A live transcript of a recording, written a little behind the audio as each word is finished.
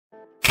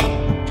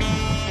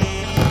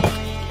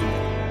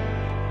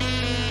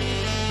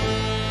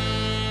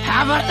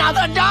have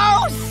another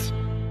dose!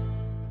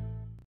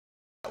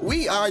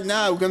 We are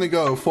now gonna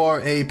go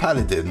for a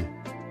paladin.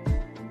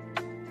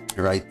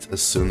 Right,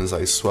 as soon as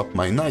I swap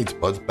my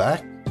Nightbot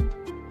back.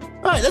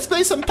 Alright, let's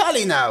play some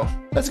Pally now.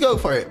 Let's go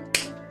for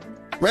it.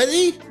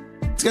 Ready?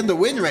 Let's get the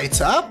win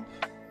rates up.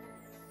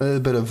 A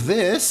little bit of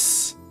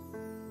this.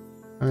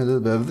 A little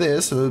bit of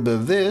this. A little bit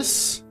of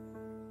this.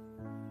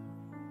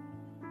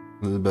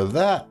 A little bit of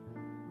that.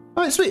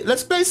 Alright, sweet.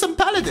 Let's play some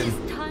Paladin.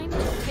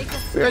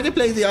 We already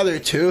played the other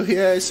two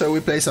here, so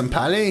we play some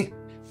Pally.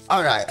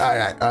 Alright.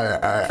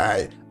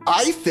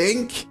 I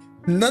think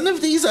none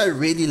of these are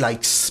really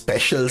like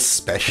special.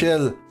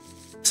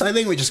 So I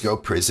think we just go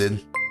Prison.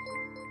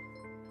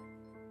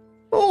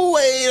 Oh,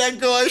 wait a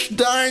gosh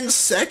darn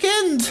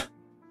second.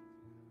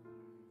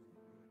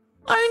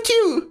 Aren't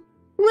you?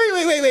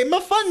 Wait,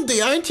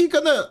 Mafundi, aren't you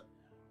gonna...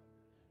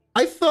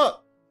 I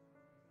thought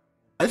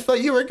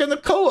you were gonna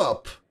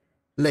co-op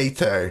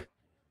later.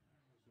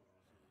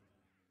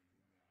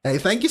 Hey,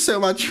 thank you so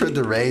much for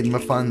the raid,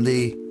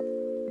 Mafundi.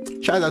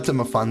 Shout out to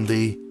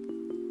Mafundi.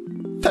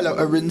 Fellow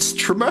Erin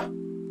streamer.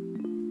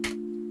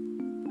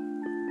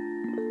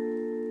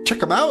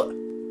 Check him out.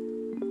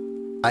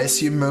 I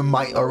assume you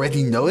might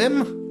already know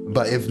him,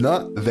 but if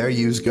not, there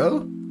yous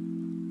go.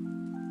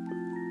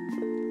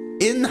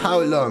 In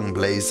how long,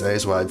 Blazer,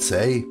 is what I'd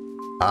say.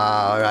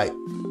 Alright.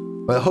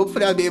 Well,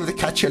 hopefully I'll be able to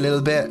catch you a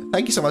little bit.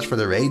 Thank you so much for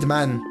the raid,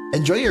 man.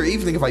 Enjoy your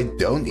evening if I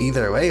don't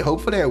either way.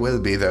 Hopefully I will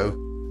be, though.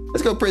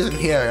 Let's go Prison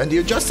here. And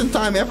you're just in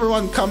time,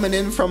 everyone coming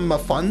in from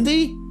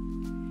Mafundi.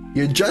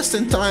 You're just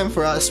in time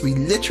for us. We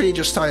literally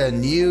just started a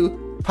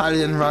new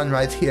Paladin run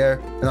right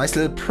here. A nice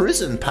little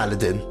Prison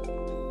Paladin.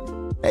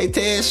 Hey,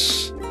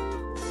 Tish.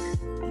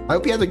 I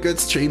hope you had a good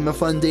stream,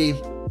 Mafundi.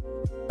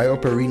 I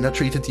hope Arena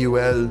treated you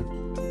well.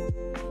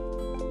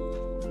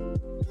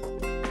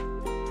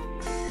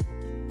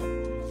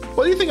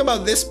 What do you think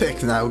about this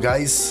pick now,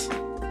 guys?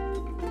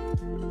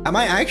 Am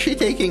I actually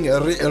taking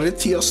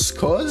Ritios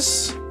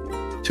Cause?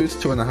 2 to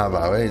 2.5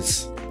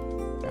 hours.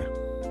 Yeah.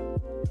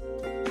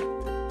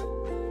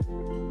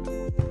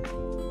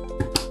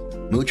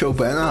 Mucho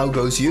bueno, how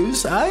goes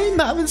yous? I'm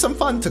having some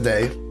fun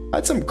today. I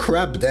had some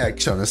crap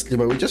decks, honestly,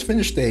 but we just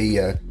finished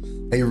a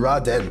Raw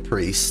Dead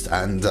Priest,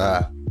 and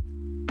I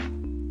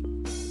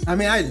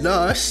mean, I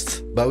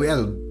lost, but we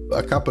had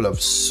a couple of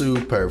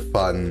super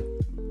fun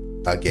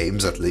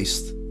games at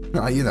least.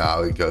 You know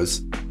how it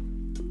goes.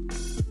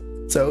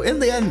 So in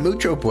the end,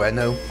 mucho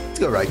bueno. Let's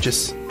go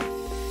Righteous.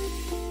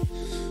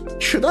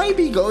 Should I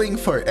be going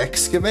for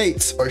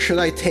Excavates or should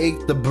I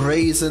take the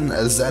Brazen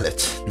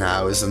Zealot?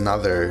 Now is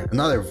another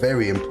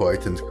very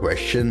important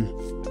question.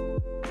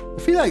 I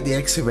feel like the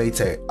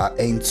Excavates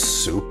ain't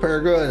super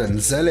good and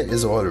Zealot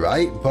is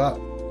alright, but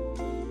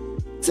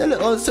Zealot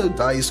also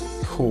dies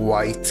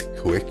quite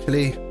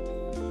quickly.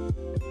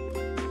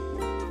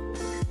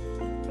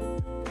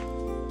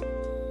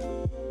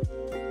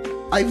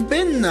 I've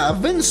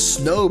been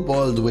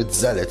snowballed with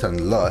Zealot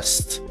and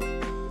lost.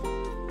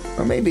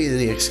 Or maybe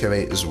the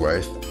Excavate is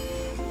worth.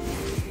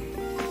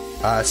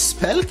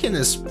 Spellkin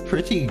is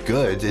pretty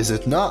good, is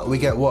it not? We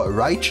get what?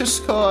 Righteous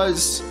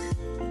Cause?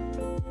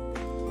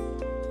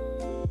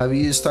 Have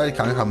you started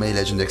counting how many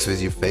Legend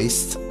Excavates you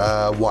faced?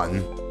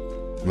 One.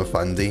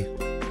 Mafundi.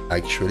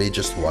 Actually,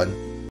 just one.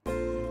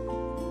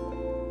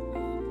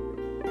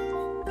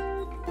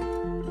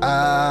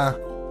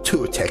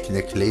 Two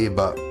technically,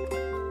 but...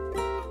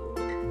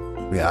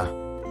 yeah.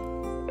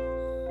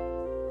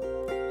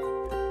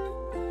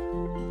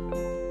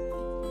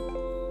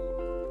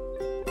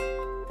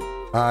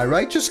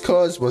 Righteous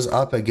Cause was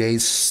up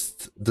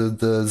against the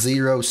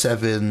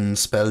 0/7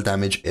 spell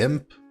damage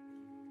imp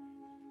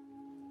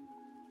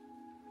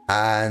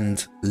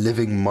and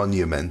Living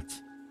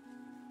Monument.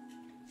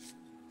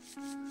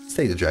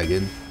 Stay the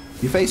Dragon.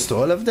 You faced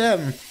all of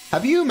them.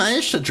 Have you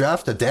managed to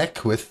draft a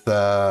deck with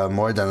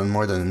more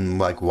than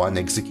like one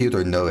execute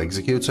or no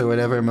executes or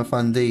whatever,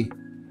 Mafundi?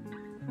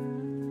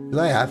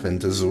 I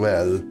haven't as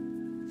well.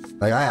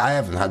 Like I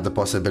haven't had the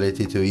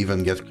possibility to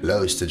even get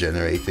close to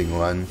generating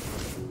one.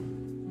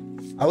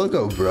 I will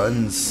go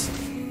Bronze.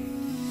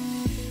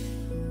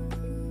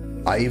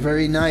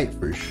 Ivory Knight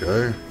for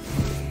sure.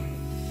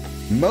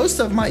 Most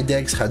of my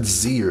decks had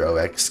 0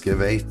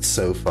 Excavate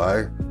so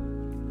far.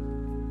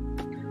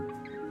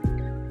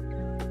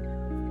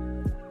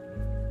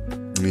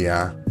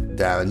 Yeah,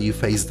 damn, you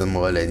faced them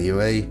all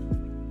anyway.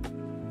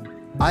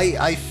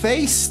 I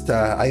faced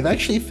Rexa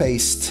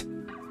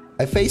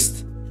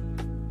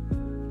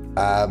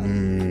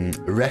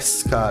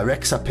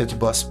Pit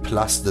Boss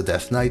plus the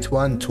Death Knight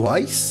one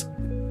twice.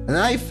 And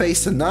I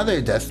faced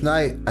another Death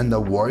Knight and the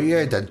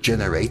warrior that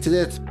generated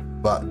it,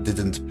 but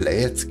didn't play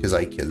it because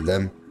I killed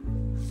them.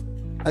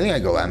 I think I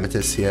go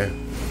Amitus here.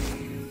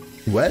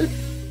 Well,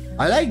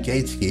 I like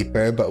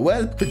Gatekeeper, but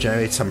well, could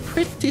generate some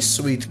pretty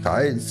sweet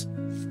cards.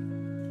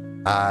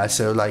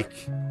 So like...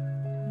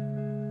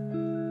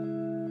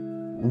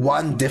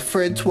 one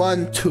different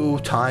one, 2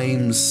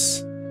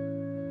 times...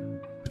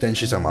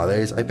 potentially some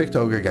others. I picked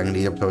Ogre Gang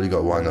Lead, I've totally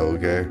got 1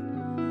 Ogre.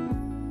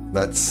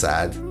 That's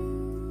sad.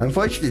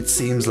 Unfortunately, it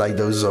seems like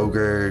those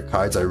ogre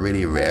cards are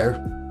really rare.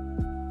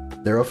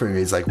 Their offering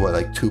rate is like, what,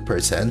 like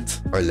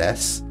 2% or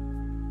less?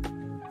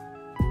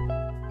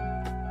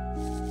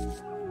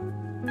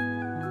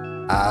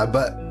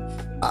 But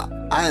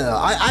I don't know.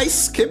 I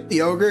skipped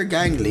the Ogre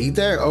Gang lead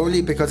there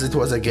only because it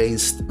was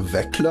against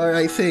Veclor,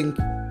 I think.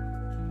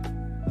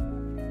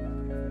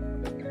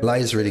 Lie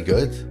is really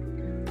good.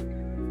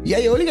 Yeah,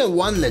 you only get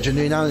one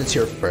legendary now and it's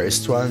your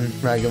first one,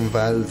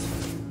 Ragnvald.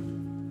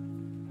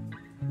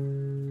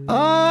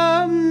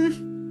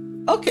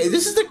 Okay,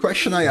 this is the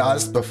question I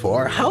asked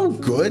before. How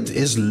good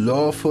is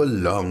Lawful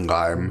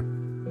Longarm?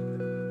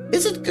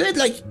 Is it good?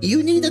 Like,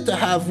 you needed to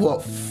have,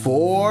 what,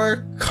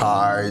 4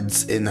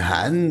 cards in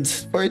hand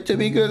for it to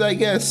be good, I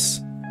guess?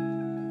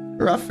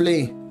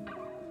 Roughly.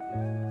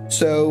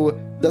 So,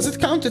 does it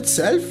count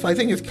itself? I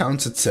think it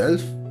counts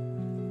itself.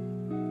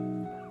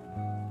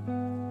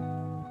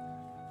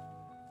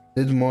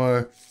 Did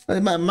more...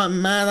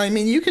 Man, I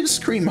mean, you can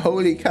scream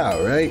holy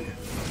cow, right?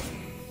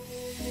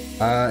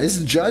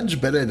 Is Judge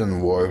better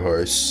than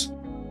Warhorse?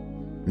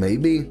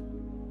 Maybe.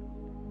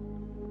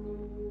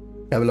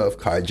 Have a lot of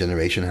card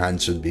generation,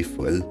 hand should be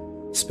full.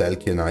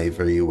 Spellkin,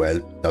 Ivory,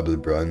 Whelp, Double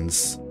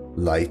Bronze,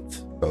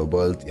 Light,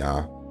 Kobold,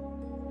 yeah.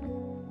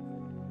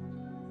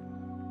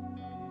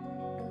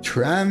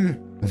 Tram,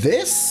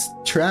 this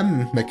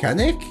Tram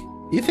Mechanic,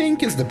 you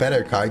think is the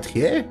better card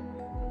here?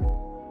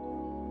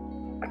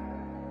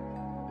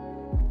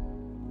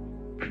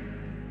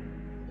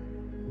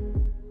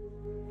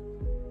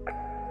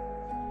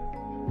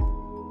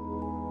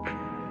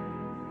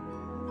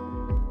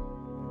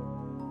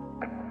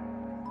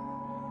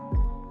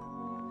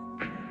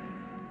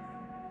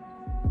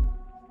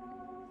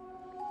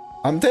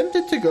 I'm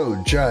tempted to go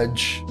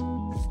Judge.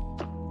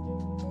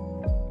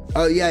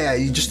 Oh yeah,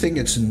 you just think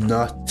it's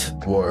not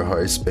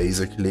Warhorse,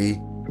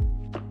 basically.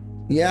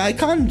 Yeah, I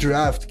can't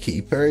draft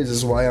Keepers,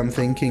 is why I'm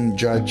thinking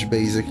Judge,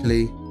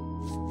 basically.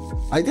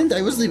 I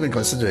wasn't even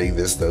considering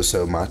this though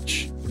so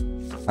much.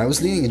 I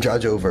was leaning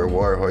Judge over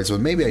Warhorse, but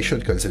maybe I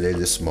should consider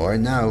this more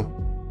now.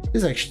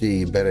 It's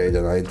actually better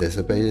than I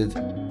anticipated.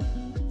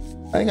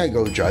 I think I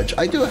go Judge.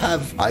 I do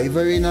have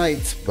Ivory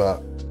Knight,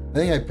 but I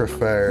think I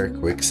prefer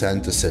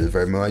Quicksand to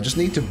Silvermoon. I just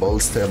need to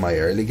bolster my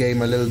early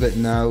game a little bit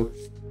now.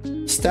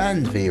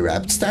 Stand v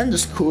Wrapped. Stand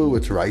is cool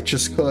with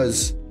Righteous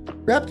Cause.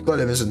 Wrapped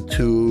Golem isn't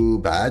too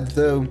bad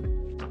though.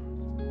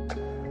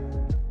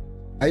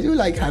 I do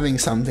like having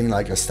something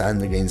like a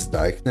Stand against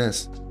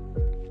Darkness.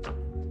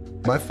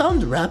 But I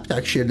found Wrapped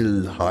actually a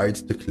little hard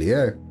to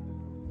clear.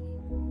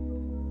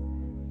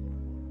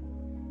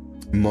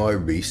 More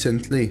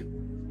recently.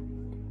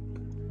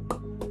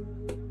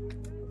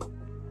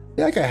 I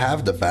feel like I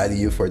have the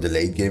value for the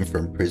late game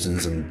from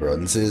Prisons and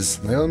Bronzes.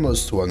 I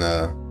almost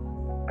wanna...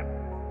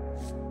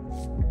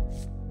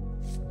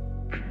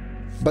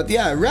 But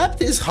yeah,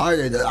 Wrapped is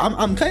harder.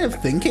 I'm kind of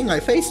thinking, I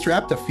faced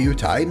Wrapped a few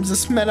times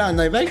this meta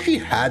and I've actually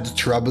had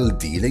trouble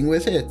dealing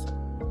with it.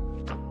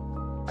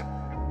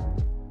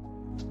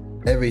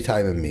 Every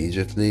time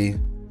immediately.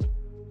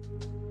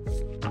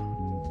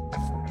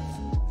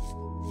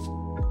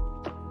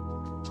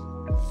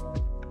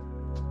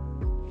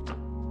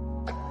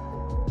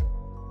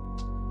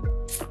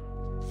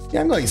 Yeah,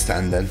 I'm going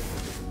Stand then.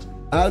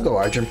 I'll go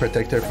Argent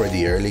Protector for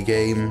the early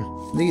game.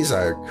 These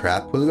are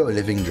crap. We'll go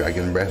Living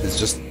Dragon Breath. It's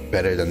just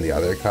better than the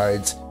other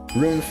cards.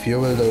 Rune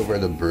Fueled over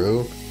the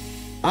Brew.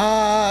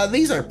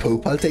 These are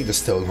poop. I'll take the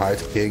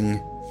Stoneheart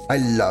King. I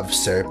love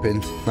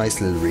Serpent.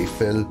 Nice little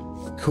refill.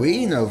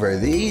 Queen over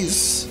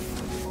these.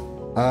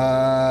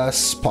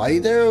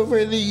 Spider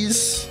over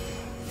these.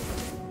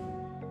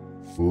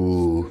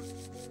 Ooh.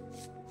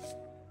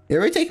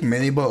 Yeah, I take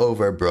Minibo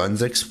over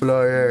Bronze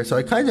Explorer, so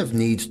I kind of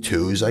need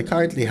 2s. I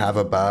currently have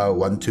about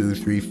 1, 2,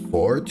 3,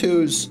 4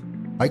 2s.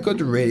 I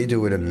could really do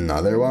with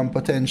another one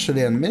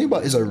potentially, and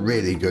Minibo is a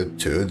really good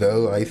 2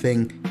 though, I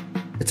think.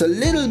 It's a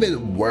little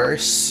bit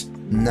worse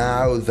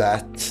now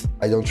that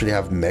I don't really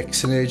have mech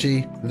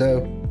synergy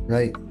though,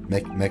 right?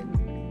 Mech.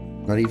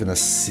 Not even a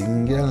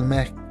single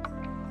mech.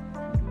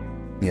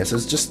 Yeah, so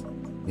it's just...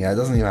 Yeah, it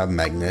doesn't even have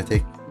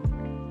magnetic.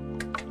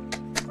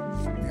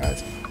 Yeah,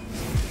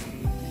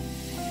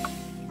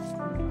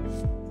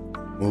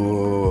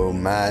 oh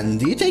man,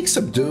 do you take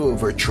Subdue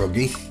over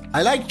Truggy?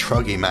 I like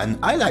Truggy, man.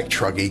 I like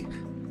Truggy.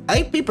 I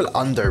think people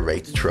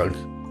underrate Trug.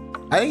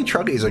 I think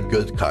Truggy is a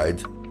good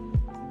card.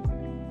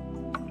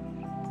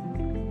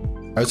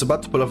 I was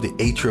about to pull off the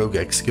 8 Rogue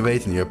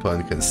Excavate and your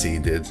opponent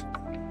conceded.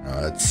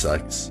 Oh, that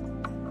sucks.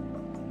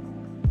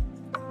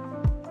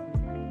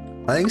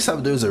 I think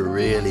Subdues are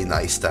really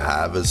nice to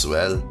have as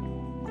well.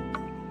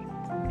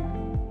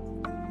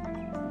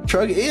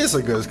 Trug is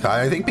a good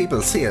card. I think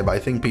people see it, but I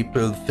think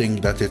people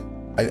think that it...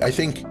 I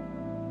think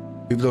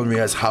people don't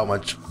realize how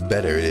much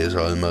better it is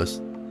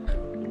almost.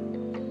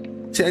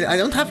 See, I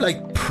don't have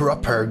like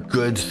proper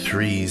good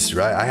 3s,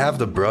 right? I have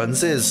the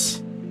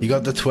Bronzes. You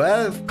got the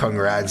 12?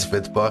 Congrats,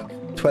 Vitbuck.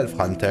 12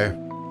 Hunter.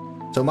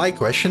 So my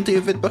question to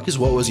you, Vitbuck, is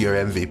what was your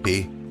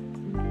MVP?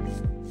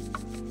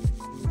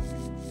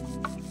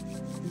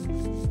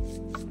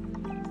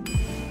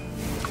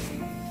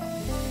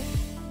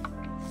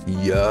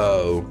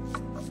 Yo.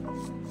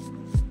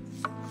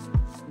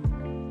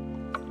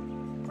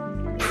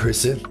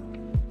 Prison.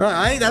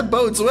 Alright, that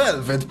bodes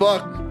well,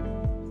 Fitbuck.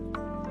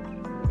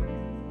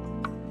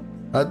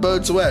 That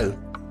bodes well.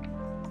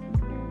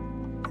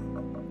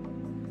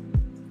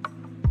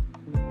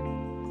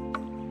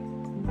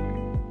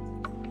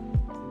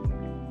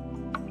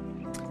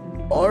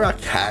 Aura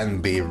can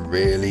be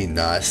really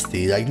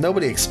nasty. Like,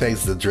 nobody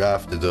expects to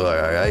draft the door,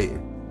 alright?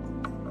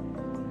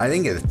 I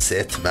think it's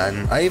it,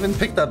 man. I even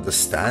picked up the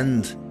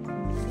stand.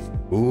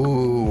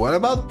 Ooh, what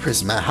about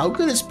Prismatic? How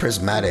good is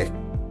Prismatic?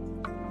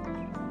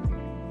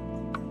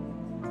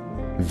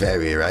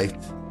 Very, right?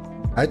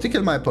 I had to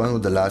kill my opponent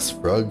with the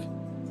last frog.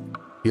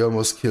 He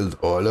almost killed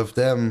all of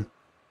them.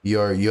 You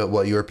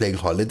were playing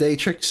Holiday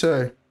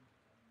Trickster?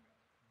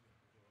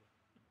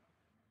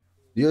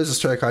 Use a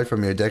strike card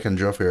from your deck and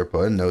draw for your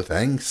opponent. No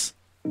thanks.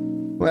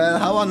 Well,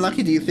 how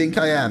unlucky do you think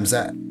I am,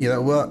 Zach? You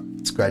know what?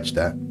 Scratch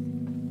that.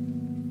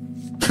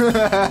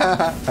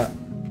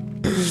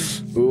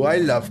 Ooh, I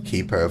love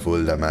Keeper of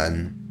Ulda,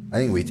 man. I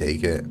think we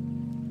take it.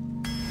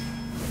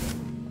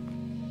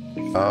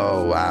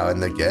 Oh, wow,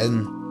 and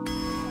again.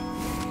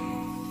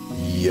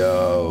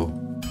 Yo.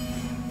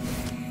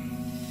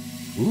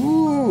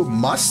 Ooh,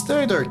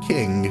 Mustard or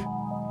King?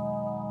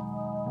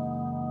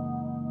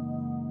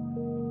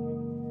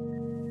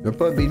 Your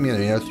opponent beat me in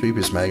arena, 3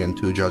 Prismatic and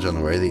 2 Judge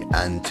Unworthy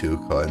and 2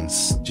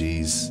 Cons.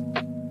 Jeez.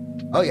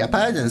 Oh yeah,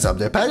 Paladin's up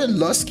there. Paladin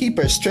lost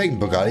Keeper Strength,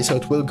 Bugatti, so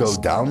it will go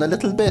down a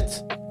little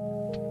bit.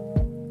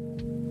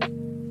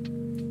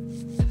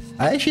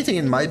 I actually think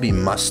it might be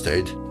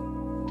Mustard.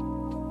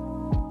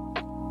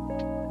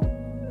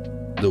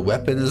 The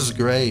weapon is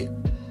great.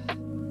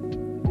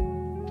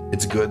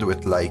 It's good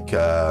with like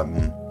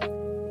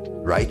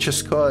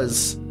Righteous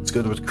Cause. It's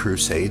good with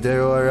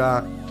Crusader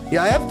or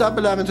yeah, I have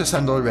double Amitus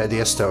and already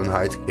a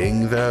Stoneheart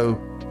King though.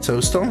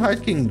 So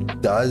Stoneheart King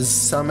does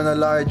summon a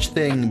large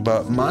thing,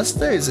 but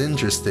Master is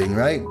interesting,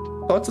 right?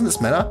 Thoughts on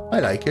this meta? I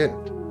like it.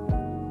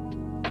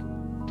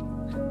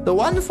 The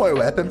 1-4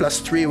 weapon plus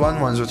 3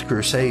 1-1s with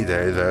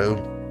Crusader though.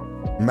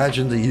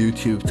 Imagine the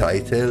YouTube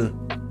title.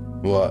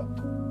 What?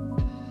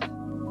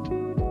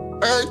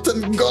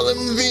 Earthen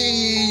Golem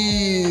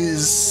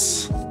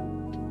V's!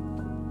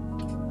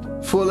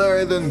 Full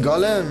Earthen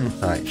Golem?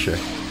 Alright, sure.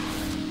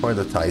 For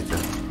the title.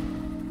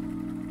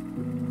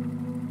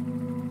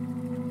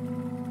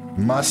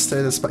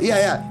 Mustard is...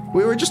 Yeah.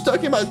 We were just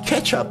talking about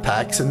ketchup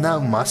packs and now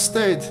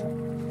mustard.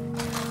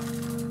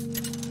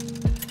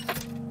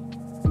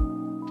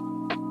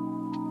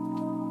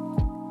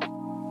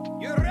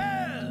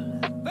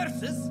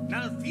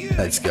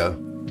 Let's go.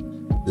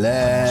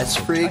 Let's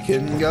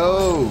freaking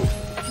go.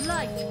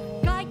 Light,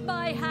 guide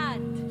my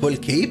hand. Full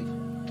keep?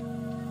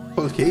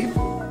 Full keep?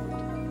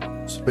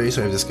 Space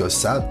wave this goes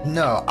south?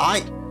 No,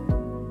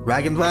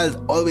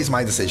 Ragnvald, always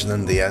my decision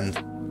in the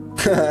end.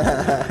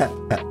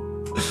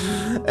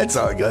 It's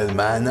all good,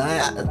 man.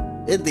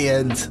 In the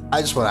end,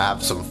 I just want to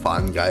have some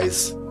fun,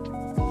 guys.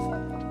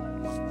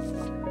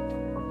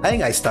 I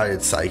think I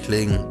started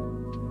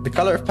cycling. The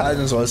color of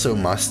Paladin is also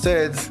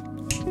mustard.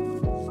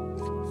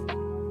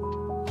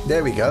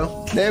 There we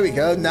go. There we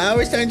go. Now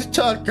we're starting to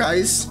talk,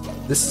 guys.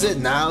 This is it.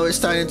 Now we're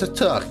starting to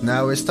talk.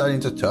 Now we're starting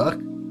to talk.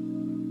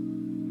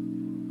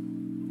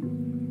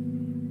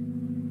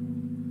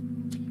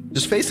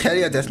 Just faced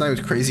Helia Death Knight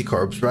with Crazy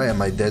Corpse, right? And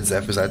my dead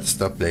Zephyrs had to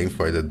stop playing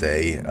for the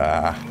day.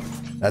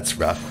 That's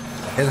rough.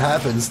 It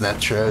happens,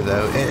 Netro,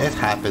 though. It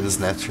happens,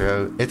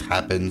 Netro. It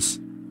happens.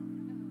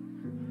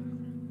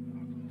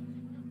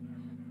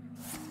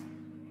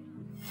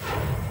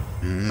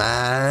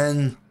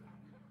 Man.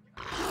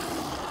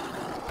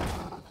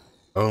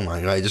 Oh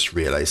my god, I just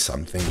realized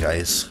something,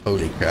 guys.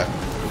 Holy crap.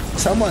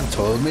 Someone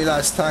told me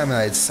last time and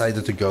I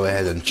decided to go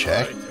ahead and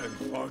check.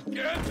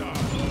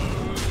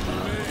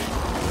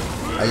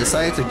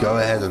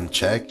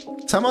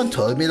 Someone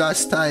told me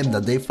last time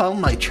that they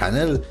found my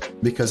channel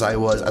because I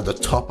was at the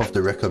top of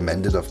the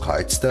recommended of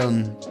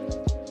Hearthstone.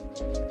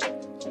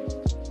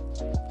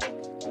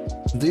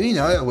 Do you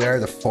know that we are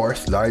the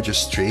 4th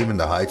largest stream in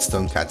the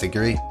Hearthstone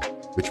category?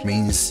 Which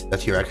means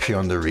that you're actually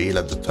on the reel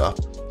at the top.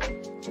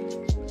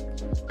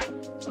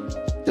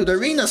 Dude,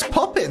 Arena's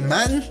poppin',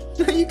 man!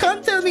 You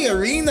can't tell me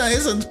Arena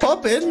isn't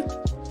poppin'!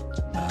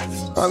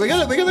 Oh, we're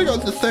gonna go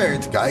to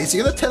 3rd, guys.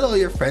 You gotta tell all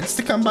your friends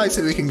to come by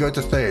so we can go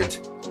to 3rd.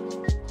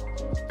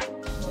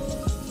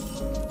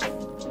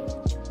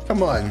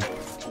 Come on.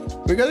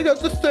 We're gonna go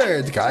to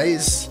 3rd,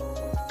 guys.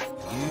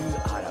 You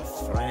are a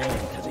friend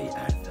to the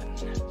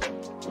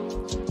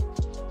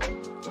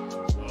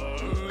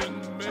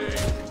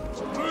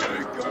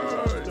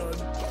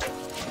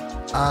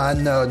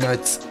Earthen. No,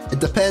 it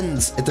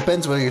depends. It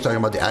depends whether you're talking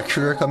about the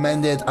actual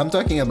recommended. I'm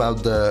talking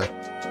about the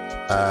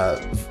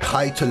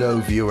high to low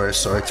viewer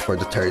sort for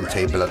the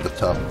turntable at the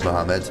top,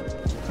 Mohammed.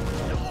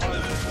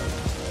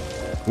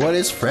 What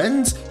is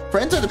friends?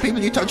 Friends are the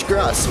people you touch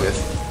grass with.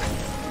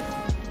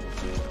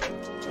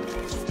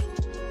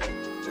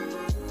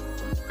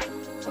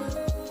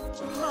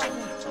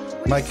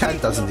 My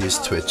cat doesn't use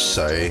Twitch,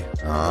 sorry.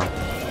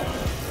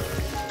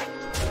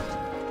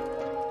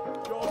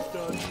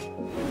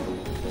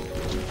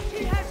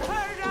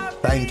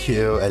 Thank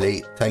you,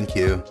 Elite. Thank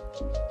you.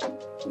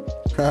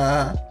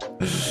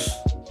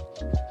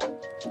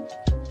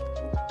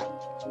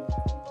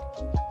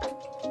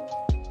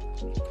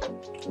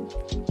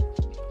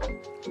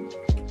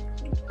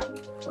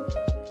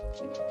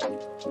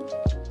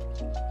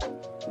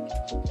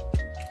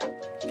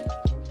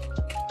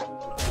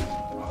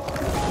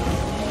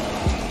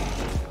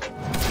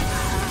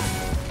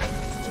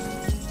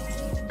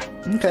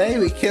 Okay,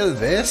 we kill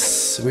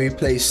this. We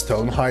play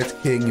Stoneheart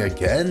King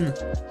again.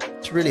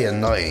 It's really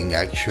annoying,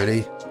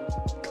 actually.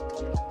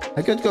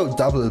 I could go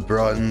double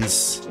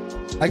bronze.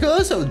 I could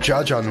also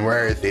judge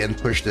unworthy and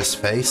push this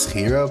face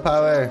hero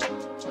power.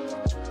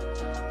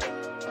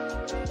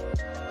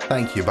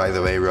 Thank you, by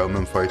the way,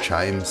 Roman, for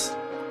chimes.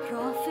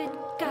 Prophet,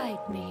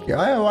 guide me.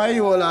 Yeah, why are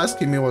you all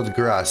asking me what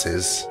grass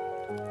is?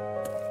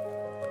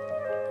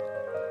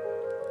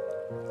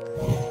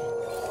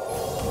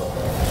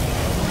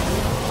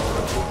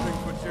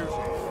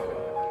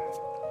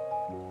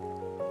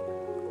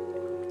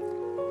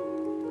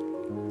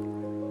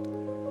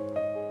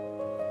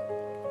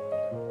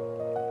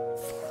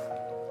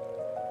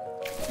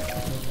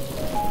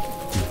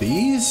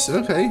 These?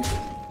 Okay.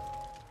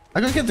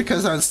 I could get the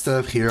Kazan instead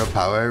of hero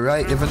power,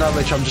 right? Even though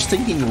which I'm just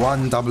thinking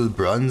one double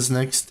bronze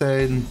next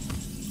turn.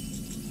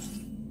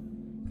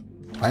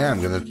 I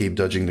am gonna keep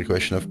dodging the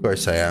question, of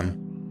course I am.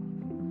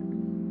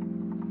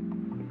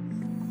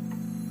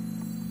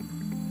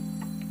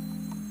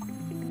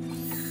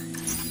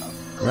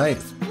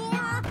 Right.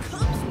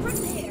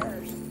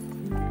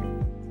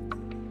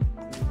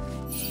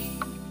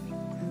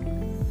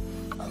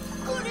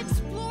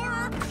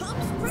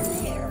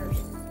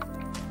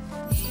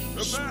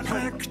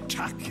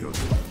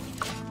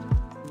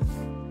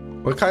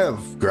 What kind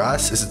of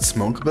grass? Is it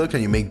smokable?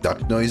 Can you make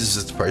duck noises?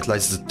 Is it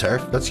fertilizes the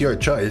turf? That's your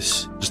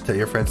choice. Just tell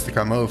your friends to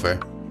come over.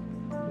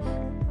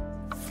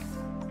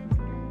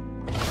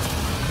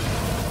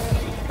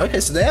 Okay,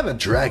 so they have a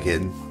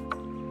dragon.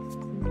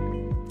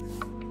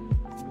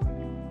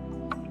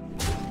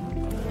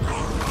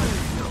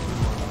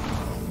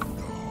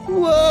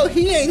 Whoa,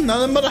 he ain't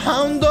nothing but a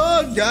hound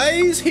dog,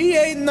 guys. He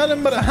ain't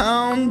nothing but a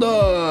hound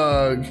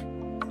dog.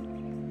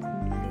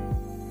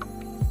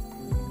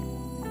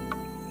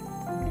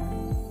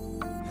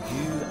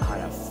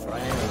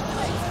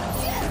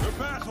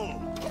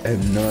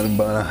 And nothing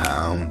but a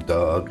hound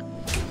dog.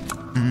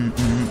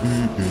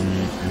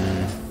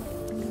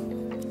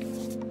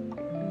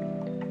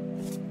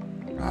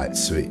 Right,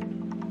 sweet.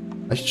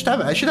 I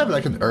should have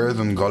like an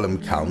Earthen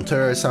Golem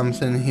counter or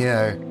something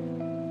here.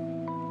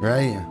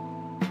 Right?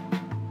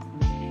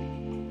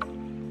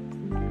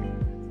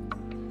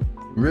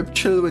 Rip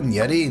Chillwin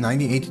Yeti,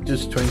 1982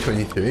 to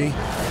 2023.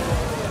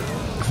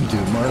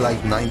 Dude, more like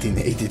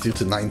 1982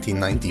 to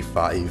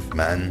 1995,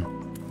 man.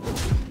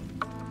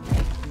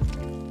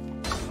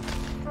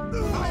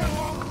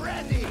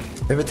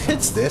 If it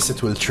hits this,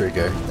 it will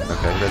trigger.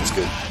 Okay, that's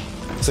good.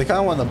 So I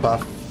kind of want to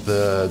buff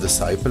the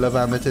Disciple of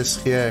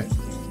Amitus here.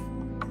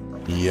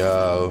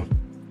 Yo.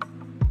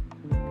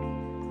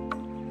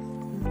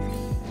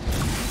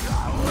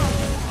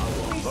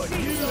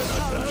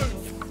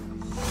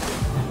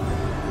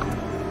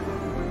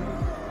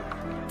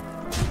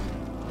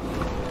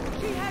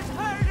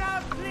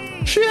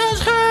 She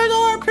has heard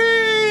our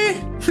plea!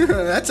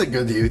 That's a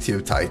good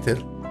YouTube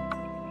title.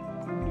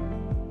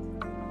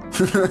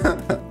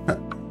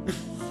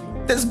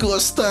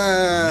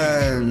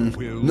 Disgusting!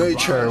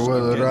 Nature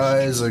will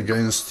rise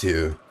against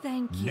you.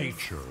 Thank you.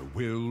 Nature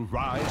will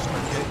rise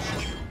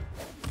against you.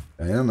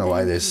 I don't know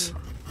why this.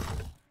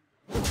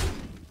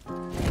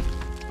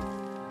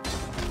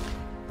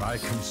 I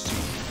concede.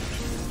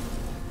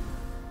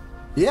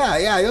 Yeah,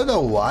 I don't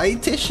know why,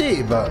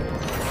 Tishy, but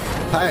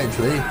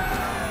apparently.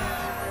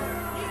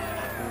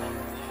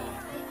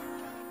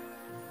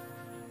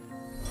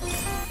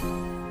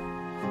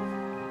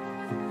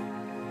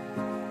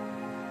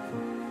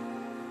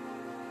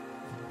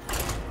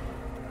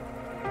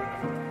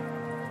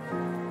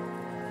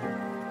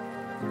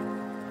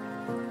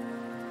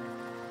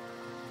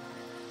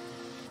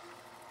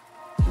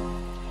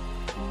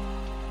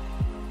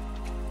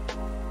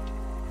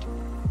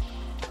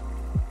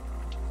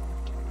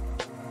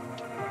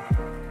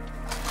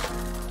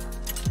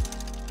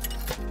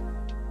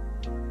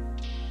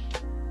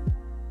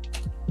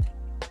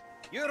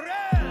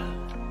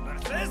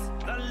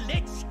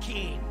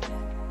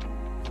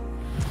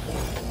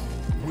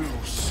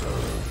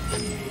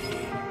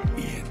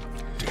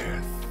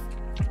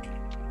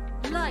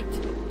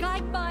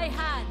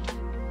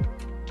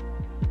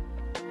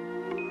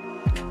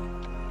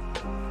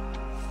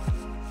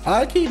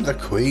 I'll keep the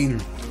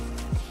queen.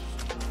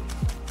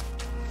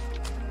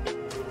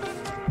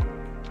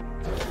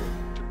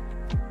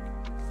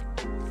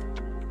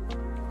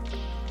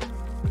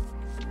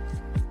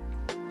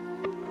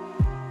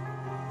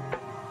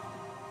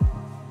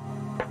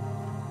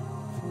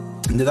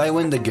 Did I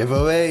win the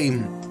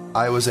giveaway?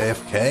 I was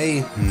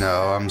AFK?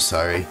 No, I'm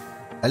sorry.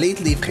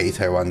 Elite Leaf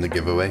Hater won the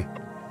giveaway.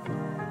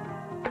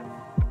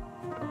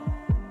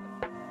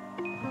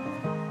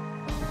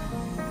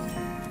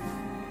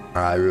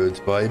 Alright, Rude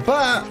Boy.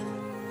 But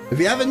if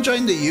you haven't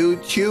joined the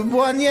YouTube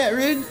one yet,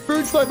 Rude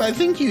Boy, I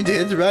think you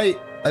did, right?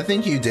 I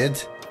think you did.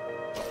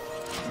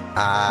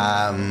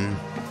 The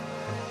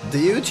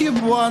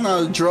YouTube one,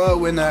 I'll draw a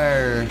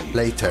winner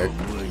later.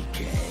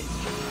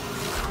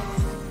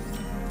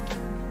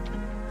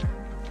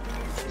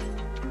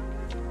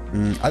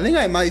 I think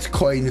I might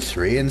coin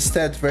 3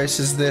 instead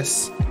versus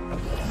this.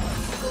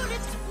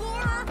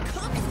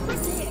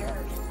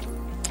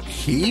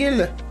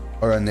 Heal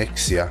or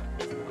Onyxia?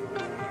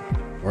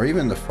 Or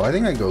even the I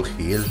think I go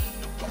heal.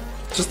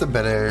 Just a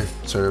better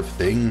sort of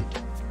thing.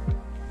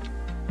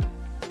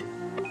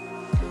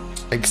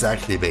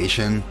 Exactly, Hope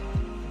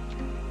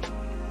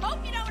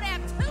you don't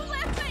have 2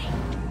 left feet.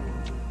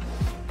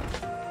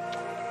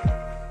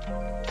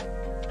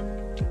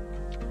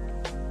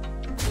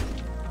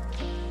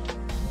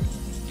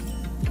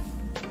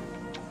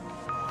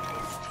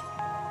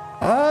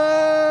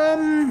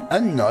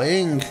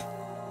 Annoying.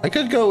 I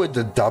could go with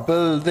the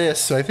double this,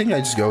 so I think I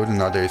just go with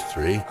another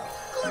 3.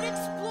 Good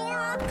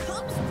explorer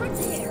comes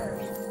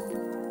prepared.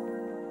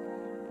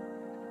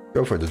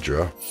 Go for the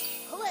draw.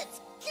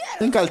 Let's I get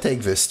think I'll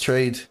take this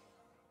trade.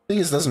 Thing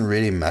is, doesn't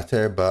really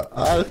matter, but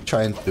I'll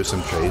try and do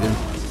some trading.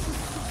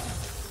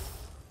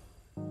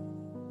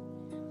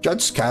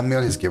 Judge scammed me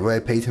on his giveaway. I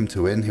paid him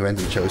to win. He went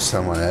and chose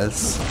someone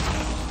else.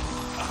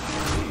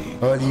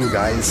 All you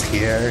guys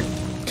here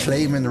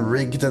claiming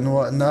rigged and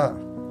whatnot.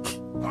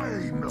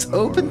 It's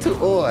open to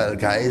all,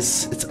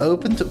 guys. It's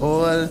open to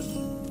all.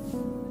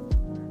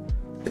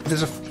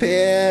 There's a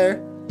fair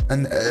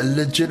and a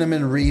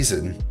legitimate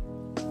reason.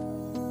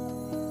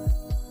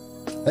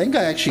 I think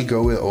I actually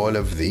go with all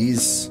of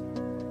these.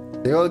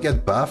 They all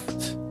get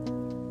buffed.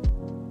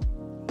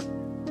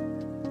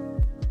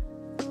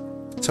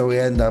 So we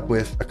end up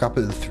with a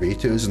couple of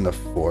 3-2s and the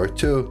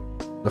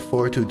 4-2. The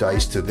 4-2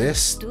 dies to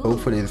this.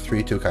 Hopefully the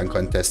 3-2 can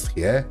contest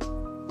here.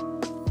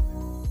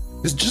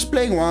 Because just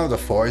playing one of the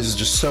 4s is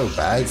just so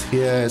bad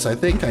here, so I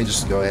think I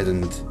just go ahead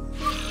and...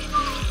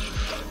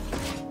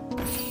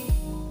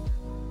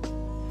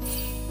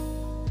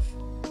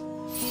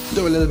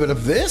 do a little bit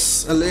of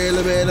this, a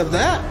little bit of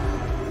that.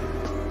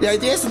 The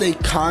idea is that they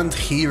can't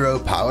hero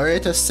power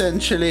it,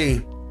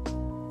 essentially.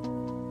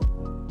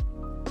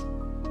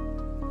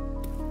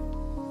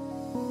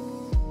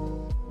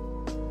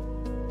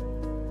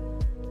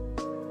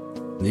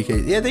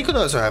 Yeah, they could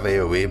also have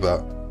AoE,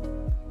 but...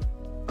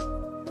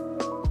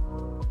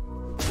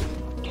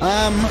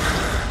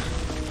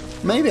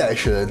 maybe I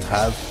shouldn't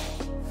have.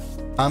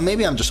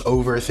 Maybe I'm just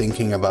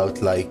overthinking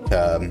about, like,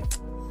 a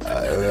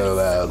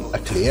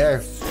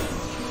clear.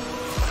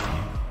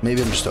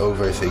 Maybe I'm just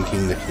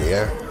overthinking the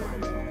clear.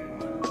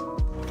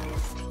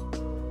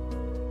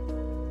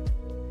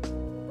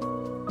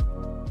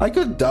 I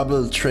could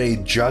double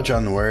trade Judge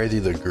Unworthy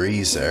the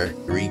Greaser.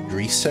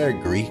 Greaser?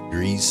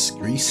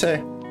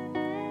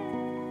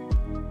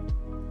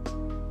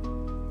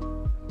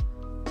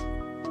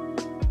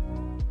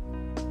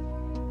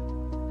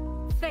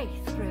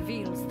 Faith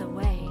reveals the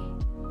way.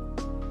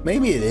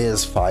 Maybe it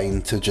is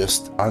fine to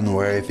just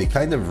Unworthy,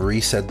 kind of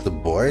reset the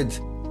board.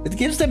 It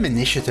gives them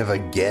initiative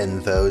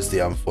again, though, is the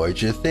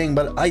unfortunate thing,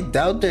 but I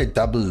doubt they're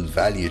double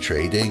value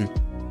trading.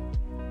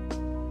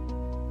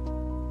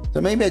 So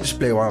maybe I just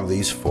play one of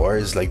these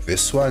 4s, like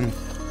this one.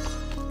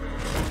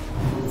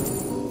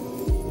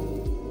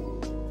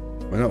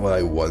 Well, not what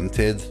I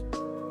wanted.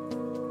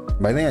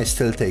 But I think I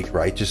still take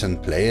Righteous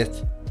and play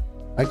it.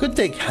 I could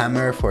take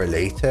Hammer for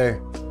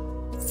later.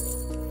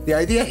 The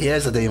idea here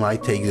is that they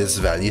might take this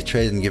value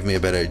trade and give me a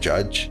better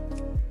Judge.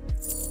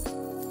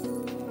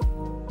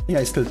 I think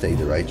I still take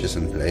the Righteous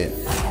and play it.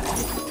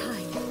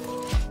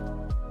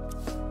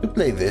 To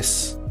play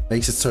this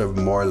makes it sort of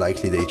more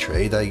likely they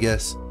trade, I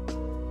guess.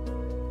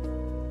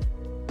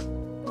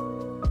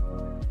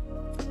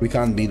 We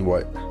can't beat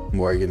what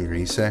Morgan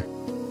Greaser.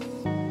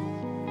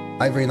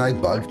 Ivory Knight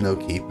Bug, no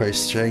keeper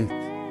strength.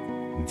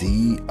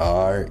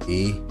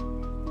 D-R-E.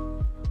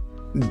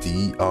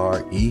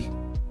 D-R-E.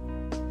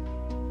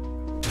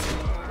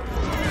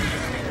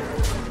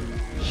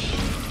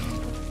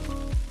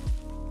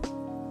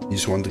 You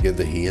just want to get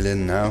the heal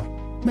in now?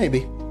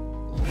 Maybe.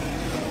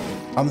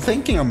 I'm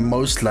thinking I'm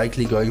most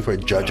likely going for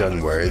Judge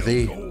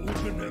Unworthy.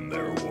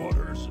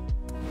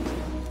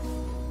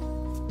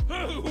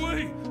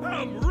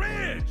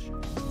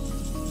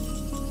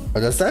 Or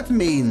does that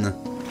mean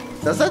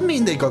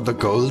they got the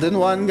golden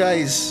one,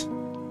 guys?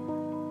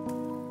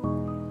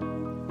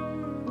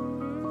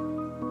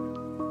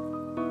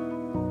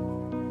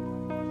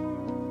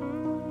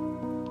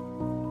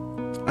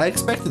 I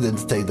expected them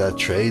to take that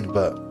trade,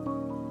 but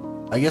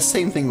I guess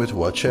same thing with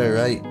Watcher,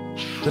 right?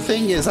 The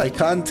thing is, I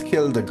can't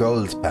kill the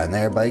gold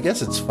banner, but I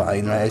guess it's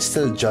fine, right? I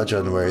still Judge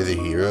Unworthy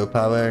hero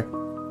power.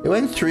 It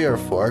went 3 or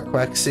 4,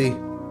 Quaxy.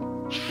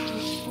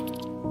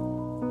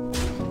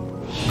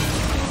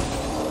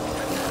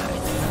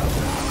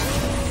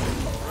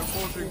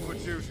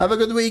 Have a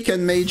good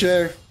weekend,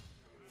 Major.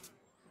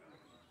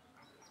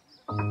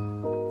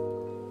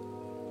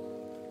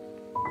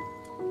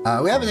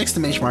 We have an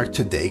exclamation mark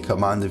today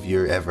command if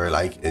you're ever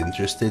like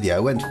interested. Yeah, I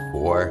went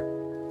 4.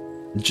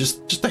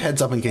 Just a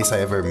heads up in case I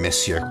ever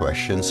miss your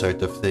question,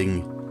 sort of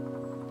thing.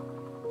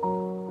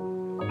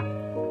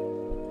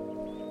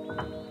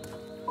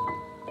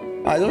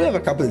 I don't have a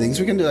couple of things.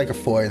 We can do like a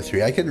 4 and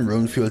 3. I can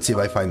rune fuel, see if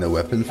I find a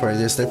weapon for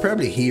this. They're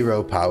probably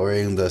hero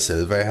powering the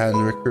silver hand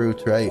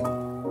recruit, right?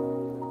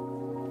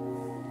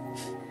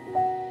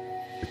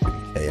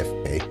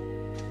 KFK.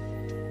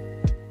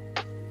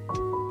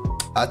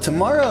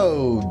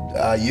 Tomorrow,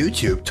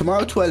 YouTube.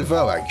 Tomorrow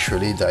 12:00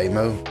 actually,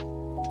 Daimo.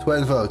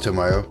 12:00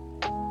 tomorrow.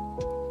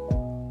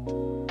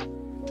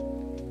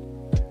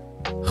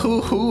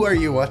 Who are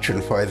you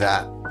watching for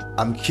that?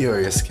 I'm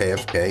curious,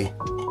 KFK.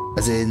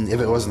 As in, if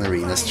it was an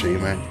arena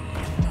streamer.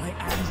 My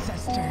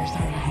ancestors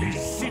are His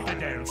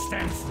citadel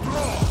stands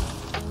strong.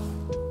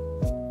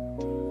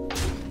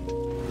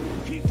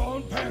 Keep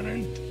on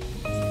panning.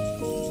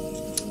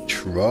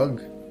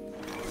 Shrug.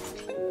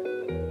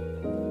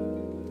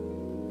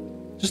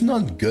 Just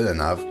not good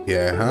enough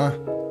here, huh?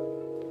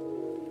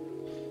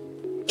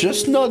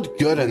 Just not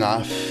good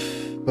enough.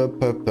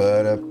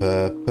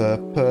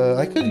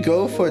 I could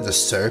go for the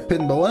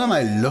serpent, but what am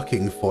I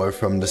looking for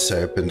from the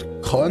serpent?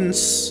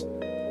 Cons?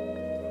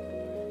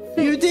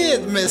 You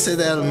did miss it,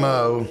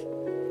 Elmo.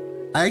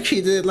 I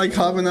actually did it like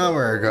half an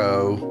hour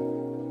ago.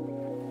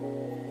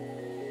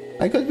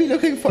 I could be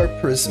looking for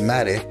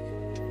prismatic.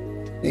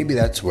 Maybe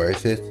that's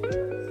worth it.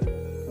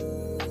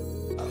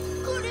 A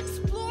good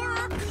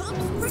explorer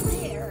comes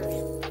prepared.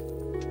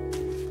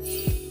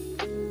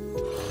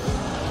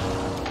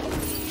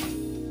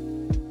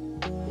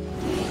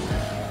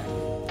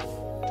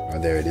 Oh,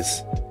 there it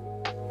is.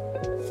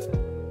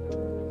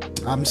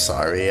 I'm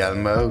sorry,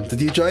 Elmo.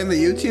 Did you join the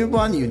YouTube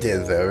one? You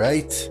did though,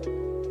 right?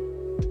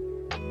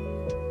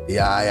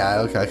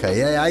 Yeah, okay.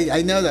 Yeah,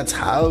 I know that's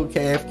how,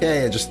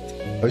 KFK.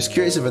 I was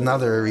curious if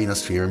another arena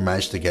streamer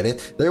managed to get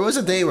it. There was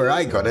a day where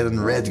I got it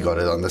and Red got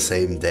it on the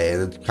same day,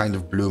 and it kind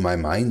of blew my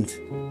mind.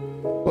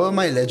 Well,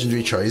 my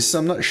legendary choice,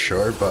 I'm not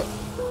sure, but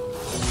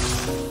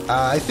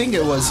I think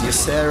it was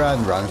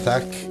Yogg-Saron,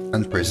 Ranthak,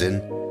 and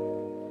Prison.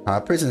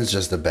 Prison's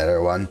just the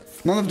better one.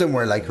 None of them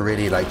were like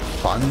really like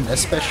fun,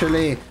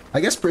 especially. I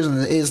guess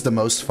Prison is the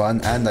most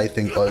fun, and I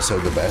think also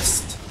the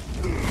best.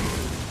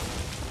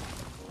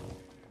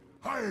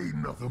 I ain't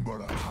nothing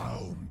but a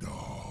hound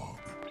dog.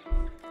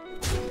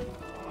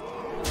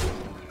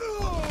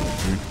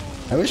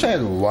 I wish I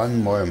had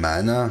one more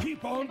mana.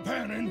 Keep on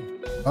panning.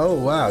 Oh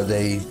wow,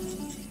 it's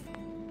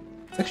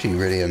actually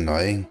really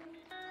annoying.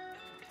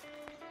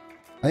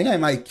 I think I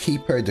might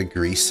keep her the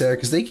greaser,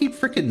 because they keep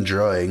freaking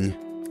drawing.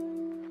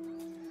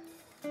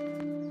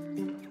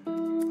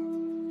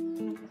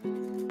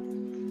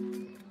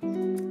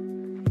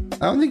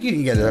 I don't think you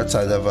can get it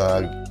outside of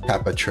a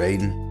Kappa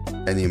train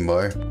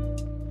anymore.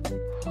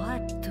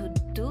 What to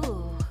do?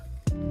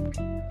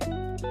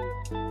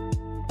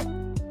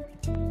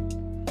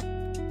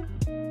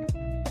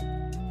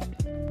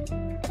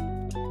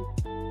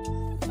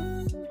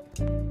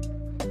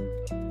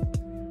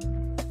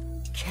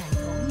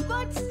 Candle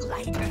but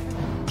slider.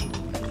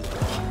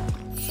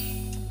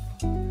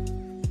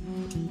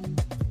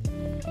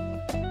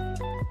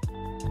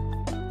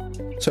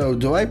 So,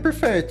 do I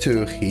prefer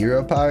to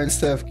hero power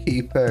instead of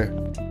keeper?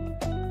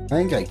 I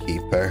think I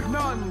keep her.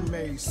 none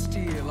may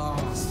steal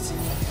our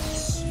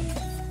secrets.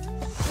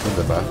 What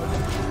the buff?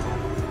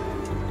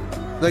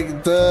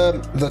 Like,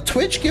 the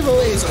Twitch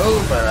giveaway is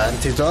over,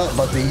 Antidot,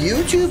 but the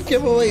YouTube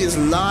giveaway is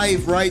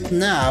live right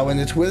now, and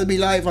it will be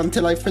live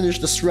until I finish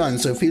this run,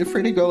 so feel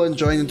free to go and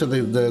join into the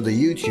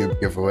YouTube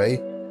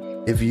giveaway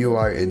if you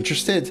are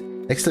interested.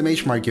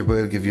 Exclamation mark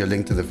giveaway will give you a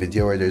link to the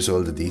video where there's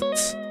all the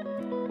deets.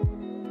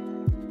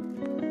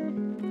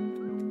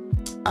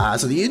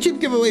 So the YouTube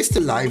giveaway is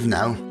still live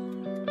now.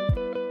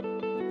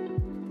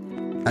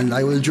 And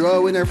I will draw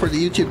a winner for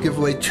the YouTube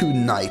giveaway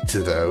tonight,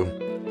 though.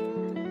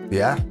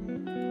 Yeah?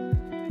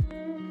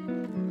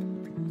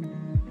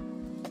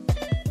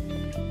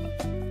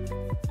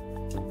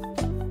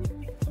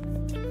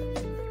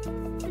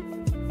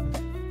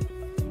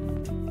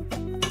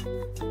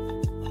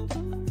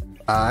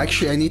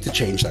 Actually, I need to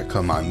change that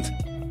command.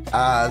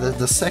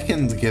 The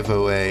second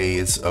giveaway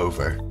is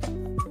over.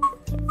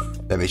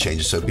 Let me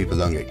change it so people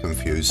don't get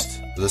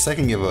confused. The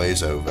second giveaway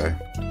is over.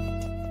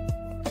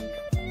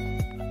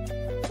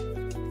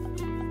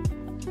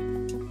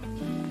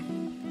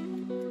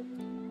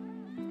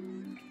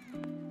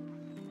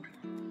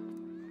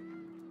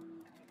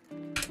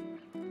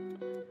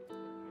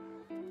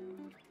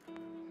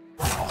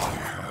 I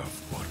have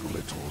but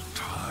little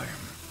time.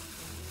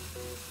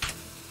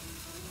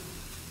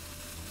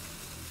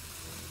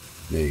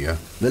 There you go.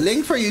 The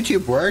link for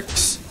YouTube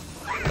works,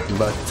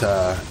 but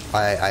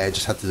I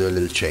just had to do a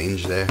little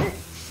change there.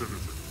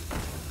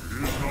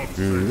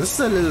 This is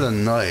a little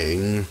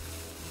annoying.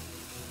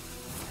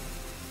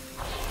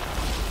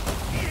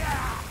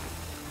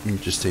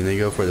 Interesting, they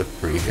go for the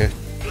pre-hit.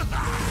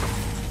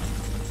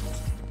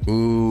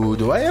 Ooh,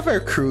 do I have a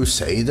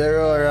Crusader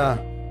or a...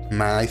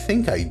 Man, I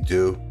think I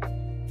do.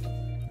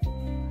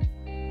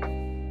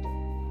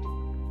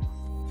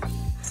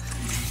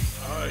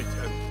 I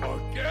can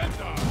forget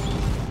us.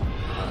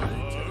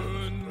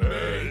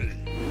 Unmade.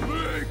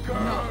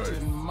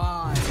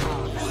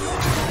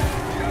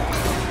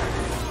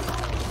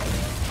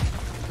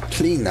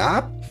 clean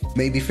up,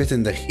 maybe fit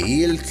in the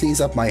heal, cleans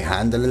up my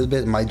hand a little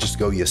bit, might just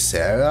go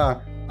Ysera.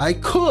 I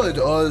could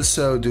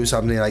also do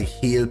something like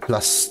heal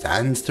plus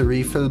stand to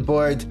refill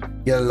board,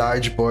 get a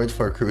large board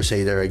for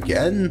Crusader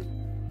again.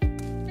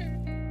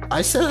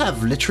 I still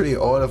have literally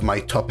all of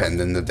my top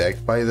end in the deck,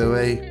 by the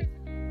way.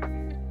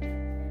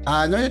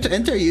 In order to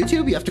enter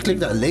YouTube, you have to click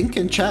that link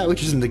in chat,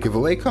 which is in the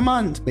giveaway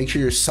command. Make sure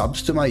you're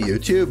subs to my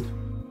YouTube.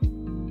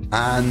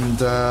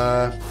 And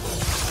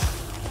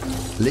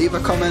leave a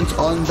comment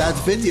on that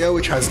video,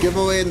 which has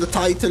giveaway in the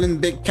title in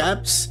big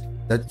caps.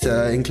 That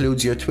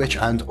includes your Twitch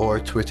and or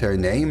Twitter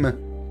name.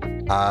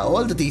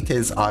 All the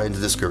details are in the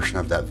description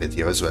of that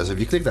video as well. So if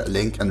you click that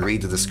link and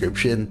read the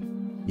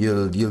description,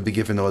 you'll be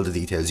given all the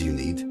details you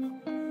need.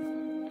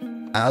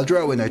 I'll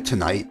draw a winner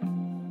tonight.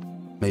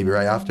 Maybe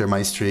right after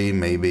my stream,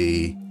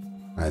 maybe,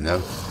 I don't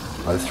know,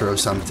 I'll throw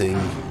something.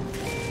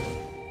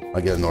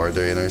 I'll get an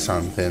order in or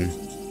something.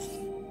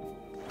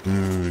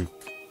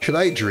 Should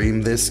I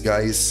dream this,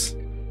 guys?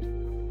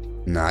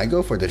 Nah, I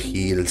go for the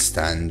heal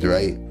stand,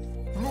 right?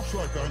 Looks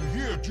like I'm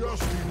here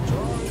just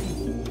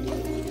in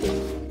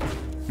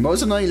time.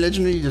 Most annoying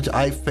legendary that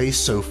I've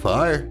faced so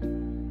far?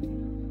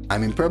 I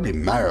mean, probably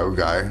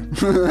Marrowgar,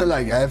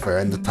 like ever,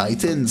 and the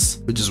Titans,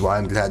 which is why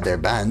I'm glad they're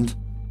banned.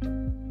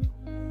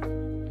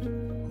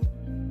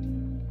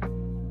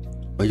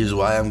 Which is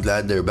why I'm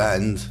glad they're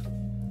banned.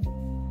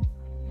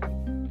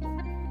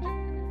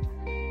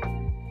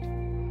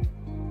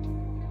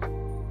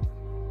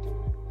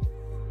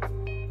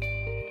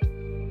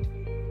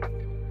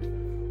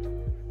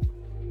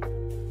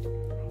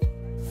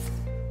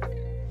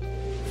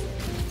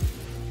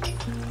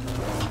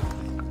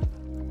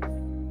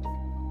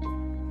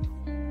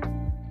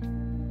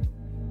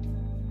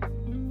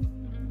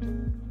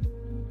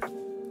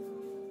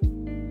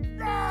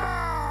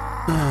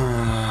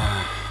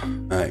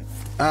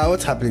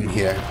 What's happening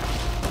here?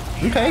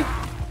 Okay.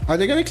 Are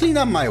they gonna clean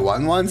up my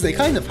 1/1s? They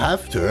kind of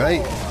have to,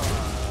 right?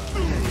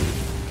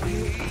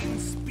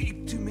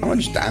 How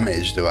much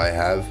damage do I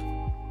have?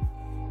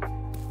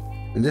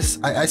 And this,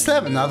 I still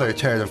have another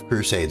turn of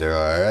Crusader,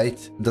 alright?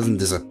 It doesn't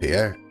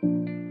disappear.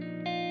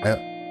 Right?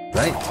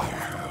 I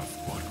have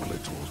but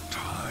little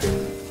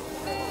time.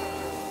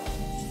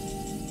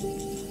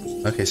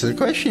 Okay, so the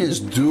question is,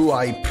 do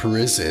I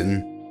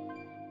prison?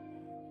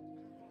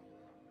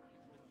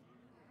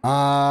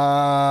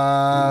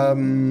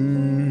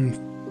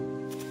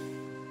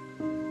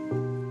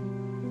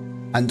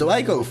 And do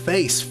I go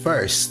face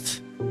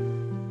first?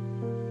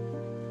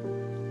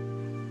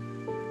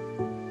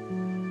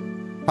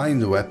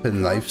 Find the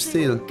weapon,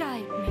 lifesteal.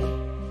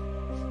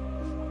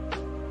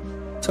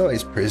 It's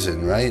always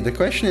prison, right? The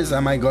question is,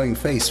 am I going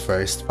face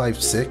first?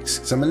 5/6?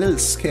 Because I'm a little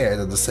scared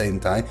at the same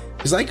time.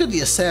 Because I could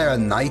Ysera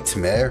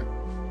Nightmare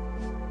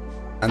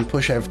and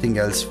push everything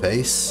else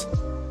face.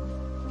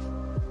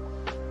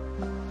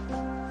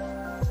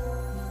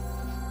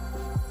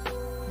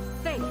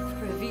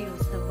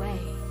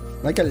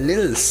 Like a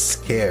little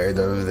scared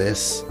of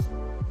this.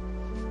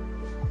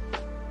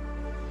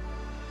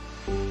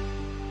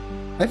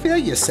 I feel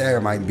like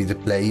Ysera might be the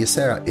play.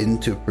 Ysera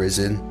into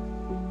prison.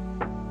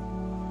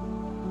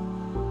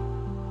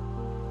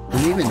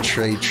 And even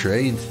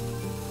trade.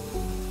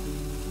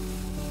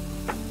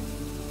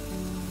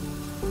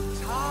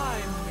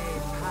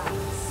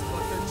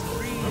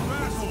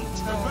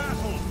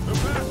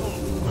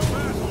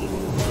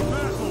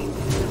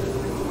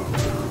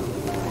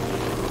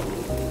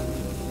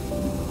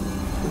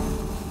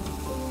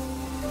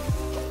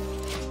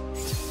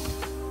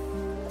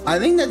 I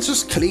think that's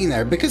just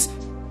cleaner because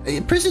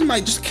prison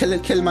might just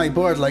kill my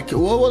board. Like,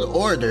 what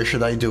order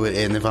should I do it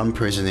in if I'm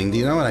prisoning? Do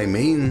you know what I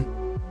mean?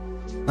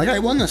 Like, I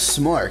want a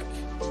smork.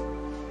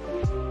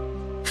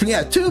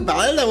 Yeah, 2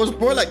 battle. That was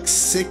more like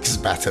 6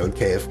 battle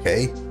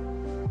KFK.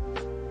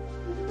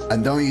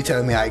 And don't you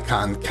tell me I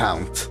can't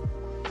count.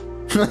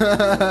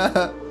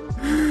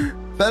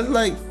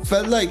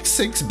 felt like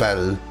 6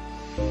 battle.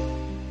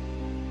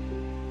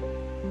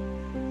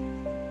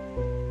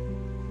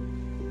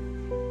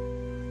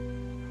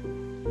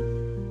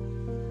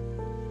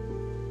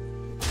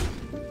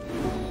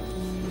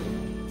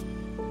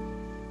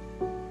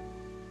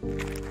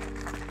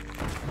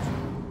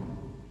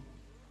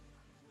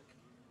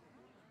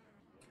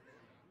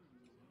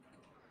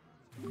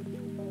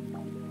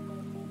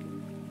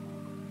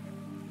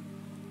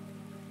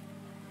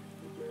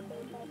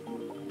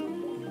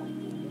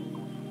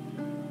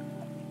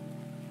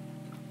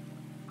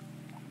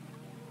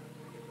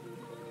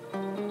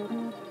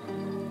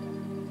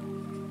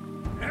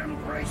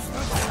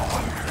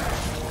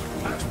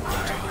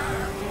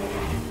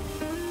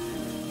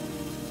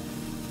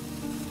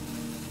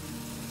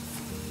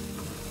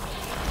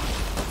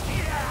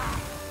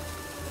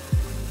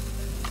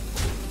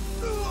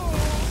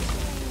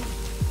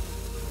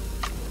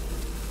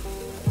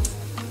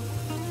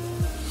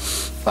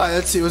 Alright,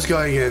 let's see what's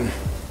going in.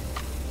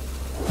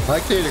 I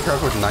clear the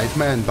Kirk with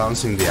Nightmare and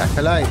bouncing the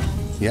Acolyte.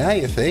 Yeah,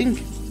 you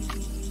think?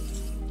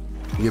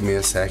 Give me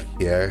a sec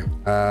here.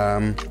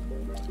 Am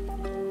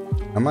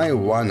I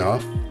 1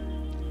 off?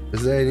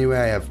 Is there any way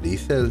I have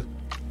lethal?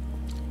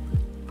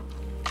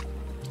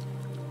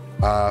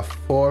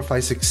 4,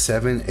 5, 6,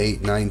 7,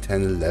 8, 9,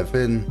 10,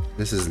 11.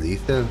 This is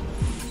lethal.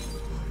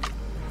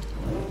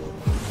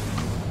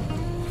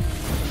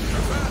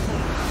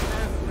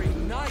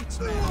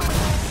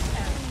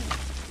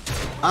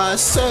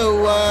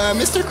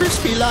 Mr.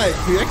 Crispy Life,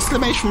 your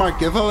exclamation mark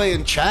giveaway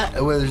in chat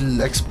it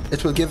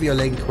will give you a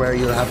link where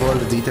you'll have all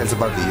the details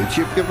about the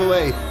YouTube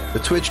giveaway. The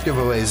Twitch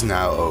giveaway is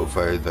now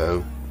over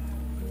though.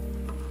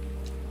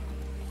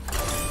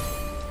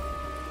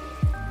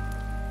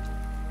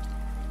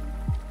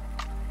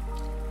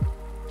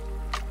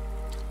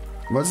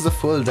 What's the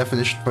full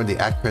definition for the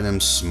acronym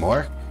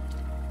SMORC?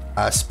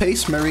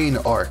 Space Marine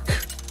Orc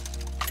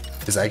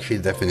is actually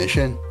the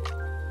definition.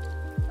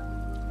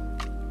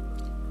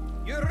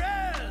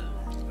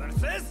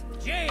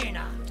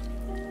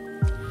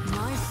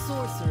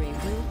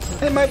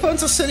 Hey, my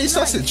opponent's a silly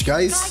sausage,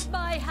 guys.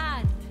 I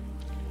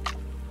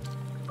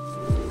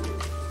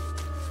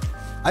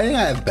think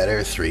I have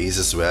better threes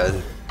as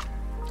well.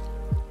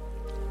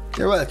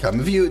 You're welcome.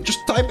 If you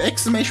just type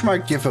exclamation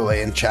mark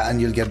giveaway in chat and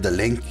you'll get the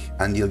link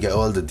and you'll get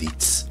all the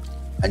deets.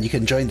 And you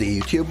can join the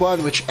YouTube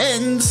one, which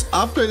ends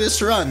after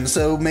this run,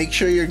 so make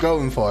sure you're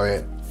going for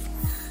it.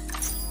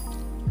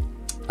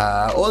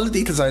 All the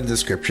details are in the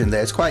description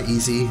there. It's quite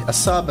easy. A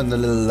sub and a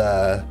little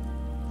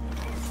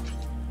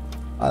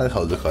I'll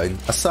hold the coin.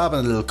 A sub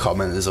and a little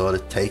comment is all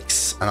it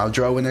takes, and I'll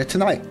draw a winner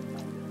tonight.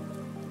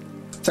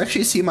 Let's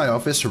actually see my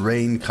office,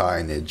 Rain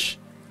Carnage.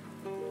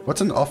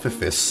 What's an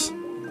office?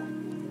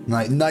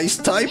 Nice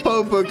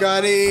typo,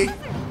 Bugatti!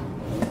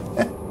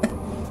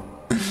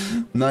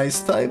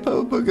 Nice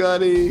typo,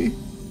 Bugatti!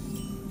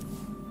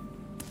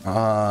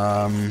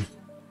 I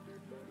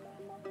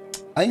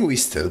think we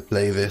still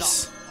play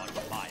this.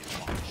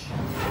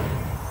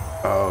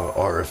 Oh,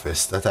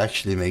 orifice. That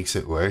actually makes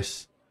it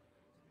worse.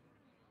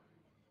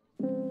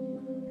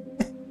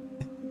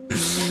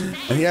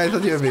 And yeah, I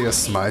thought you were being a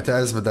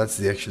smartass, but that's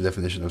the actual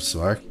definition of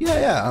smart.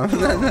 Yeah.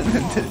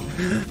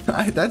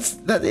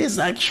 That is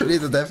actually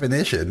the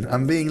definition.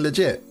 I'm being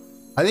legit.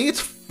 I think it's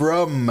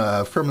from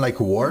like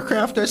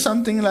Warcraft or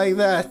something like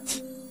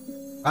that.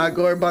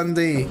 Agor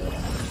Bundy.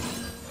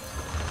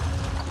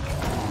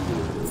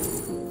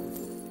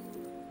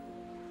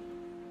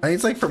 I think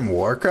it's like from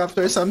Warcraft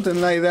or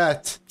something like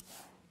that.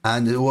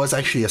 And it was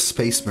actually a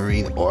Space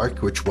Marine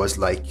Orc, which was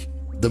like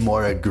the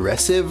more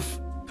aggressive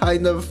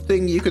kind of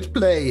thing you could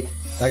play.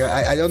 Like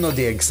I don't know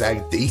the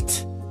exact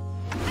date.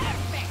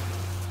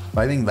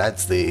 I think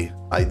that's the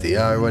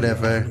idea or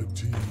whatever.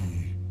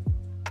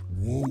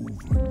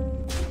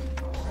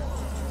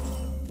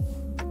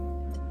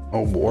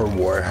 Oh,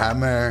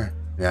 Warhammer.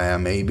 Yeah,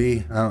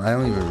 maybe. I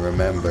don't even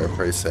remember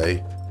per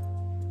se.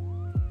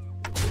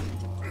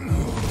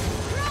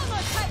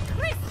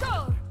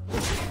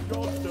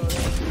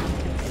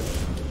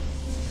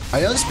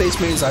 I know Space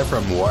Marines are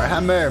from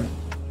Warhammer.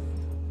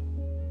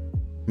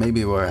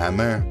 Maybe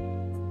Warhammer.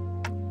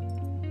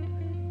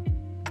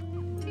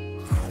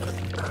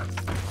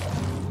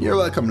 You're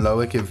welcome,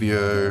 Loic, if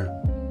you're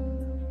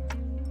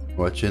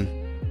watching.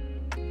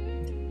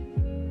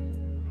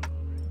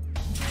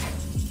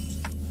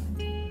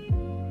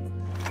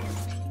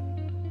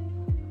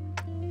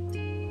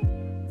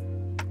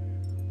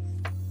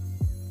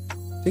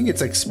 I think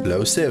it's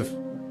explosive.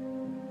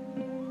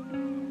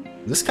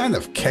 This kind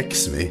of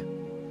kicks me.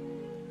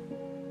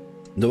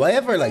 Do I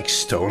ever like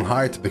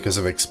Stoneheart because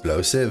of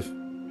explosive?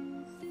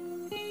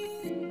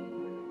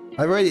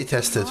 I've already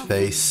tested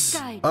face.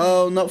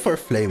 Oh, not for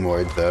Flame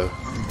Ward though.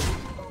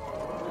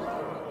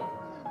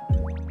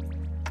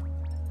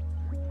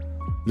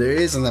 There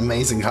is an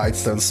amazing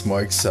Hearthstone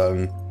Smork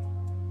song.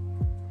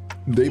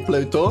 They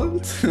play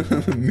taunt?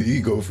 Me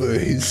go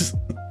face.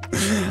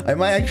 I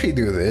might actually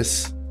do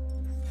this.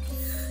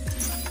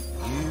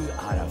 You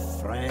are a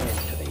friend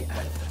to the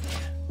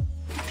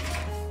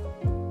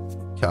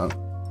Earthen. Count.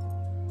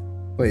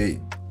 Wait,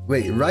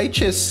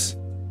 Righteous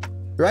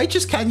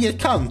can get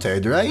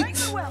countered,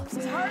 right?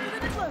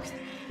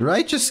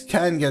 Righteous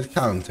can get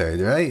countered,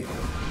 right?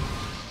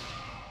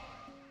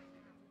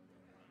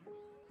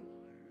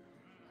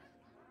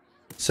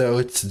 So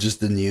it's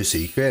just the new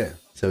secret,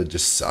 so it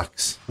just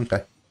sucks.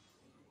 Okay.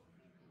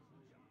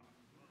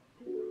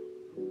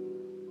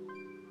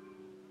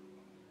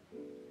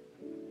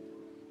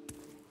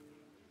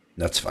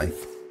 That's fine.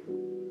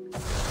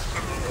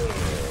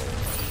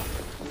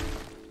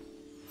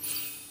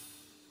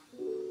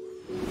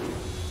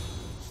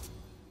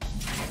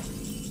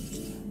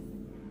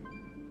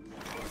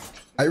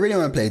 I really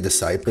want to play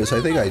Disciple, so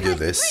I think I do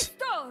this.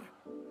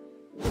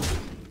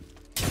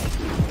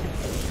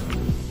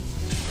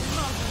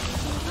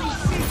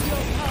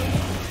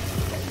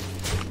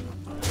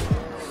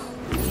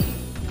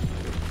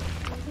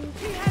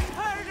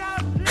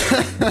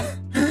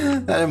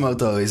 That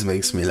emote always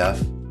makes me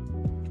laugh.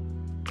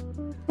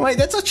 Wait,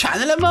 that's a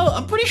channel emote?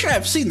 I'm pretty sure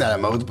I've seen that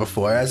emote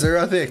before as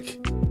erotic.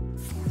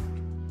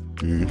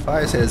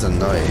 Fire Sale is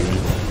annoying.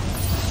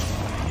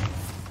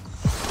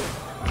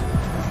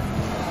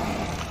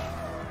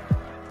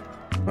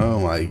 Oh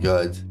my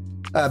god.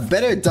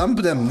 Better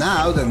dump them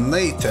now than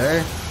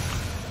later.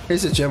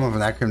 Here's a gem of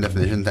an acronym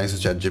definition thanks to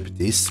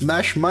ChatGPT.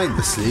 Smash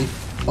mindlessly.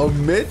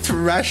 Omit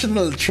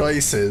rational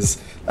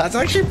choices. That's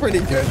actually pretty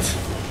good.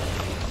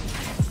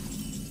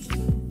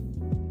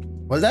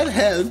 Well, that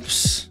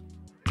helps.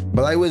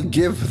 But I will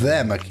give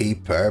them a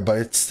keeper, but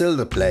it's still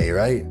the play,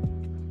 right?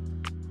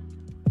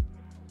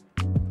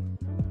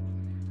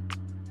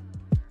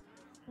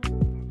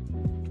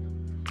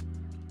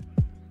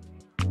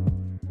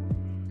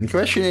 The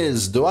question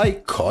is, do I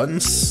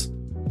cons?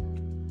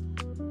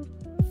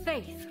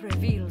 Faith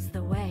reveals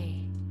the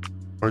way.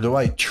 Or do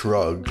I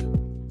trug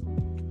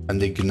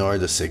and ignore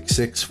the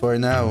 6/6 for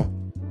now?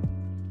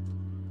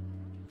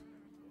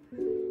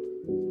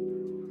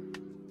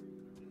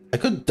 I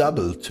could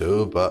double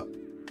too, but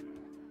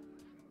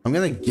I'm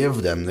gonna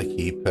give them the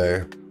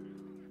keeper.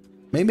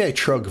 Maybe I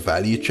trug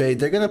value trade.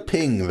 They're gonna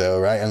ping though,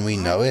 right? And we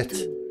know it.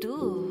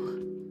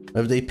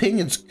 If they ping,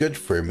 it's good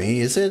for me,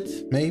 is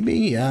it? Maybe?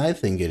 Yeah, I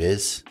think it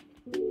is.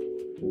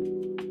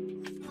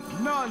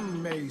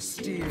 None may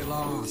steal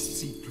our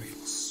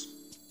secrets.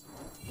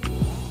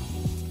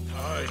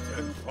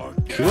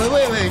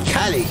 Wait,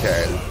 Cali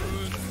girl.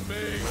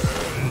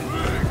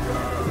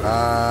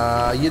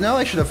 You know,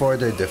 I should have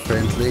ordered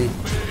differently.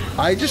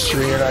 I just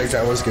realized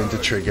I was going to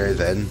trigger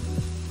then.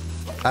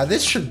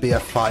 This should be a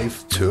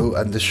 5-2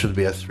 and this should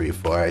be a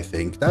 3-4, I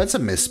think. That's a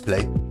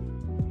misplay.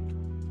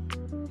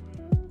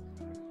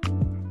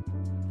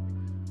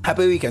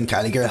 Happy weekend,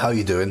 Cali girl. How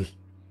you doing?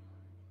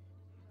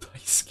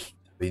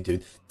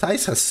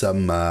 Tice has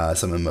some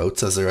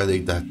emotes as already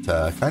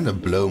that kind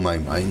of blow my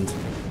mind.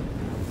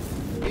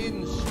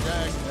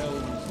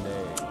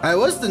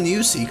 What's the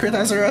new secret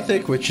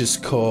Azerotic, which is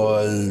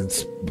called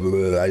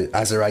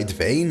Azerite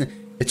Vein?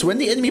 It's when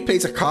the enemy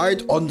plays a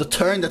card on the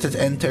turn that it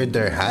entered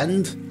their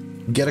hand,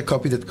 get a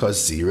copy that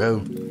costs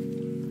 0.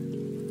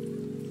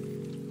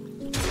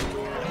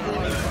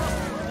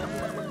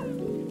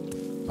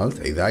 I'll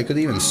take that. I could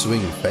even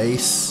swing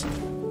face.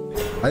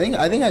 I think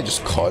I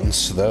just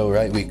cons though,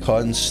 right? We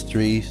cons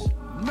 3.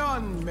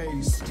 None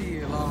may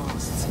steal our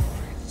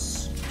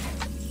secrets.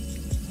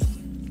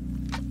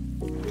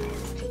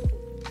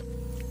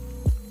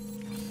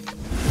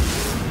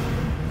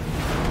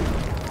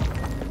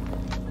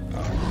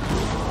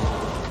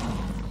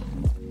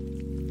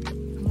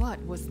 What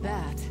was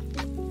that?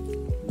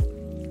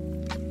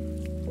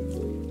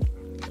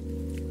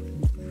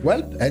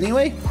 Well,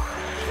 anyway.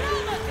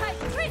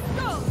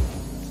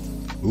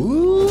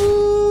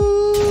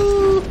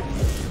 Ooh!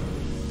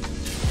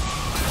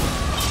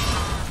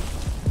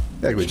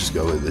 I think we just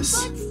go with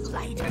this.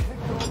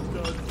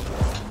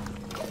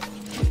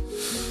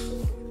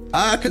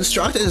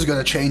 Constructed is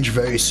gonna change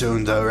very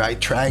soon though, right,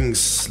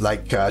 Trangs?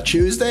 Like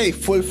Tuesday,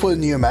 full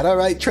new meta,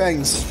 right,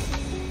 Trangs?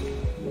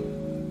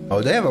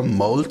 Oh, they have a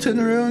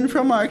Molten Rune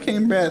from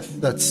Arcane Breath.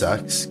 That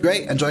sucks.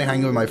 Great, enjoying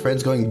hanging with my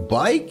friends, going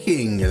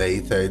biking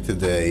later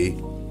today.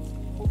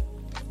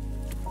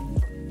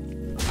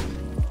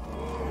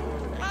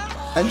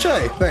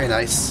 Enjoy, very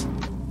nice.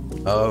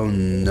 Oh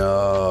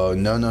no,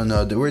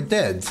 no, we're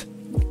dead.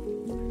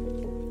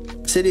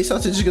 City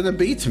Sausage is gonna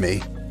beat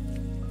me.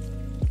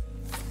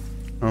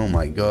 Oh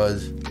my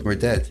god, we're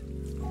dead.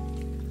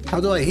 How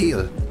do I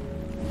heal?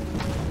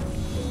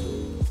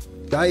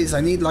 Guys,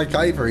 I need like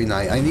Ivory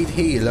Knight. I need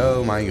heal,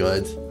 oh my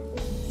god.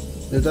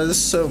 That is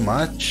so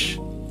much.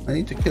 I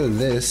need to kill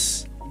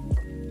this.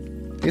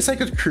 I guess I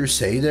could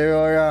Crusader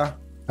or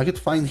I could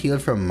find heal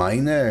from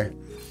Miner.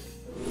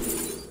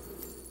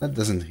 That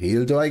doesn't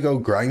heal. Do I go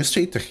Grime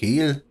Street to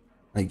heal?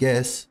 I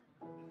guess.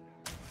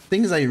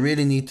 Thing is, I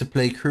really need to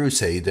play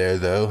Crusader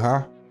though,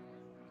 huh?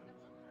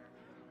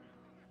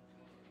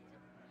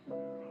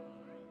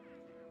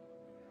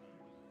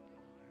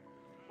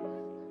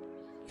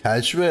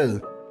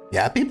 Casual.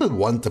 Yeah, people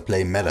want to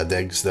play meta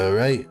decks though,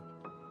 right?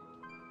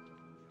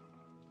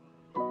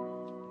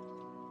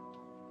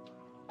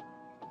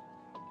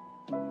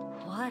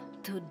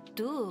 What to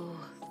do?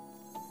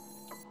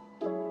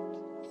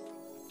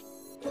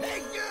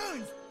 Hey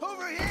dudes,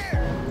 over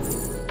here!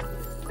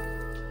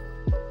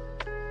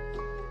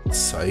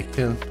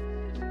 Cycle.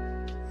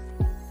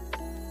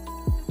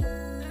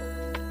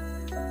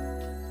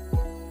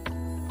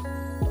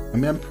 I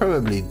mean, I'm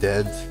probably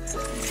dead.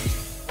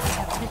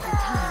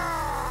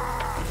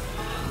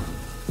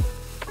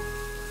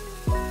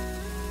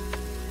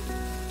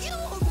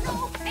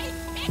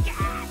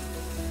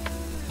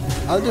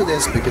 I'll do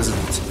this because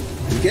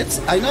it gets...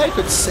 I know I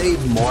could save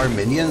more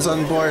minions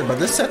on board, but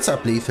this sets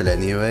up lethal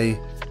anyway.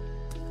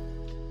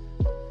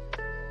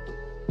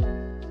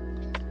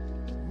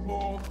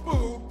 More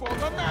food for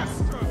the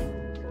master!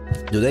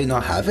 Do they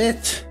not have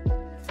it?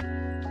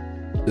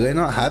 Do they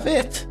not have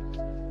it?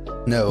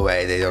 No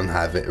way they don't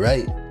have it,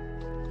 right?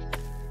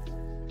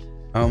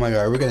 Oh my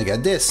god, we're gonna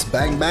get this.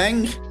 Bang,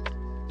 bang.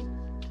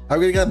 Are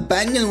we gonna get a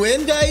bang and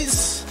win,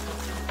 guys?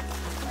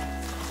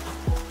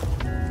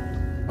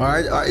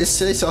 Alright, is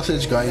Silly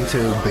Sausage going to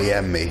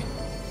BM me?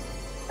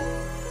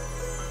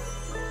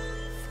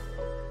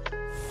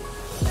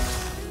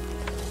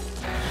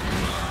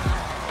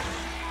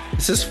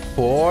 This is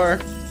 4.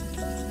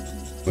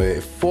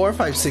 Wait, 4,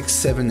 5, 6,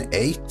 7,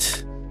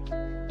 8.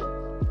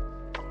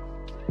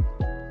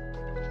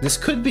 This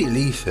could be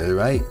lethal,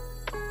 right?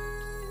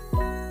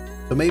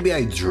 So maybe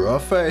I draw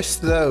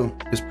first though,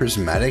 because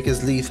prismatic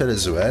is lethal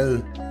as well.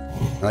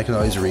 And I can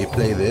always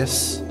replay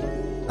this.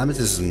 Amitus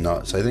is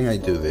not, so I think I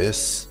do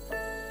this.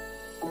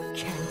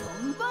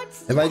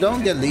 If I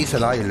don't get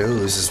lethal, I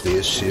lose is the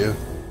issue.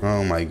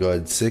 Oh my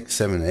god, 6,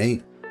 7,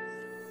 8.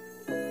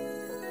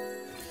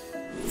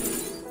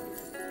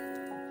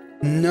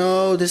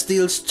 No, this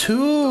deals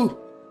 2.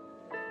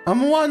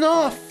 I'm 1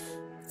 off.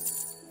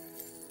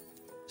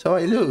 So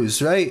I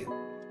lose, right?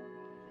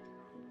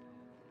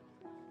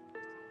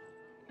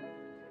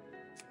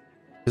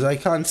 Because I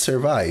can't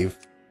survive.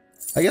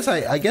 I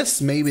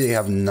guess maybe they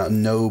have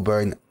no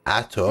burn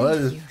at all.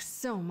 Thank you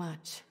so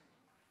much.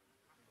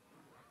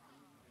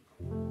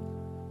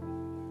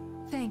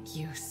 Thank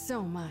you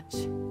so much.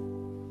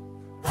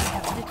 I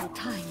have little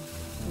time.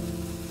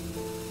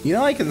 You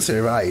know I can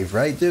survive,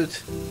 right, dude?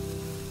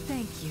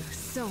 Thank you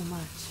so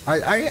much.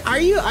 Are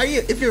you?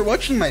 If you're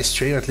watching my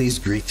stream, at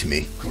least greet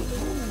me.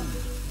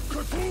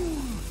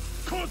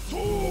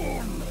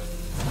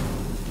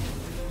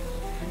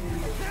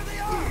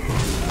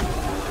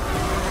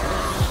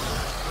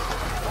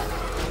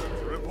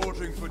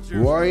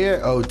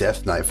 Warrior? Oh,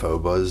 Death Knight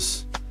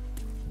Phobos.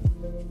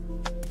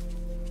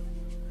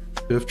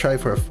 Should have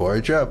tried for a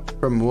 4-drop.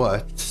 From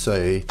what?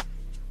 Sorry.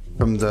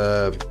 From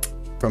the...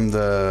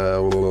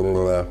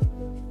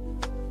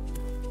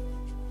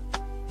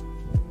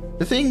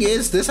 The thing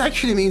is, this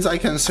actually means I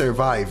can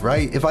survive,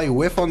 right? If I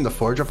whiff on the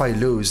 4-drop, I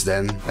lose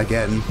then,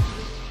 again.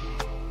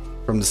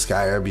 From the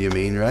Scarab, you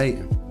mean, right?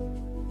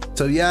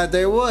 So yeah,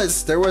 there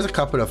was a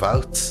couple of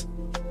outs.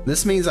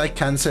 This means I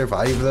can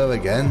survive though,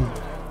 again.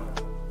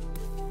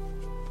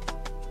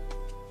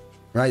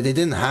 Right, they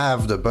didn't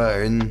have the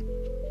burn.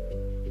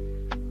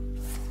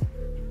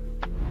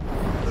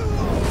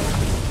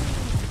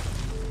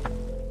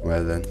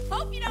 Well then.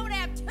 Hope you don't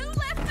have 2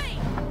 left feet.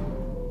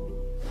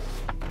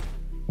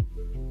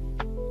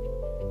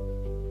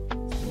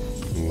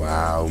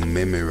 Wow,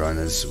 Mimiron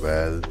as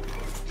well.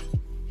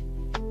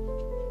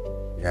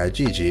 Yeah,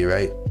 GG,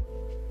 right?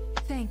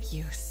 Thank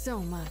you so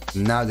much.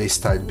 Now they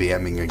start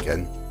BMing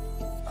again.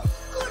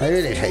 I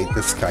really hate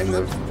this kind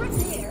of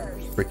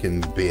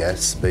freaking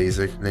BS,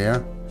 basically,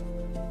 yeah?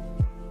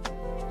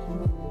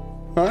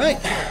 Alright.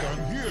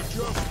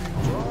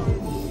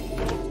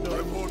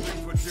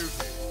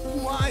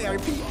 Why are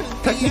people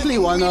Technically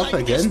 1 up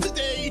again.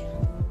 today?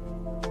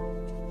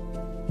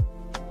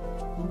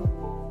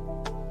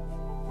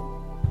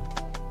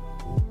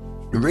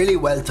 Really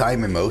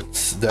well-timed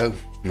emotes, though,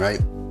 right?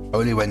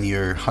 Only when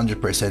you're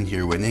 100%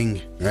 you're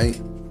winning, right?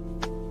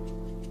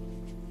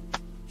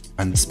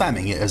 And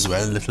spamming it as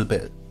well a little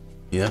bit,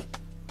 yeah?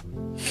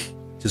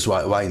 Just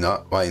why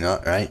not? Why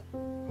not, right?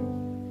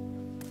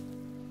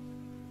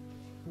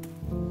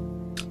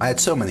 I had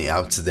so many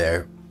outs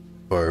there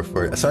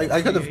so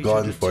I could have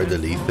gone for the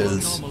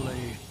lethals.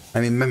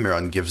 I mean,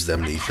 Mimiron gives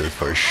them lethal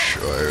for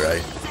sure,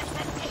 right?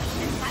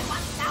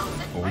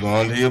 Hold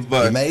on to your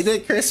butt. You made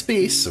it,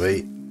 Crispy?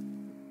 Sweet.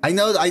 I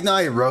know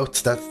I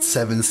wrote that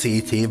 7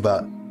 CT,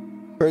 but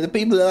for the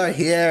people that are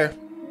here,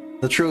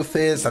 the truth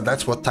is that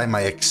that's what time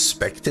I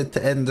expected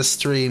to end the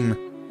stream.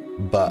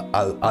 But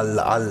I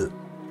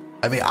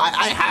mean,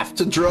 I have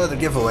to draw the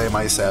giveaway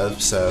myself,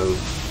 so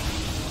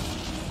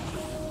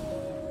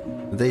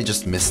they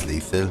just miss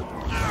lethal.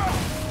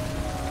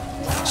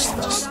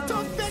 Just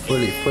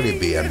fully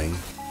BMing.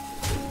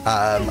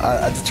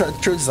 The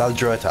truth is I'll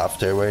draw it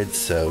afterwards,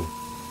 so.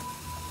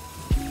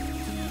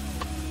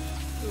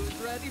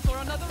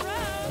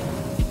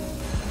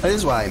 That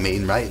is what I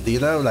mean, right? You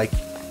know, like,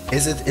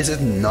 is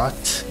it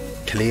not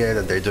clear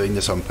that they're doing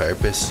this on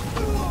purpose?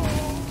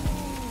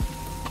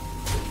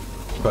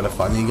 Got a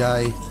funny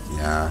guy?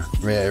 Yeah,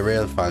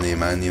 real funny,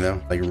 man, you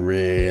know? Like,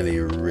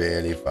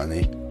 really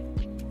funny.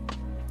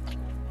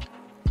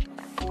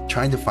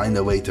 Trying to find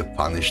a way to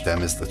punish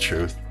them is the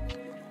truth.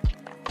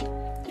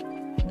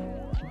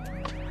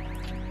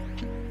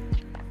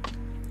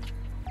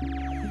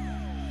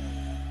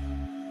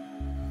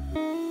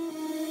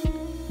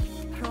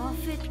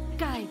 Prophet,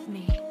 guide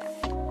me.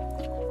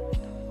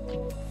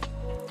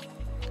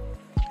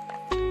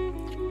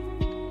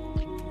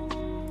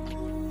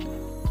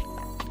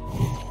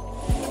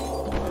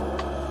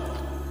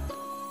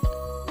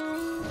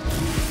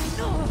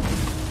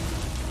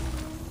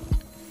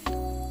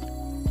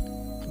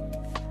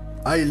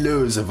 I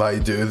lose if I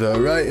do though,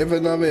 right? If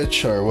I'm not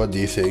sure, what do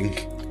you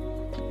think?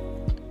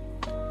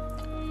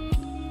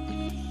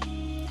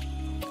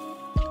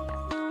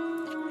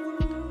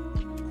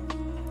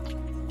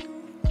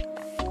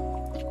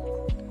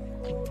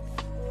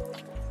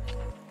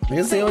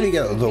 Because they only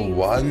get the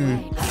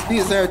 1.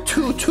 These there are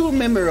two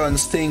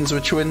Mimirons things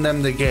which win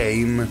them the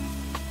game.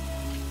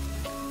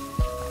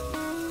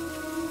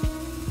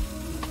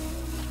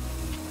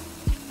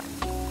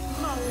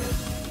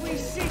 We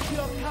seek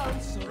your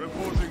counsel.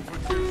 Reporting for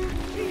duty.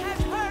 He has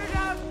heard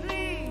our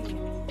plea.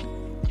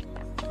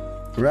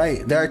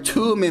 Right, there are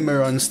 2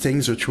 Mimirons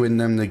things which win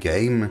them the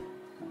game.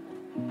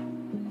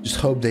 Just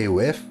hope they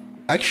whiff.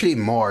 Actually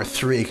more,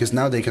 3, because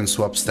now they can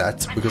swap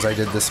stats because I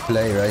did this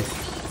play, right?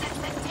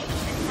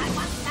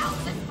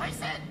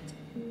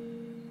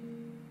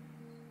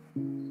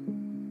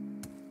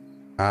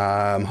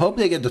 Hope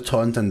they get the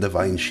Taunt and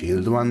Divine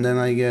Shield one then,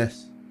 I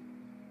guess.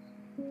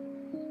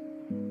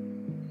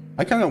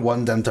 I kind of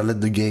want them to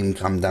let the game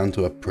come down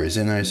to a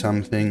prison or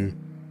something.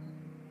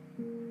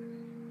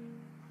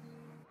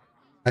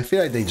 I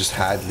feel like they just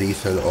had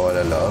lethal all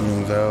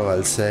along though,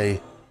 I'll say.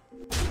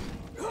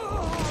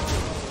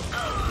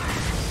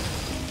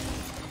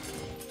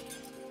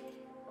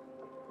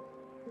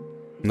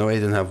 No, I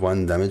didn't have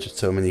 1 damage with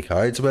so many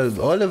cards.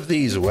 Well, all of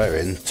these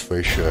weren't,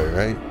 for sure,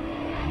 right?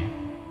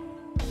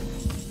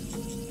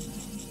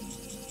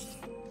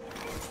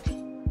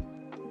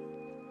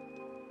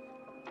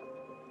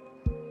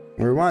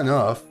 We're 1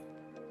 off.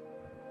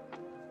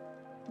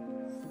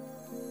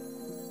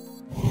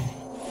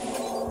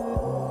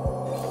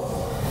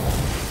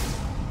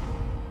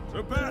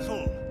 To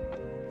battle.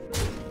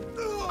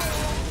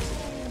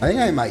 I think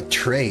I might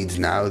trade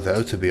now,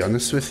 though, to be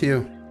honest with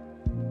you.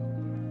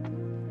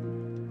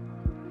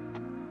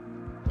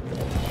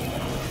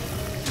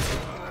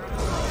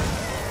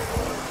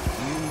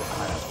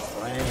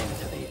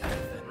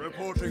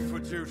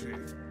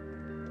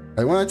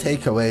 I want to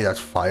take away that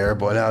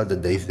fireball out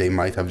that they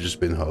might have just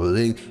been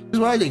holding. Because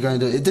why are they going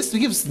to do it?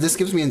 This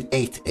gives me an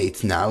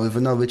 8/8 now,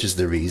 even though which is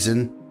the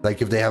reason.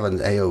 Like if they have an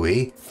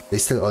AoE, they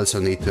still also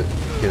need to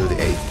kill the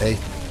 8/8.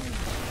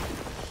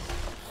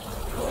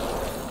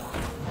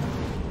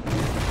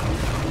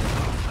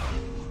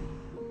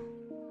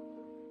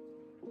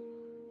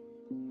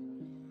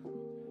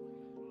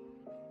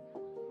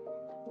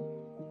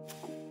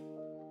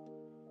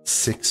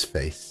 Six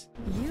face.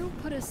 You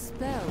put a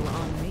spell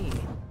on me.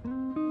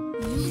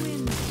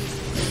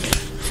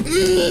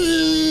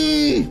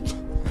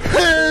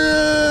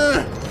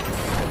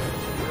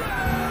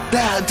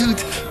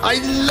 Dude, I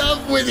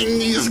love winning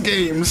these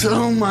games.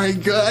 Oh my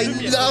god,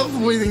 I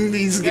love winning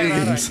these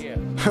games.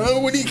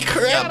 Holy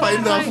crap,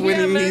 I love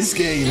winning these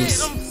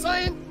games.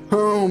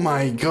 Oh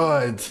my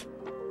god.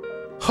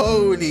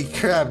 Holy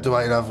crap, do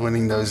I love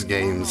winning those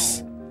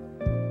games.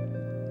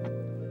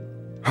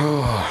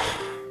 Oh.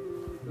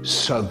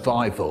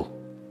 Survival.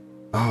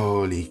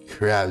 Holy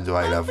crap, do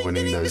I love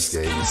winning those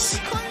games.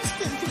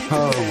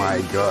 Oh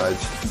my god.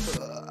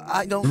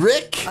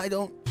 Rick! I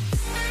don't.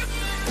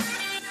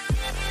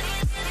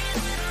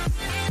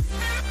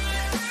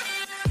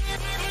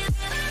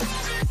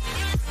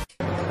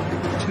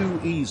 Too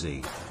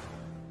easy.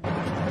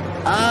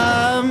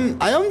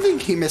 I don't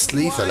think he missed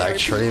lethal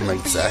actually,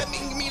 like that.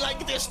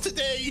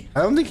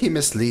 I don't think he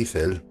missed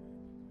lethal.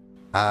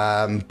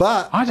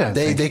 But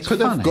they could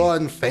have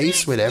gone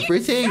face with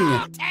everything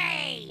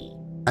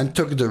and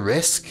took the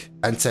risk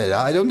and said,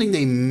 I don't think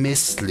they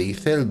missed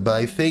lethal, but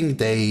I think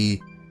they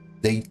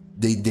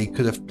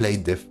could have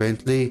played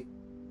differently.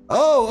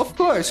 Oh, of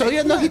course. Oh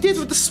yeah, no, he did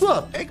with the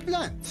swap.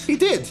 Eggplant. He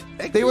did.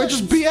 They were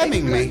just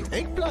BMing me.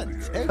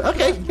 Eggplant.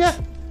 Okay, yeah.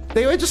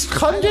 They were just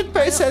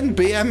 100%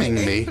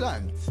 BMing me.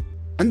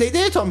 And they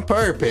did it on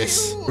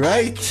purpose,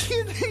 right?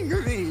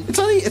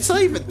 It's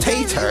not even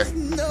Tater,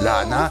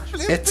 Lana.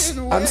 It's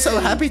I'm so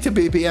happy to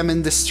be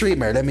BMing the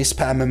streamer. Let me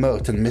spam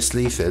emote and miss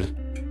lethal.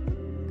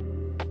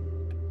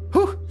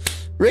 Whew.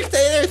 Rick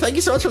Taylor, thank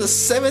you so much for the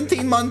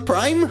 17-month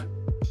prime.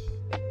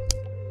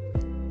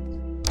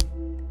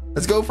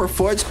 Let's go for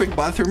Ford's quick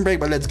bathroom break,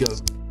 but let's go.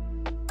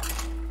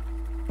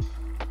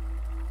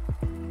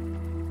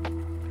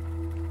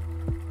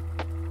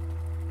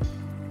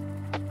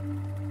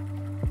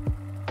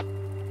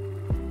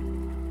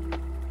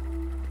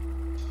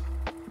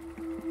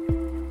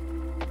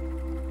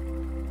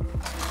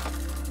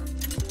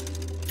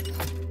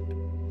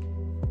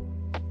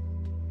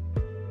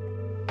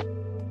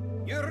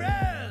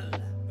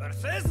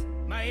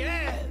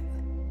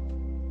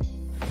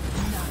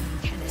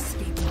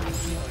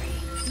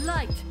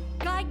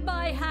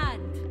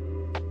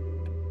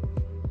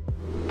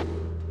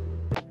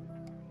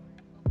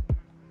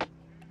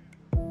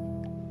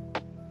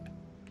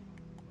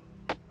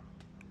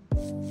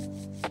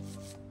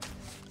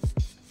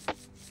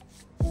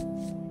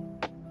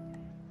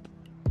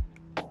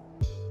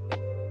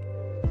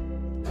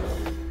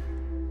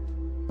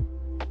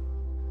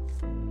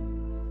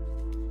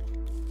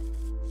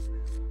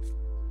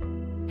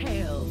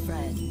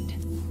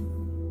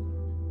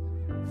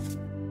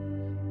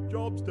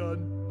 Job's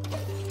done.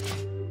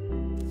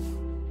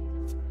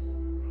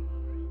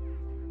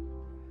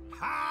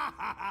 Ha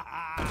ha ha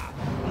ha!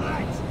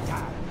 Lights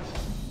down.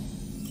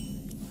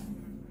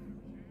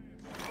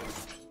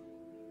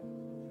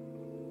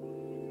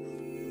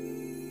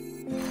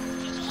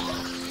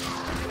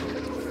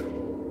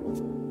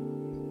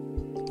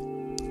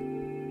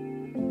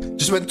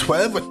 Just went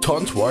 12 with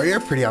Taunt Warrior,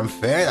 pretty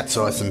unfair. That's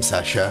awesome,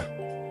 Sasha.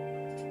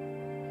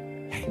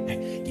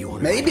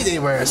 Maybe they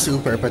were a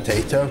super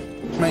potato.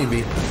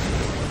 Maybe.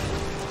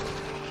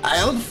 I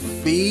don't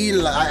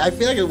feel. I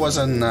feel like it was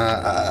a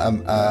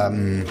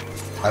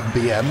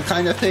BM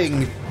kind of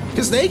thing,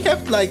 because they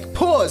kept like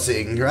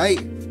pausing, right,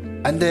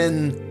 and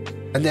then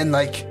and then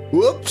like,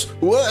 whoops,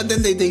 what? And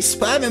then they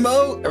spam him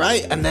out,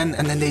 right? And then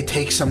they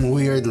take some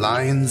weird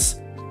lines,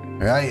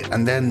 right?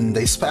 And then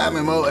they spam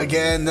him out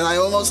again. Then I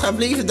almost have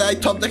leave that I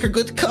top like a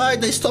good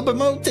card. They stop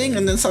emoting,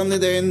 and then suddenly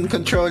they're in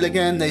control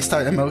again. They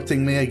start emoting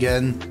me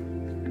again.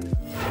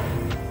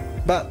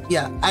 But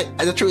yeah,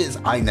 the truth is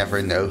I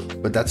never know.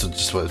 But that's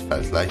just what it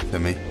felt like to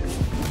me.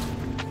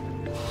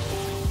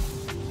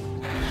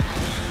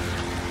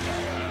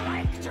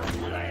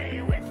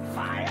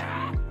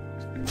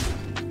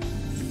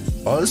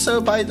 Also,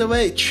 by the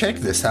way, check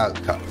this out,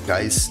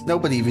 guys.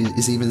 Nobody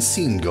is even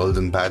seen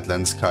Golden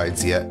Badlands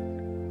cards yet.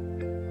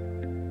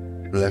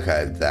 Look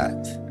at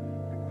that.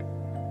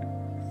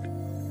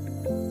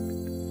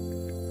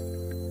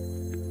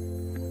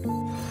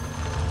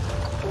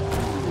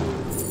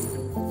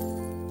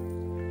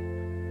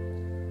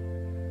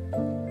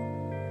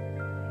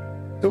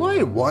 Do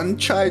I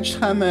one-charged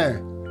hammer?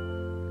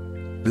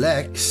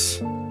 Flex?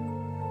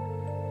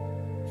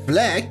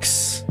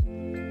 Flex?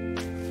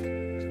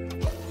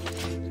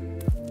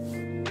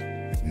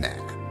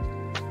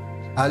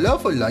 Nah.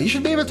 Lawful Long, you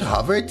should be able to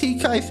hover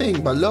Tika, I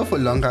think, but Lawful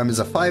Long Arm is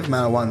a 5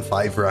 mana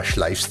 1/5 rush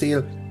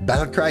lifesteal.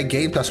 Battlecry,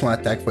 gain +1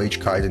 attack for each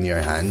card in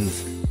your hand.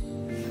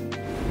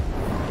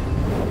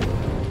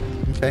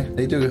 Okay,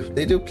 they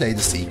do play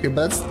the secret,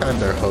 but that's kind of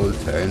their whole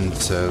turn,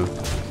 so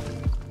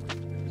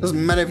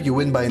doesn't matter if you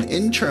win by an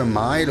inch or a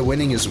mile,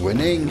 winning is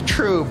winning.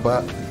 True,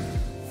 but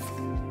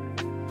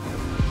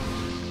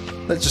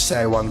let's just say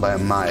I won by a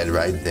mile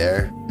right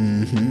there.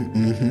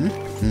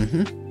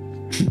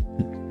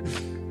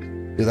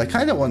 Because I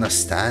kind of want to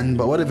stand,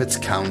 but what if it's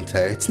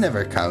counter? It's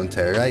never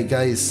counter, right,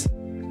 guys?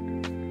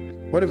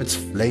 What if it's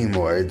Flame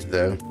Ward,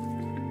 though?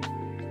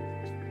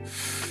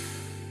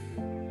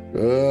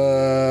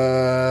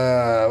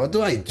 What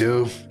do I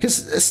do?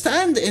 Because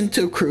stand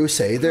into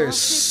Crusader is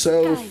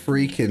so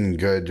freaking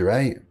good,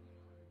 right?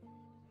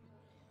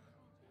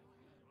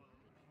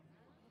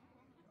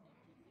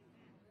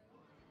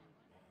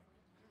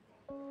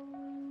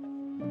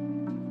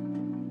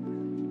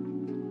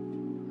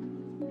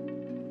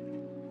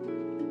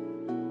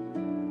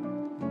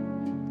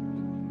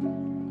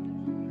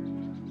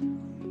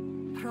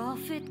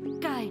 Prophet,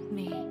 guide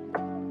me.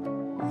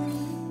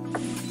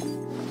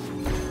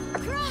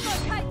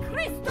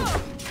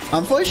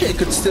 Unfortunately, it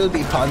could still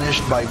be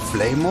punished by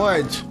Flame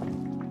Ward.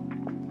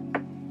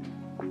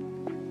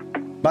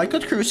 But I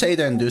could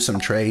Crusader and do some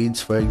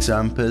trades, for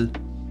example.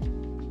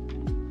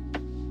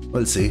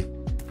 We'll see.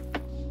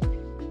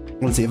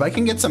 We'll see. If I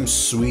can get some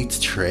sweet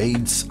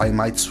trades, I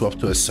might swap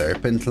to a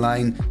Serpent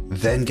line,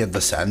 then get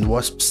the Sand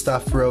Wasp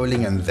stuff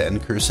rolling, and then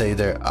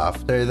Crusader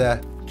after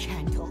that.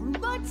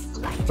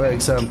 For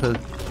example.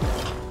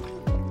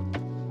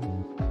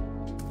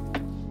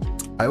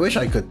 I wish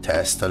I could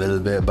test a little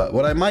bit, but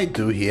what I might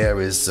do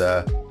here is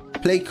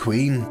play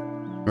Queen,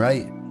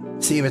 right?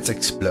 See if it's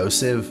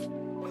explosive.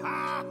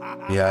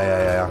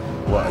 Yeah.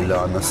 What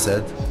Alana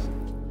said.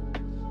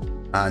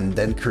 And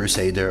then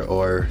Crusader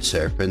or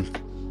Serpent,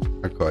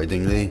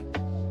 accordingly.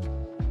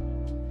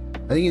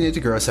 I think you need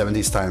to grow a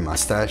 70 style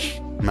mustache.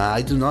 Man,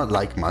 I do not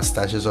like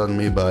mustaches on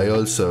me, but I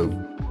also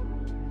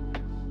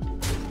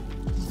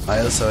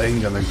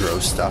ain't gonna grow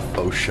stuff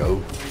post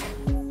show.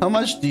 How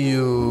much do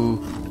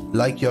you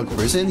like Yogg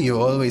Prison?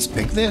 You always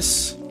pick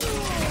this?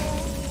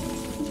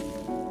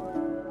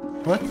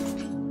 What?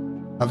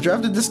 I've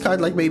drafted this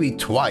card like maybe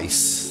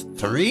twice.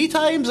 3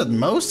 times at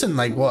most in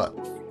like what?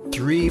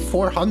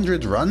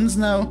 300-400 runs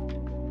now?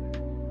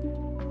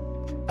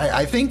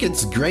 I think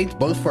it's great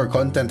both for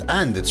content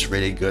and it's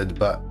really good,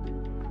 but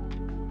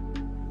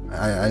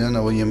I don't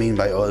know what you mean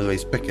by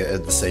always pick it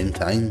at the same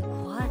time.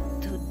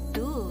 What to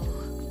do?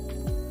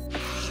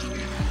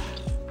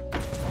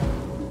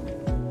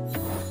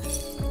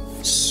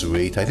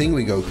 Sweet, I think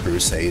we go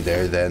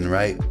Crusader then,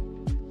 right?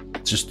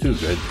 It's just too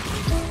good.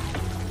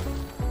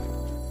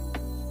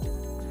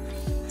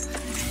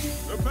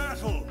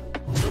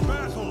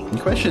 The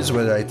question is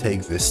whether I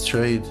take this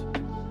trade.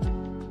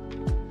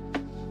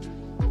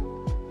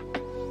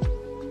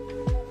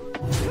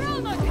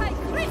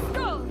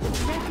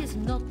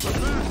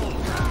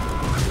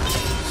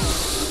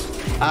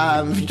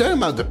 If you're talking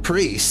about the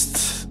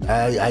priest,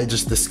 I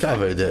just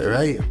discovered it,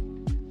 right?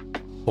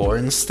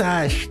 Porn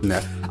stash?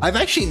 No. I've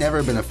actually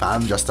never been a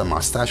fan of just a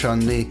mustache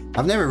on me.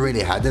 I've never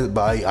really had it,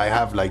 but I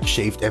have like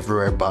shaved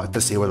everywhere but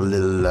to see what a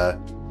little,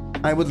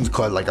 I wouldn't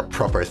call it like a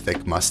proper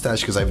thick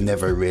mustache because I've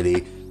never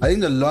really, I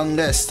think the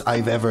longest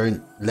I've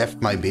ever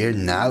left my beard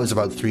now is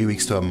about 3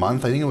 weeks to a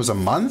month. I think it was a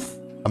month?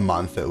 A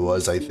month it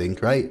was, I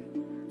think, right?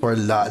 For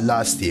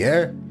last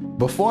year.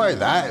 Before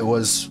that, it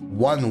was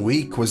 1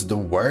 week was the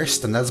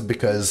worst, and that's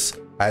because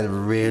I had a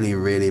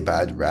really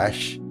bad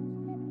rash.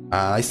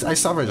 I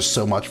suffer just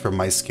so much from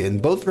my skin,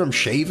 both from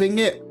shaving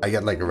it, I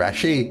get like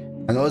rashy,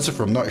 and also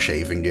from not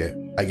shaving it,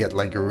 I get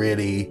like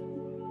really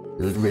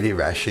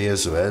rashy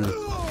as well.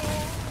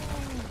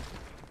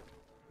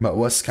 But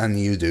what can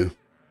you do?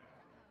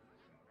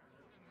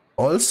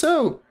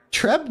 Also,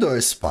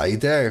 Trapdoor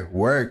Spider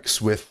works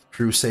with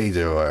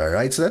Crusader,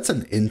 alright? So that's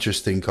an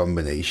interesting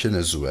combination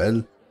as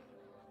well.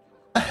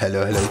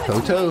 Hello, hello,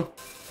 Toto.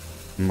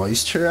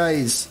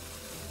 Moisturize.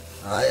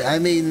 I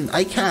mean,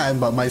 I can,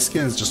 but my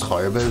skin is just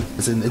horrible.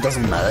 As in, it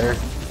doesn't matter.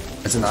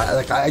 As in,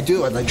 I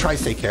do it. I try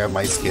to take care of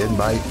my skin,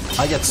 but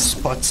I get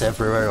spots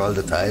everywhere all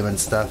the time and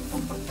stuff.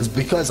 It's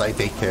because I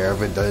take care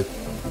of it that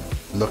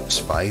it looks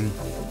fine.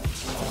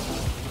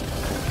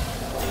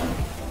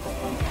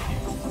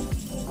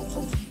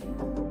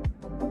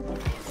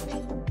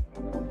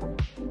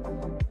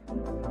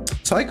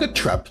 So I could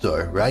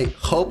trapdoor, right?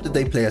 Hope that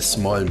they play a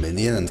small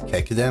minion and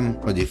kick them.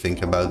 What do you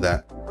think about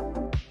that?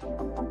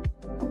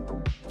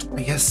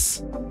 I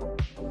guess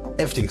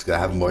everything's gonna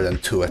have more than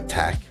 2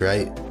 attack,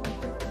 right?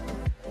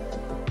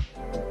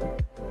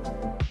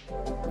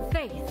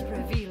 Faith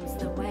reveals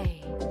the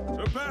way.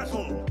 To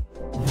battle!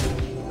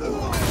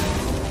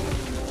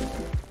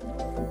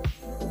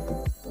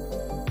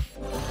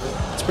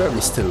 It's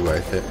probably still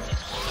worth it.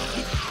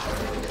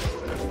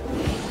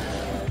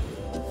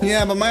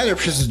 Yeah, but my other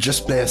option is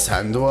just play a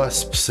Sand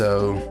Wasp,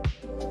 so...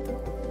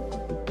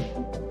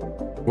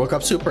 Woke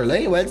up super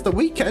late? Well, it's the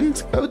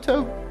weekend,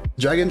 Koto.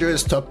 Dragon Druid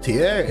is top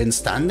tier in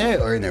Standard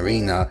or in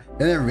Arena?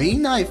 In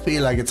Arena, I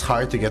feel like it's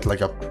hard to get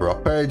like a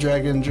proper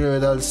Dragon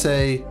Druid, I'll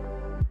say.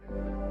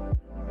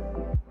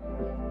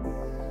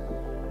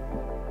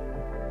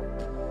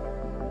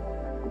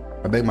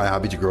 I begged my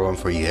hobby to grow on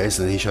for years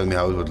and he showed me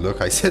how it would look.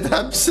 I said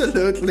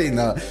absolutely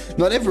not.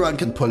 Not everyone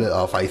can pull it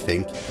off, I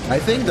think. I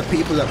think the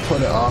people that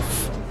pull it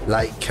off,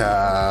 like,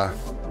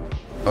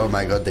 oh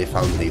my god, they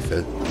found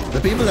lethal. The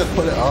people that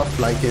pull it off,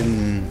 like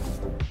in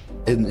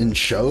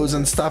shows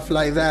and stuff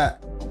like that,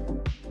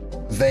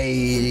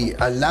 they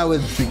allow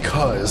it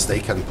because they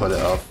can pull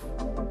it off.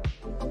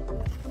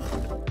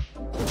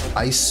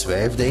 I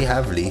swear if they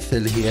have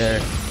lethal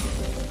here.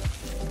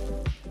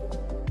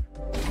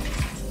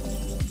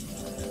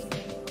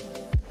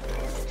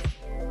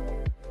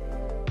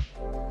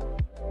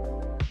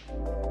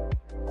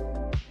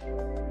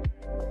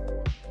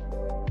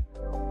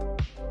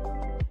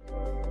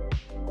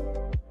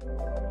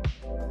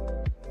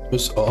 It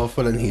was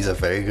awful and he's a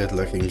very good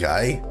looking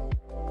guy.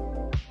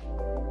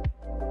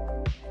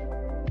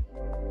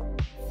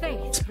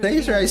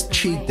 Blazerize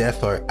cheat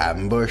death or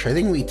ambush. I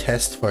think we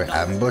test for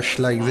ambush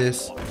like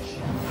this.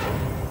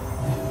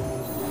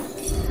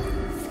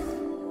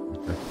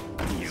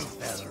 You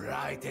fell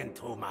right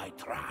into my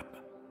trap.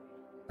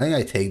 I think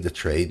I take the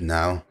trade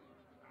now.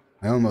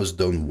 I almost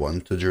don't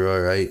want to draw,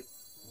 right?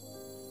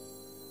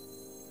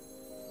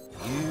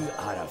 You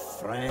are a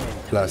friend.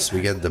 Plus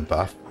we get the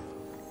buff.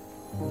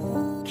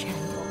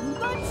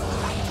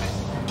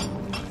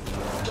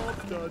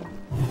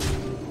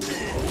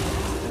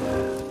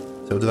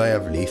 So did I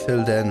have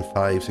lethal then?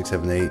 5, 6,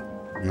 7, 8.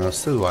 No,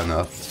 still one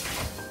off.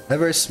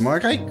 Ever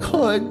smart? I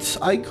could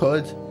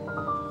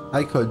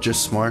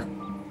just smart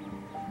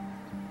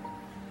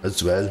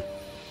as well.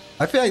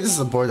 I feel like this is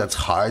a board that's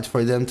hard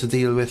for them to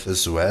deal with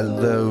as well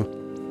though.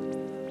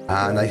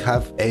 And I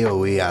have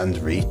AoE and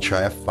reach.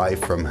 I have 5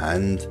 from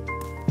hand.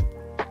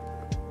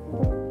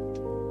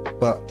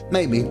 But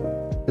maybe.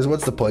 Because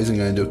what's the poison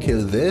going to do?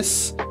 Kill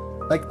this?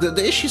 Like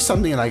the issue is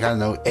something like, I don't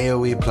know,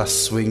 AoE plus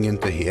swing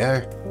into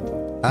here.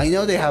 I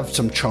know they have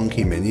some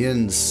chunky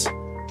minions.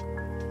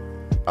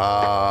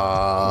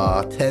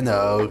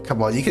 10-0.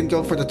 Come on, you can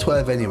go for the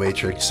 12 anyway,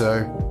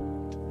 Trickster.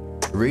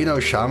 Reno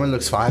Shaman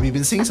looks fine. Have you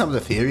been seeing some of the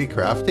theory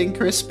crafting,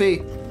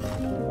 Crispy?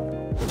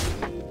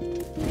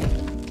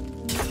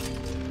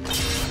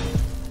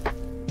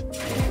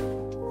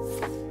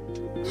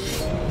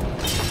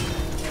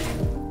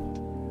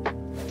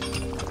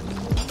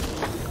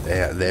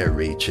 They're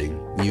reaching.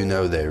 You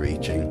know they're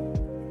reaching.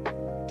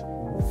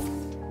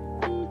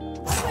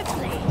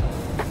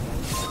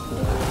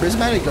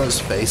 Prismatic goes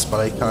face, but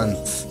I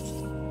can't.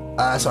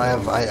 So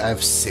I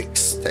have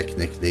 6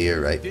 technically.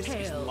 You're right.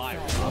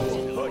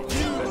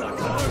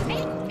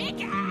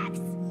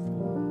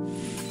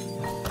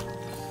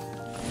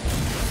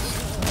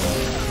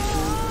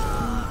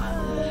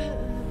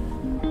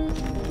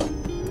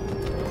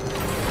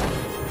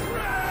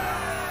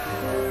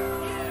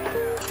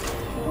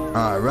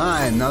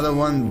 Alright, another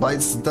one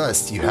bites the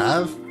dust. You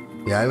have?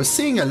 Yeah, I was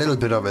seeing a little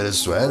bit of it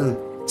as well.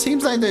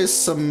 Seems like there's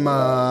some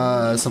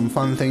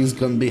fun things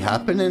gonna be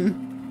happening.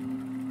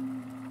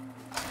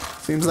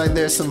 Seems like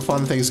there's some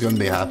fun things gonna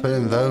be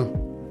happening though.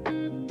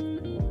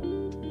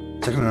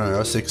 Checking on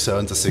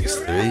 6-0 to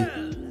 6-3.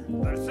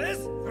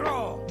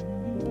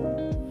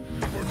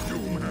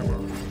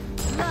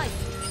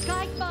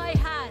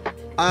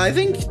 I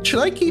think, should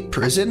I keep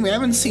Prison? We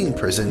haven't seen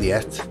Prison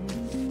yet.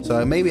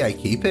 So maybe I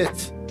keep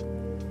it.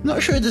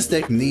 Not sure this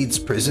deck needs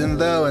Prison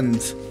though, and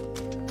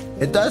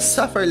it does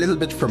suffer a little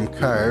bit from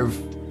Curve.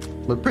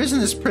 But Prison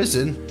is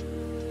Prison.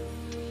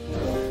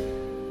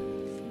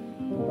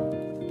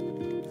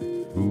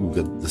 Ooh,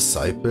 good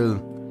Disciple.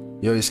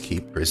 You always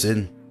keep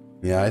Prison.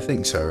 Yeah, I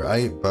think so,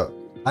 right? But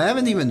I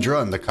haven't even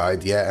drawn the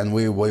card yet, and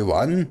we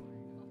won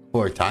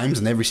 4 times,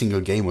 and every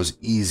single game was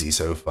easy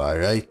so far,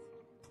 right?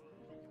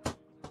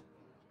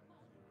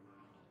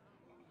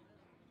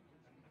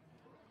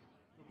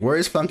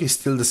 Whereas Flunky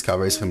still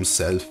discovers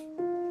himself.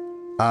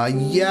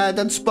 Yeah,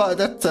 that spot,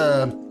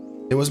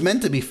 it was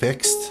meant to be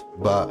fixed,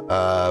 but,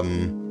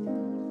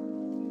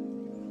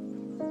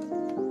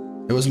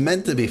 it was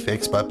meant to be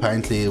fixed, but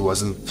apparently it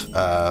wasn't,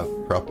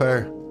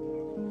 proper.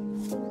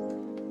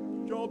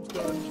 Job's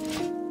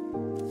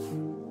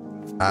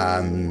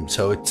done.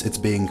 So it's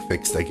being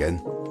fixed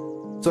again.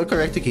 So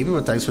correct to keep it,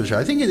 but thanks for the show.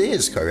 I think it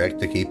is correct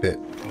to keep it.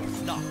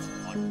 Not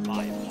on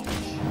my watch.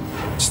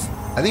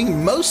 I think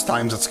most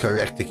times it's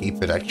correct to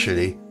keep it,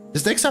 actually.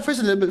 This deck suffers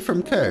a little bit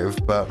from curve,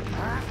 but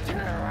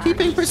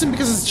keeping Prison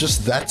because it's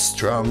just that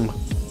strong.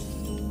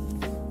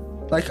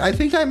 Like, I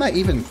think I might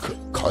even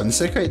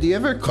consecrate. Do you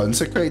ever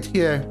consecrate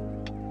here?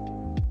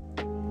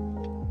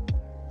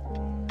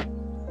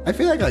 I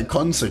feel like I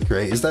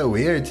consecrate. Is that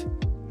weird?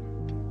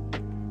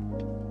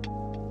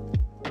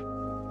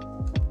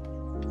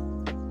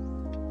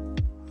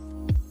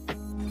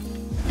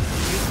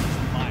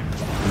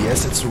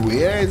 Yes, it's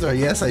weird, or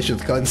yes, I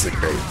should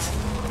consecrate.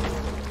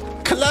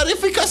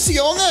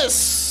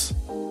 Clarificaciones!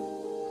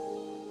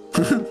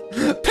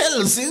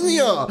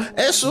 Pelzinho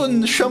es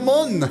un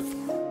chamon.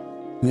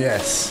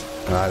 Yes,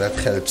 that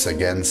helps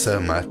again so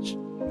much.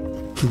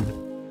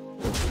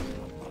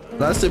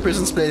 Last two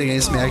prisons played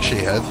against me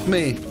actually helped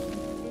me.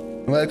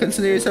 Well,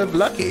 consider yourself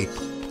lucky,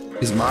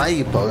 because my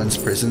opponent's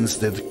prisons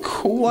did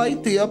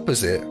quite the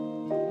opposite.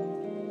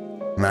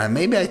 Man,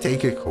 maybe I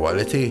take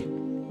equality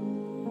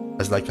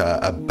as like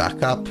a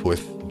backup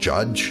with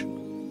Judge.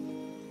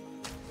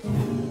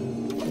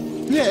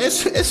 Yeah,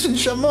 it's un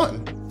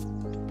chamon.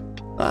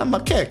 I'm a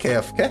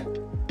KFK.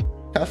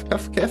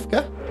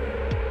 KFK.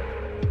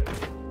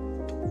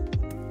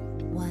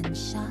 One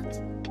shot,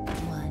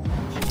 one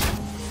kill.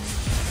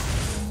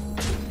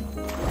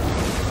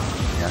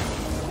 Yeah.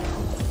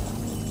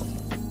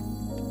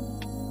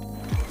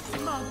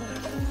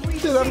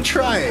 Dude, I'm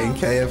trying,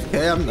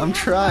 KFK.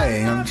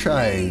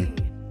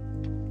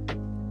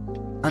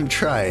 I'm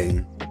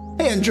trying.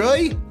 Hey,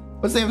 enjoy!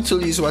 What's the name of the tool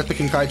you use while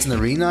picking cards in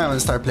Arena? I want to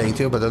start playing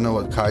too, but I don't know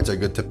what cards are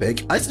good to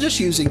pick. I suggest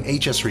using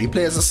HS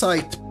Replay as a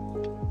site.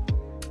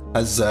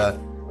 As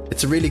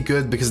it's really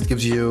good because it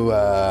gives you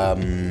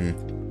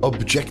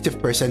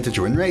objective percentage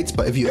win rates,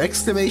 but if you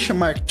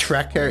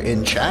 !tracker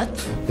in chat,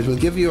 it will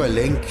give you a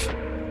link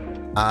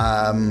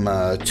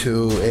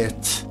to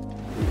it.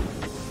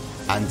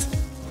 And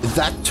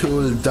that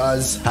tool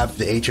does have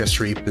the HS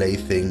Replay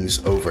things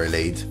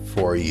overlaid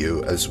for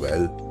you as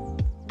well.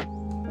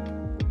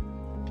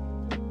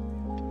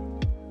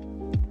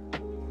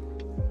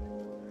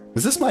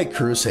 Is this my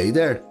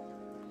Crusader?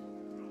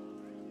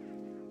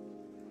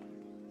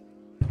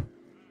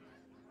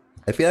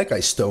 I feel like I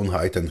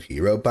Stoneheart and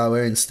Hero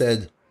Power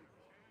instead.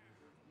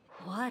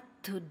 What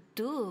to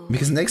do?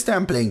 Because next time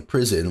I'm playing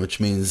Prison,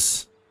 which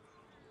means...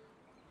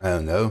 I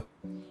don't know.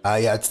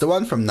 Yeah, it's the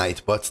one from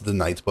Nightbot, the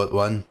Nightbot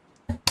one.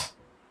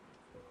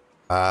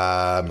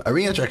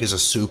 Arena Track is a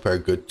super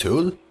good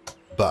tool,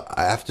 but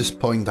I have to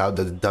point out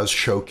that it does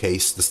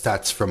showcase the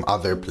stats from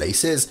other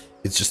places.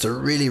 It's just a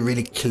really,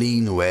 really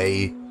clean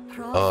way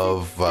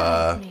of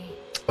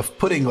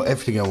putting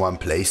everything in one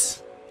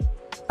place,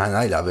 and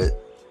I love it.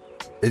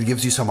 It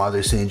gives you some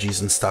other synergies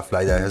and stuff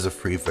like that. It has a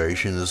free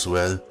version as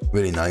well.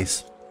 Really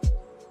nice.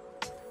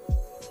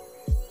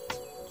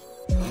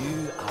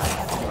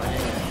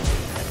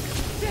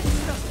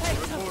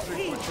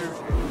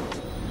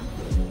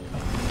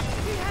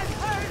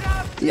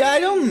 Yeah, I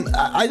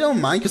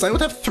don't mind, because I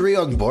would have 3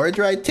 on board,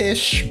 right,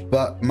 Tish?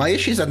 But my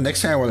issue is that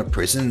next time I want a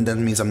Prison, that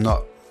means I'm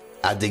not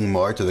adding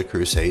more to the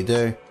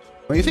Crusader.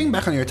 When you think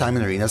back on your time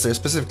in Arena, is there a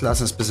specific class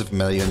and specific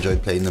meta you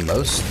enjoyed playing the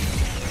most?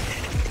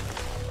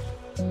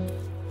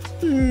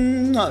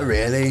 Not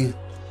really.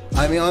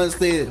 I mean,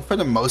 honestly, for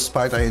the most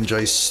part, I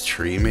enjoy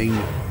streaming,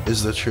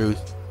 is the truth.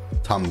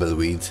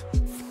 Tumbleweed.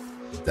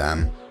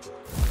 Damn.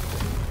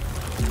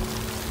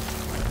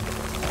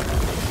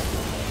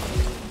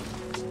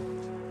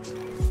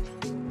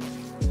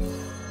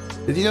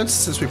 Did you notice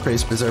since we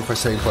praised Blizzard for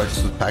selling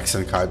portraits with packs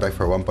and card back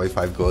for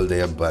 1.5 gold,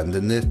 they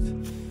abandoned it?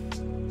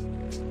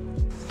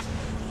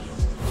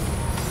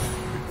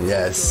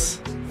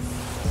 Yes.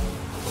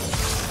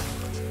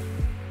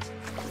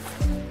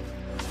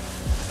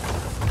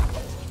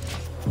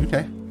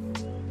 Okay.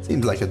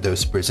 Seems like a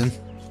dose prison.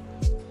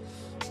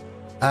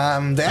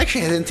 They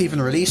actually didn't even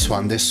release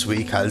one this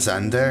week,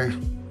 Alexander.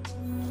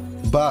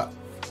 But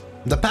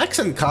the packs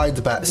and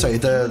card back, sorry,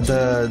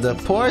 the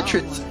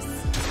portrait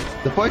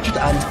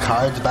and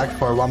card back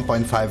for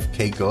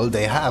 1.5k gold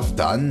they have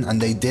done, and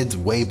they did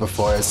way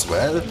before as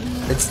well.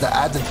 It's the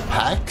added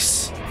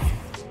packs,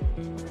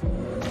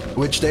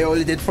 which they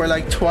only did for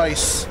like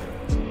twice.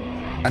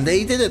 And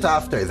they did it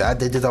after that.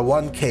 They did a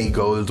 1k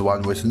gold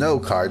one with no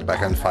card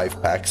back and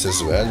 5 packs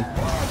as well.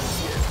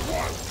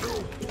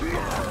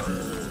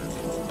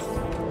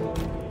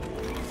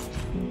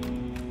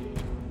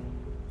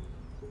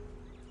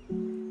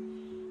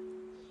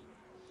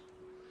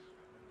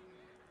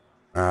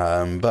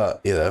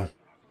 But, you know,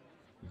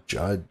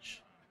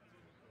 Judge,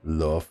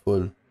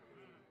 Lawful.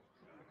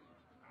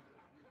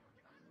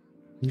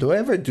 Do I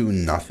ever do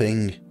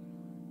nothing?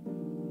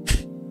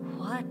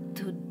 What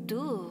to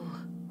do?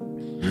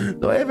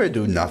 Do I ever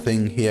do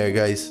nothing here,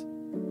 guys?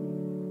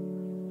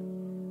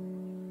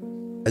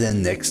 And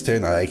then next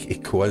turn, I like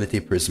Equality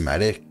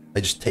Prismatic.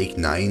 I just take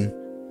 9.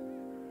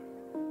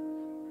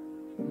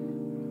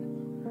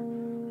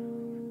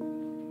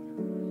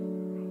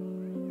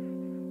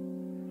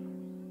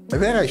 I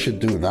think I should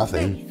do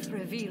nothing. Faith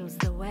reveals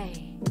the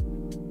way.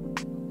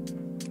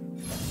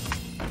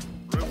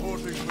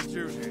 Reporting for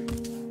duty.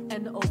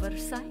 An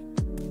oversight?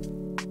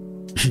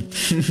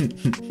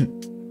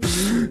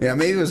 Yeah,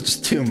 maybe it was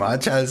just too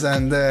much,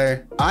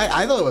 Alexander.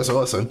 I thought it was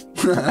awesome.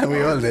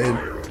 We all did.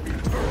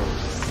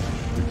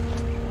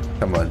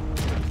 Come on.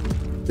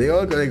 They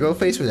go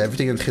face with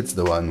everything and hits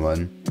the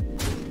 1/1.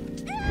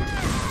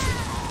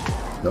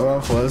 No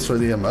one falls for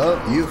the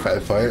Oh, you fell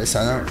for it,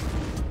 Sana.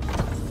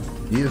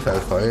 You fell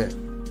for it.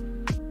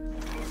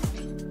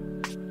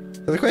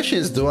 So the question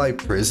is, do I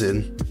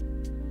prison?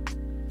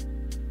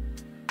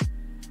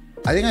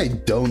 I think I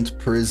don't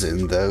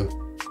prison though.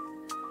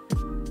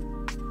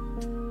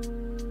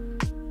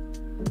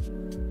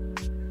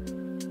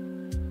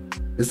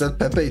 Is that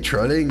Pepe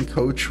trolling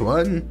Coach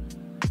 1?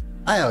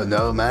 I don't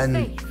know, man.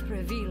 Faith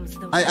reveals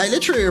the way. I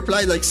literally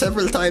replied like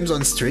several times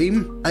on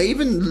stream. I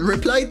even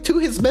replied to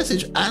his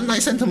message and I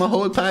sent him a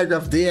whole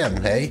paragraph DM,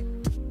 hey?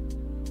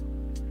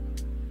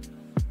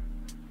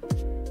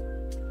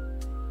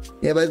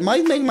 Yeah, but it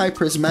might make my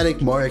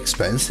prismatic more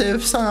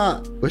expensive,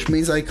 Sana, which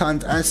means I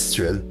can't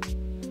astral.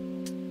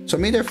 So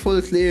I'm either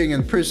full clearing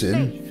and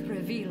prison, Faith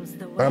reveals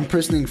the or way. I'm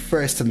prisoning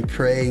first and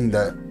praying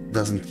that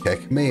doesn't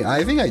kick me.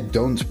 I think I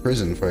don't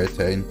prison for a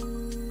turn.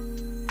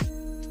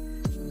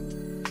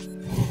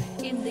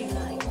 In the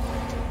light,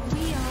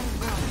 we are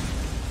wrong.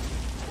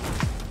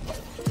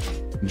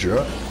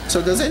 Draw.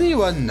 So does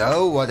anyone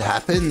know what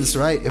happens,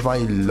 right? If I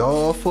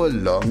lawful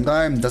long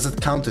arm, does it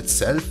count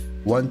itself?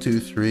 1, 2,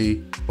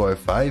 3, 4,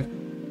 5.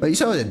 Well, you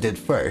saw what it did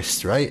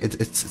first, right?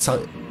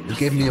 It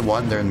gave me a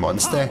wandering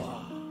monster.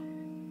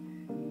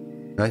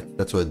 Right?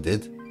 That's what it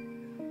did.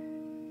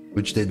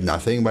 Which did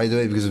nothing, by the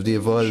way, because of the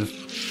evolve.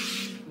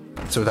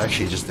 So it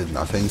actually just did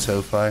nothing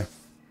so far.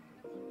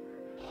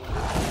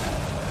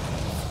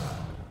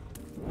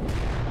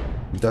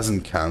 It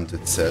doesn't count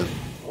itself.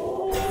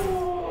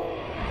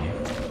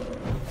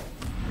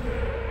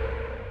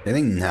 I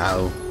think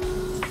now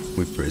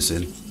we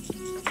prison.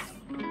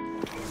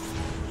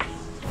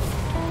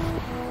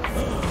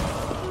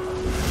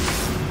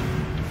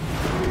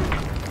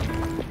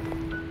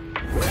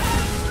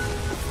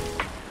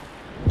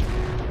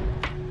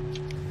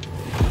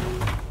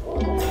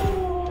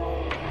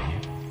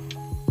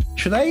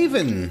 Should I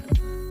even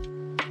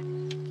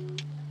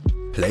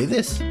play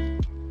this?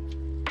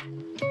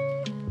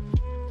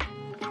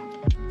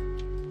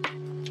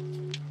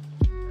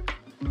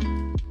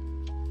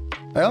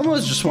 I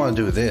almost just want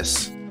to do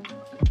this.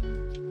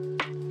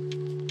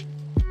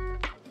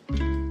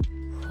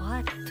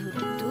 What to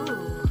do?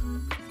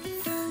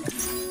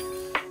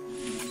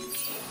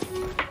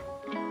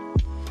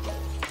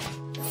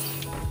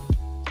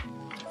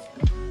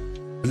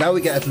 Now we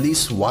get at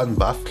least one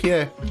buff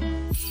here.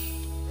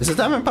 Is the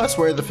Tavern Pass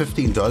worth the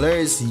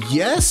 $15?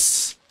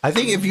 Yes! I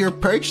think if you're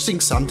purchasing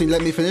something,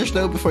 let me finish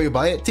though before you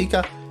buy it,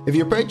 Tika. If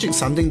you're purchasing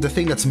something, the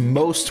thing that's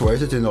most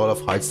worth it in all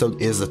of Hearthstone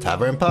is the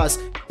Tavern Pass.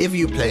 If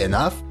you play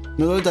enough,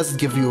 not only does it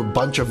give you a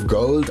bunch of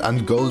gold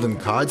and golden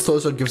cards, it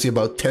also gives you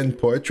about 10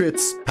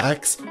 portraits,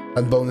 packs,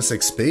 and bonus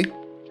XP.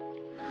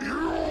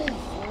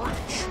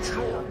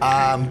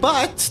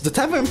 But the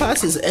Tavern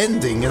Pass is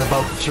ending in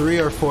about 3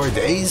 or 4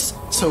 days,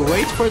 so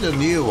wait for the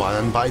new one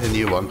and buy the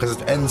new one because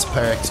it ends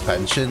per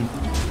expansion.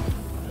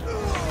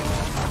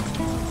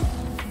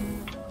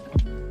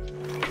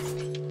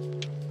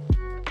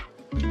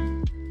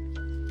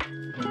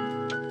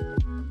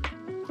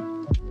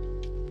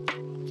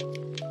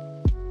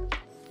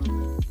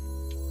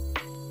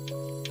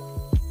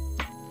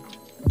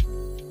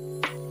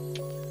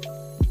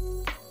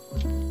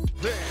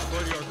 There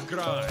for your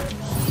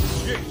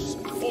crimes. Yes,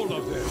 all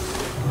of them.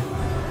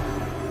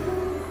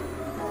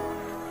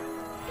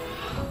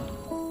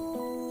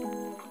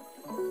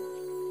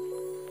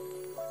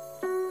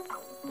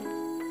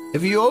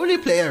 If you only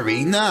play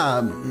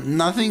Arena,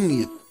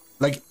 nothing,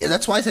 like,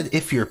 that's why I said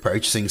if you're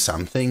purchasing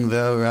something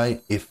though,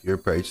 right? If you're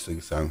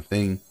purchasing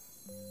something.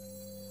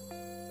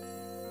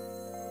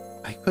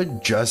 I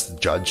could just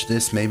judge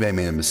this, maybe I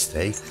made a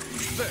mistake.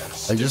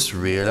 I just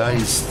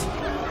realized.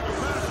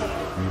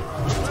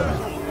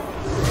 Sorry.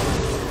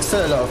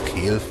 Still a lot of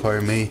heal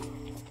for me.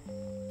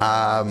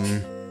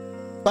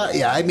 But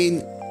yeah, I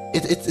mean,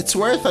 it's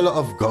worth a lot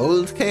of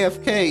gold,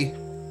 KFK.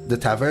 The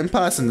Tavern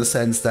Pass, in the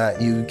sense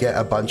that you get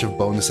a bunch of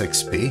bonus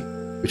XP,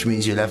 which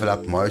means you level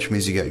up more, which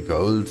means you get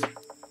gold.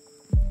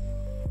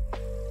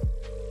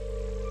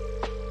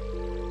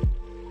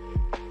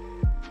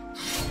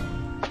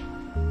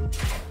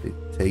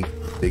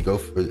 They go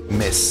for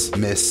miss,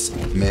 miss,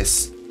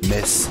 miss,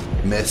 miss,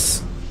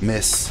 miss,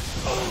 miss.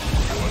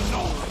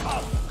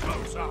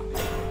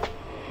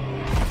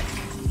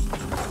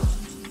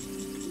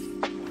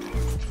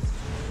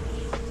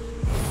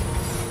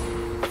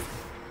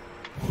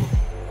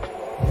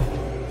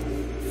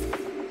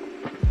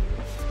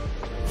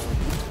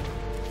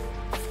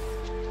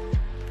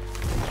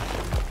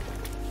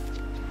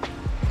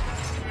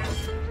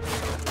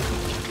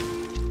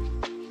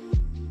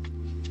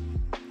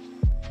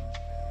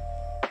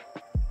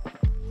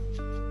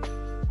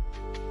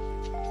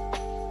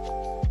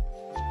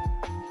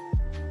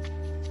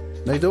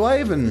 Like, do I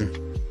even...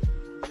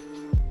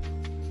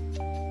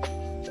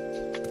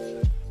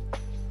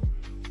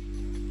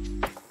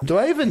 Do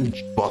I even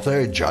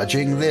bother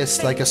judging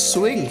this? Like, a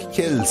swing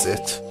kills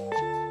it.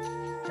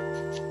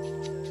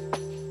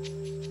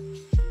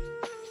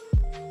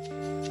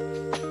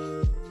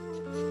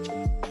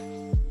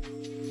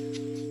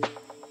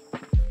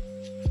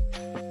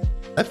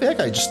 I feel like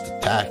I just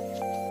attack.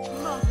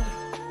 Mother,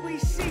 we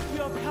seek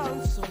your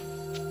counsel.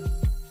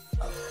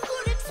 A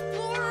good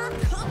explorer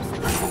comes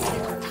with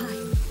a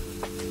time.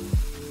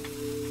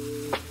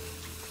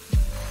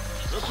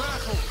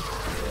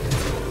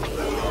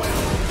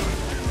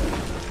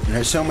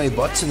 There's so many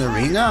bots in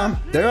Arena.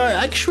 There are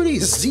actually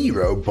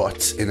 0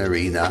 bots in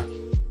Arena.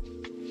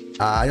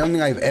 I don't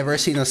think I've ever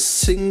seen a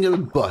single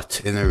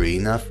bot in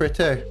Arena,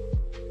 Fritter.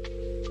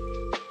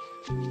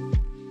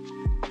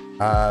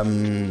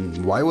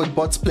 Why would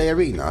bots play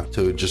Arena?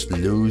 To just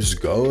lose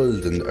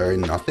gold and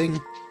earn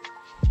nothing?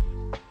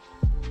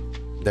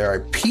 There are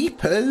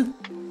people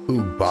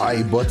who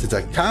buy botted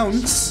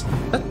accounts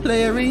that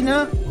play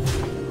Arena.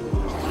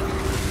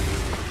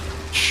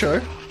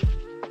 Sure.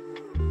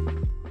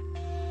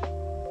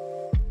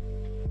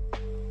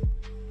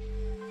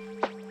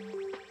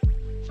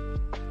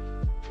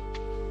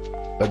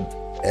 But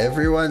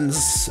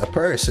everyone's a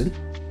person,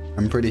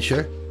 I'm pretty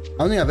sure. I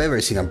don't think I've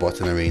ever seen a bot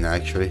in Arena,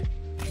 actually.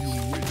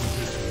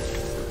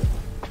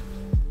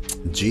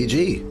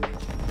 GG.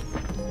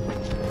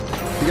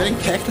 You're getting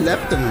kicked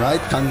left and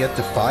right, can't get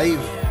to 5.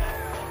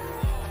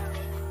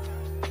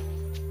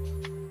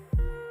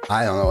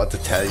 I don't know what to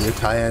tell you,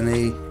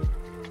 Kayane.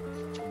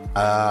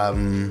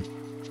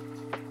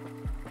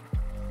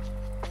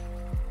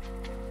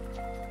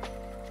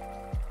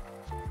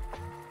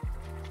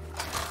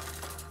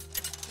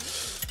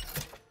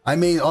 I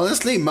mean,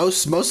 honestly,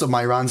 most of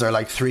my runs are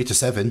like 3 to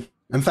 7.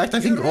 In fact, I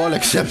think all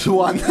except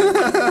 1.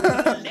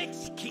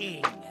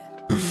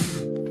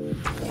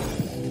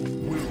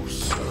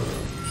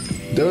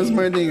 Those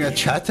murdering a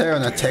chatter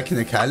on a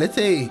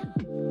technicality.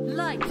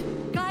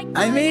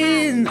 I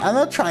mean, I'm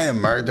not trying to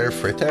murder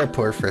Fritter,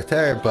 poor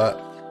Fritter, but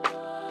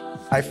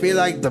I feel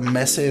like the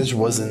message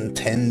was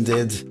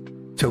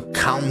intended to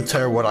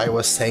counter what I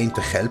was saying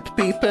to help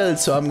people,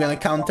 so I'm gonna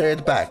counter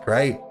it back,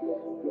 right?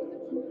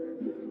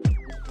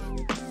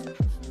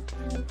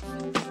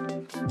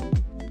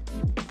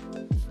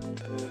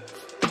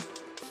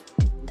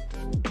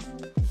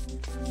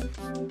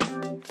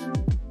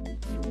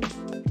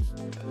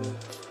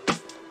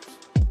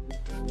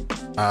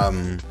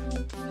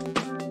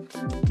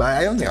 But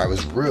I don't think I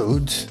was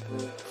rude.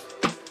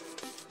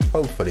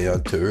 Hopefully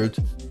not too rude.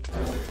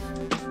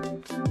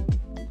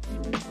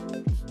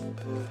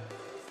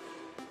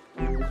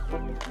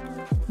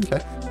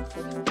 Okay.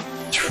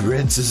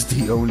 Treads is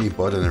the only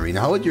bot in Arena.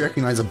 How would you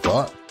recognize a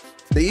bot?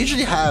 They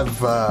usually have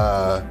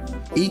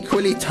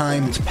equally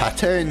timed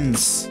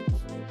patterns,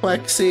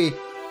 Quexy,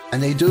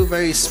 and they do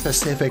very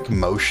specific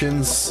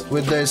motions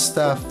with their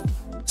stuff.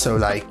 So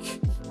like,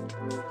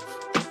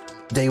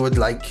 they would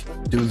like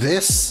do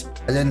this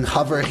and then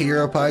hover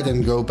hero part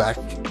and go back,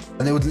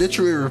 and they would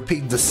literally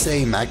repeat the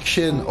same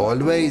action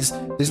always.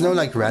 There's no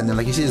like random,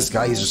 like you see this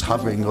guy is just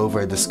hovering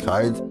over this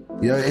card,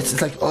 you know,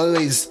 it's like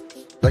always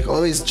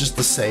just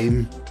the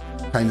same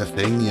kind of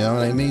thing, you know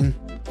what I mean?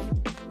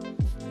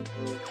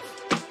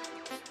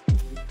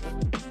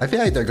 I feel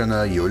like they're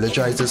gonna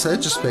eulogize this.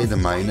 Let's just play the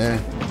miner.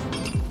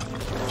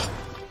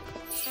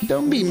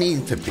 Don't be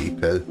mean to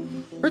people.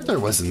 Ritter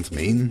wasn't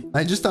mean.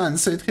 I just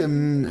answered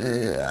him.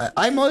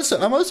 I'm also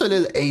a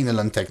little anal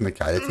on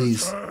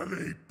technicalities.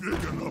 Ain't big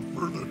enough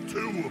for the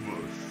 2 of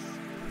us.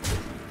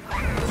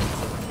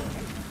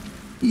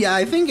 Yeah,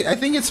 I think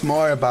it's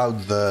more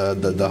about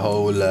the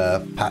whole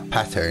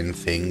pattern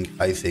thing.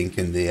 I think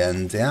in the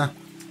end, yeah.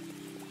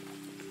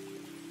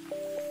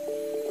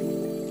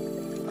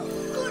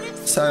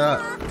 So,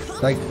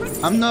 like,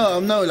 I'm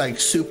no like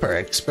super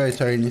expert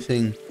or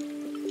anything.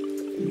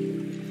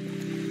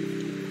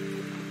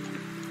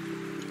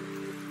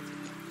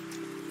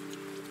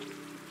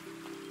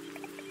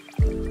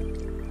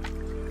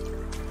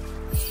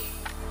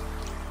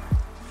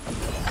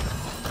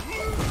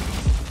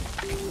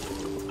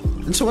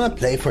 And so when I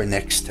play for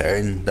next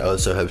turn, that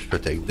also helps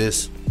protect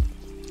this.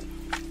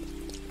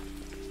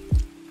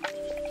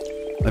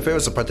 My favorite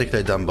was a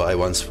particularly dumb boy I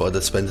once fought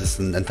that spent his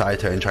entire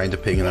turn trying to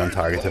ping an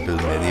untargetable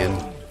minion.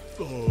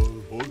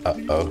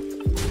 Uh-oh.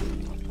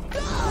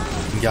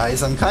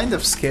 Guys, I'm kind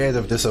of scared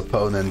of this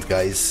opponent,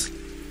 guys.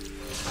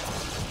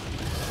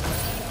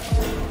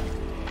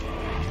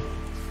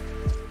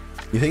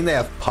 You think they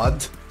have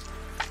Pod?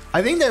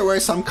 I think there were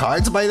some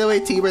cards, by the way,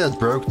 Tiber, that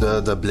broke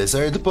the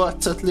Blizzard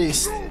bots, at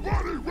least.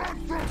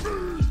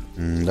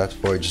 That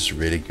forge is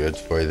really good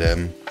for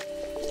them.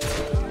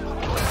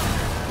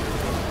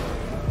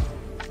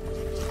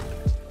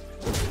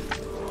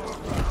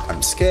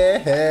 I'm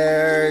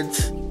scared.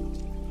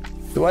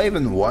 Do I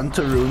even want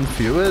to rune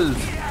fuel?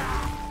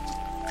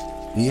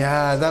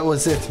 Yeah, that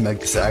was it,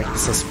 exact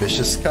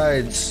suspicious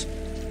cards.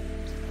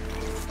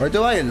 Or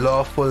do I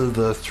lawful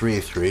the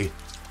 3/3?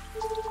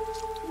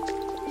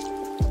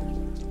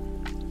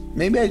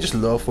 Maybe I just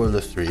low for the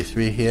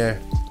 3-3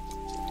 here.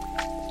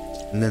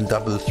 And then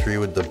double 3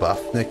 with the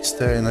buff next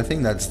turn. I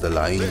think that's the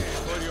line.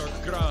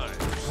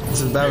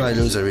 This is bad when I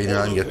lose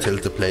arena and get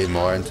tilt to play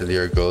more until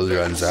your gold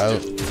runs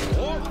out.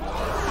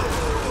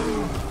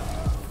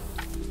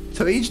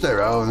 To each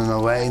their own in a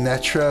way,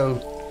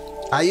 Netro.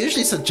 I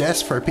usually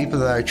suggest for people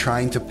that are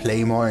trying to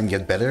play more and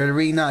get better at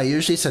arena, I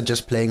usually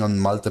suggest playing on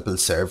multiple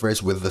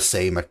servers with the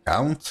same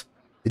account.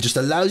 It just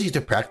allows you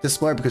to practice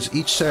more because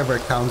each server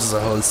counts as a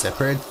whole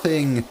separate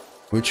thing,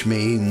 which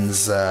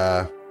means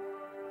that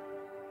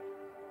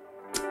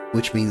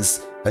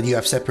you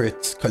have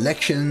separate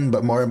collection,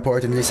 but more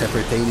importantly,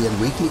 separate daily and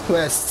weekly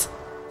quests,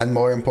 and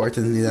more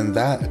importantly than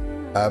that,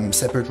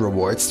 separate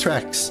rewards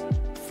tracks.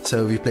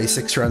 So if you play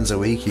 6 runs a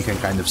week, you can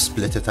kind of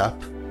split it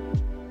up,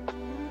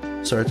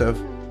 sort of.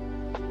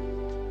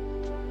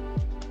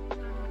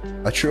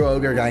 A true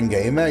ogre gang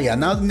gamer, yeah.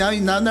 Now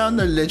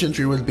the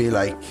legendary will be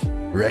like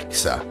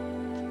Rexa.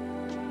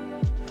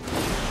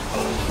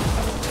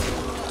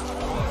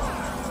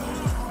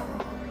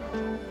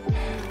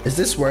 Is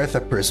this worth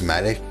a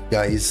prismatic,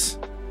 guys?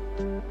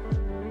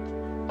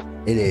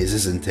 It is,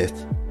 isn't it?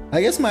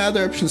 I guess my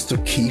other option is to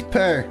keep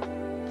her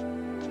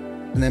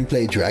and then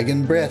play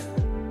Dragon Breath.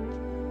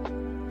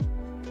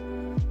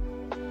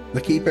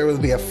 The keeper will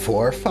be a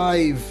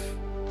 4/5.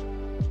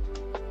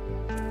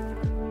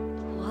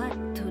 What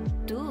to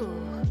do?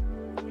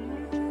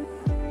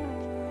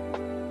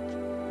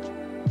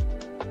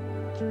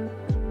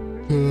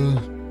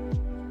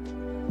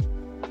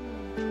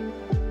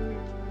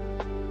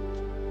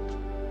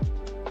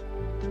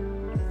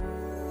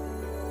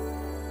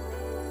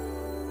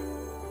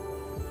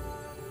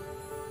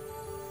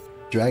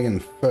 Dragon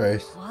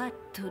first. What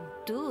to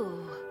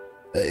do?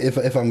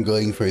 If I'm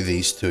going for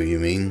these two, you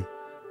mean?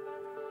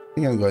 I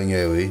think I'm going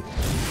AoE.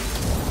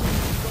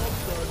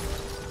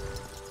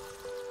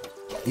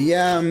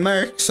 Yeah,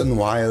 Mercs and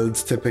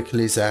Wilds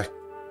typically, Zach.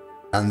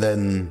 And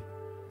then,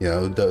 you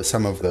know,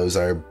 some of those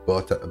are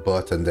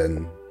bought and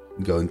then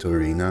go into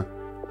Arena.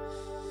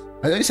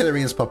 I know you said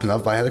Arena's popping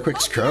up, but I had a quick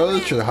scroll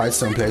through the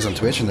Hearthstone players on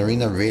Twitch and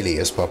Arena really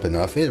is popping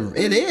off.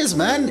 It is,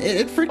 man.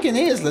 It freaking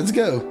is. Let's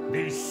go.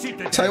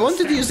 So I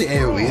wanted to use the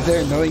AoE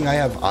there, knowing I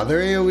have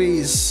other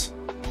AoEs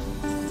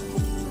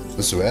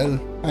as well,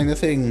 kind of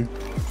thing.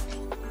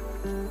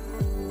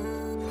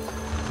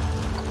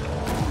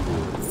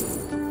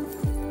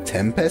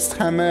 Tempest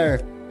Hammer.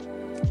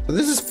 So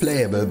this is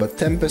playable, but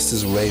Tempest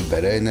is way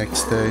better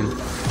next turn.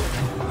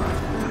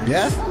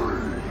 Yeah?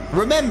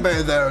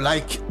 Remember though,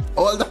 like,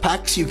 all the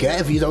packs you get,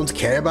 if you don't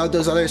care about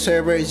those other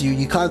servers,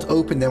 you can't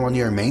open them on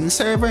your main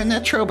server,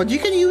 Netro, but you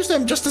can use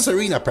them just as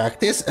arena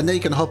practice, and then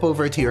you can hop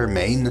over to your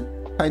main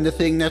kind of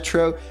thing,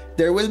 Netro.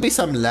 There will be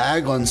some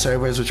lag on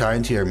servers which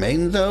aren't your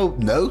main though,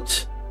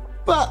 note.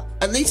 But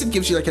at least it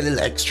gives you like a little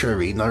extra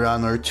arena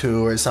run or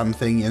two or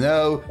something, you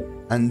know?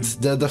 And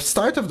the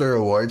start of the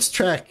rewards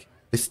track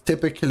is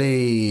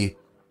typically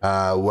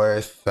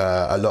worth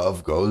a lot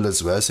of gold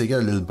as well, so you get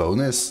a little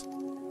bonus.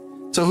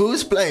 So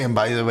who's playing,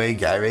 by the way,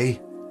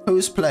 Gary?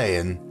 Who's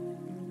playing?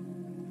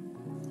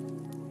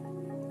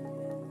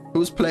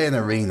 Who's playing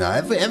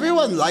Arena?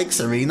 Everyone likes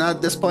Arena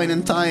at this point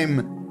in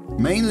time,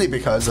 mainly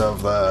because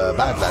of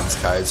Badlands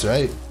cards,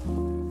 right?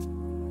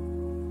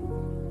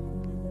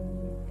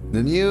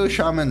 The new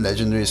Shaman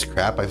Legendary is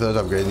crap. I thought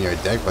upgrading your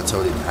deck, but it's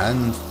already in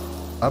hand.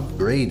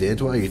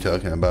 Upgraded? What are you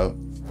talking about?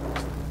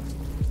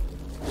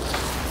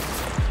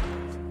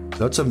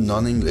 Lots of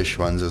non-English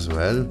ones as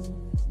well.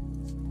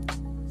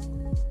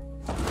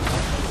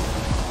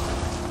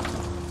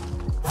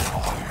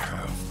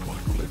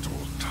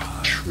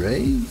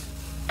 Trade?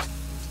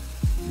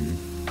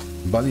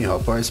 Bunny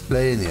Hopper is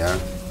playing, yeah.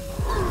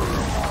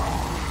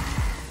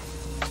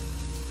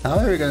 How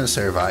are we gonna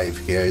survive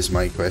here is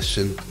my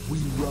question. We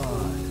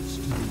rise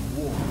to the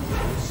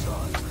warmth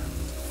sun.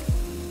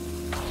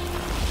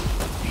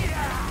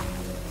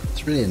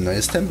 It's really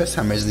nice. Tempest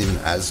Hammer isn't even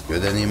as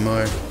good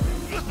anymore.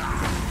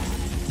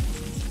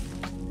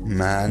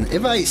 Man,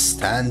 if I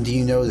stand, do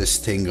you know this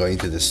thing going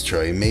to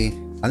destroy me?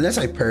 Unless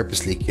I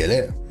purposely kill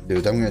it.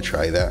 Dude, I'm gonna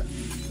try that.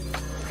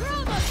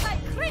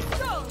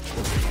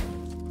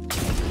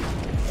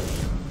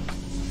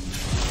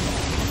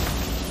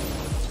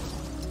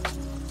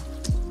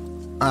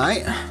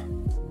 Alright.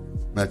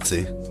 Let's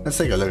see. Let's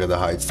take a look at the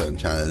Hearthstone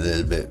channel a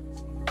little bit.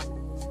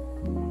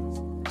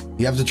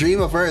 You have the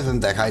dream of Earthen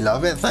deck. I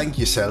love it. Thank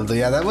you, Zelda.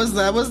 Yeah, that was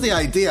the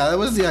idea. That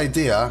was the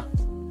idea.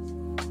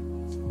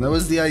 That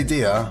was the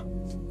idea.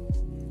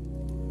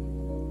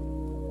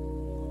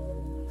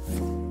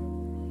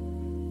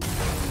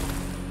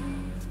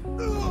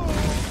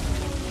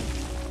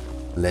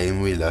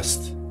 Lame, we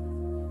lost.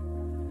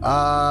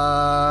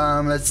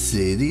 Let's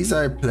see. These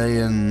are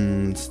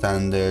playing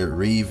standard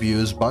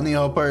reviews. Bunny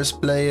Hopper is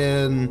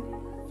playing.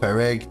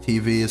 Fereg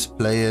TV is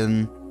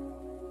playing.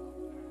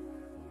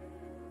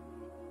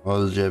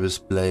 Oljeb is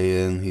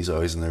playing. He's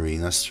always an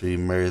arena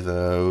streamer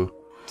though.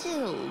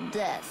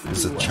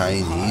 There's a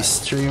Chinese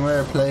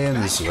streamer playing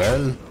as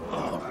well.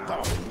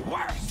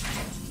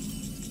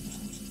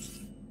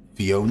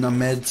 Fiona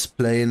Med's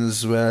playing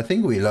as well. I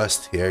think we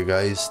lost here,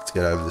 guys. Let's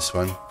get out of this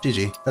one.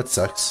 GG. That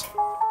sucks.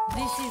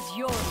 This is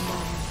your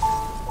moment.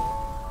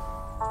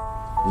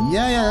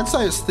 Yeah, that's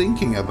what I was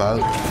thinking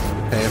about.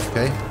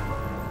 AFK.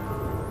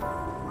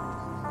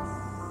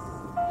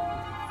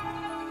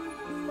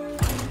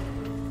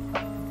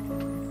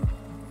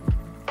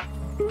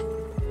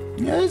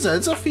 Yeah,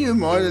 it's a few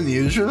more than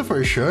usual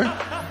for sure.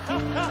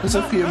 It's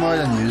a few more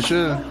than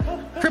usual.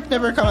 Crip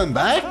never coming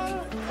back?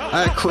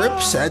 Crip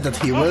said that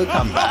he will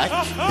come back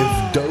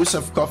if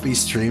DoseofCoffee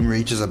stream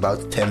reaches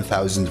about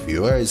 10,000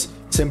 viewers,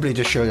 simply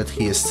to show that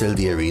he is still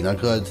the arena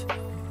god.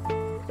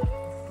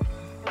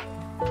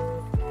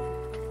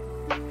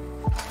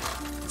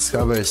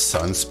 Discover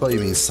Sunspot?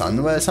 You mean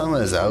Sunwell?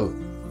 Sunwell is out.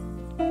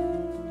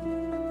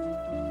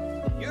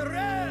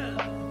 Urel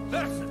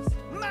versus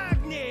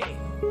Magni.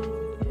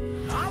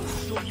 I'll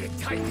show you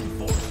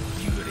Titanfall's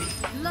fury.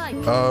 Like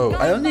Oh,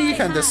 I don't think you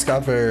can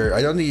discover.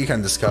 I don't think you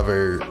can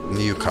discover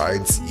new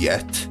cards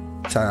yet.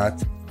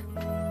 Sanat.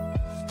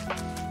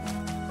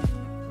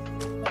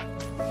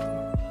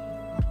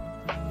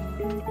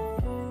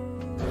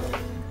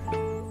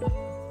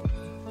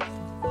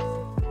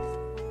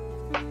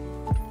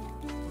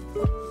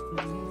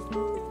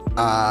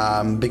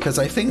 Because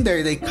I think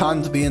they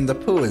can't be in the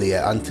pool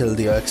yet until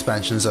the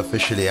expansion is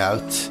officially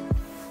out.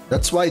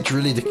 That's why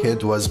Drilly the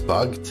Kid was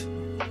bugged.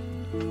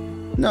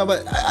 No,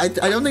 but I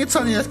don't think it's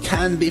something that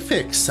can be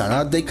fixed.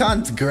 They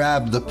can't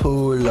grab the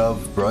pool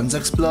of Bronze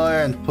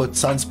Explorer and put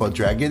Sunspot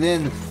Dragon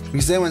in,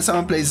 because then when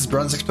someone plays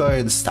Bronze Explorer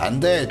in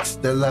Standard,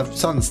 they'll have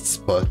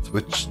Sunspot,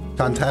 which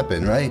can't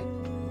happen, right?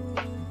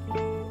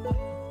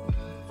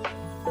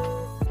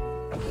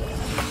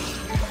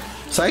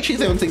 So I actually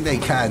don't think they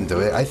can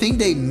do it. I think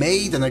they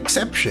made an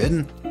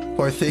exception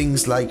for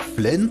things like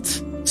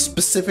Flint,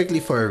 specifically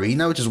for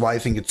Arena, which is why I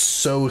think it's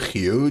so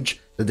huge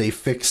that they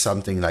fixed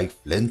something like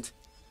Flint.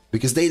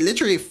 Because they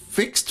literally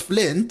fixed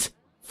Flint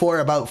for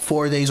about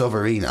 4 days of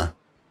Arena,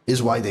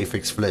 is why they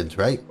fixed Flint,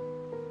 right?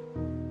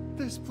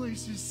 This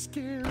place is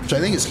scary. Which I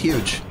think is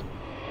huge.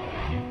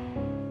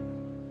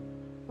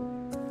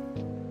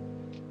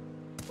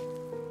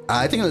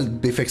 I think it'll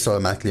be fixed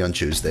automatically on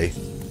Tuesday,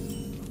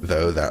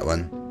 though, that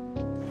one.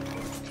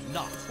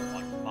 Not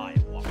on my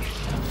watch.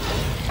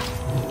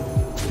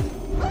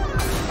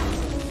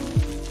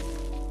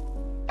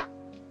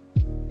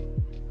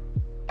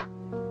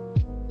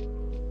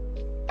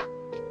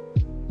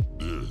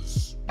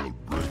 This will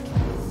break.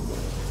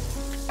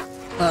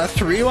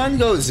 3-1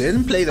 goes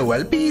in, play the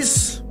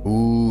Welpies.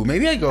 Ooh,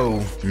 maybe I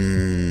go.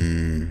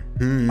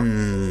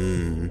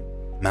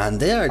 Man,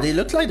 they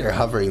look like they're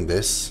hovering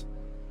this.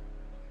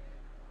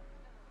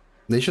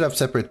 They should have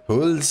separate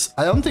pools.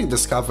 I don't think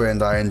Discover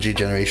and RNG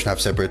Generation have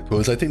separate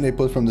pools. I think they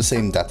pull from the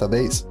same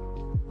database.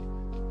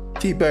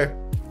 T-Bear.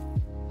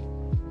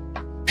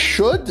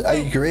 Should, I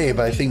agree,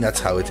 but I think that's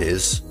how it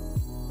is.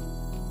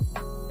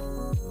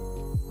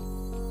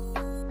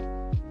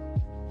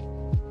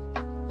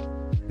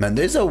 Man,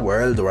 there's a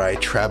world where I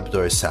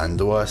trapdoor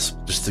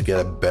Sandwasp just to get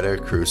a better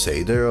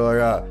Crusader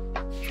aura.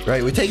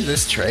 Right, we take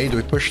this trade,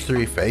 we push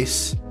 3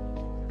 face.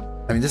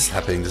 I mean, this is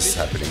happening, this is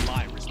happening.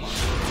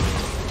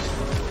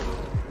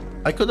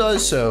 I could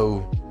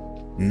also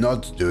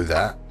not do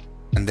that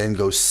and then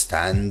go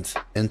stand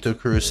into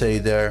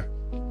Crusader.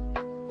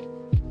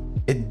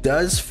 It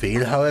does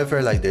feel,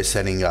 however, like they're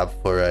setting up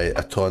for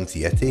a Taunt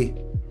Yeti.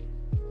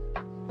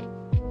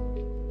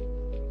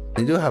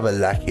 They do have a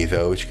Lackey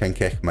though, which can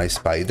kick my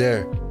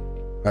Spider.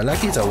 Our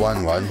Lackey's a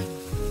 1-1.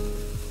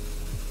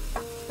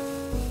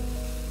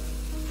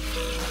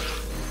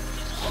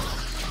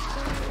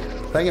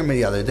 Playing me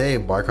the other day,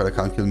 Barcode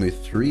account killed me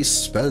 3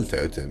 spell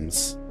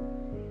totems.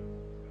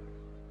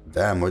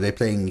 Damn, were they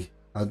playing?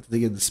 How did they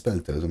get the spell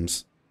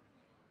totems?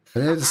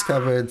 When I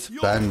discovered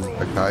banned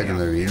a card in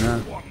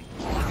Arena.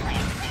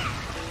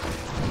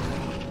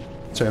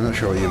 Sorry, I'm not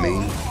sure what you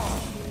mean.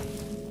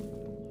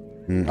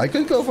 I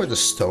could go for the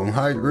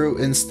Stoneheart route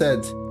instead.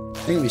 I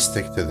think we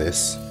stick to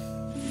this.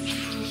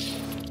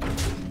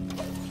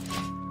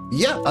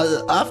 Yeah,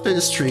 after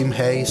the stream,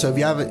 hey. So if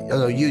you haven't, oh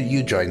no,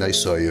 you joined. I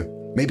saw you.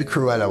 Maybe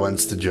Cruella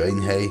wants to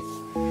join, hey.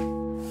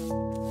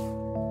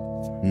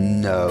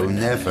 No,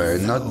 never.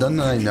 Not none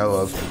that I know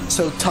of.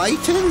 So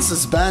Titans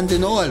is banned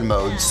in all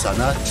modes,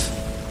 Sanat.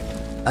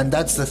 And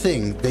that's the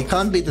thing. They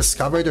can't be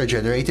discovered or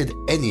generated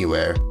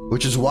anywhere,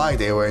 which is why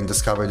they weren't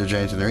discovered or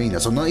generated in Arena.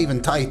 So not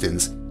even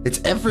Titans. It's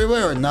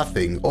everywhere or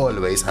nothing.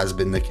 Always has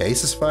been the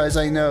case as far as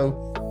I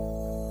know.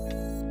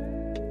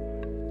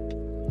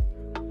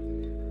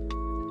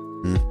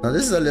 Now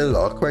this is a little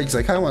awkward because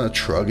I kind of want to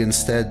Trug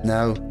instead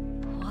now.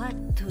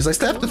 Because I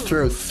still have to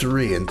throw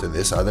 3 into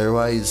this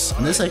otherwise.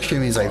 And this actually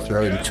means I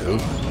throw in 2.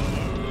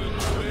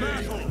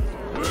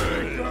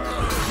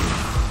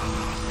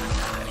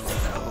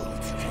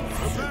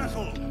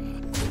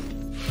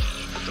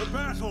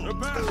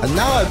 And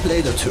now I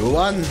play the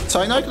 2-1. So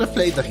I know I could have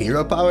played the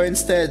hero power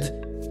instead.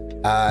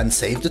 And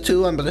save the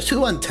 2-1. But the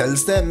 2-1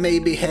 tells them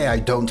maybe, hey, I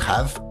don't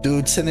have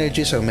dude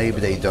synergy. So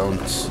maybe they don't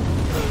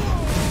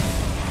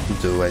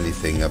do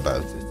anything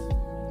about it.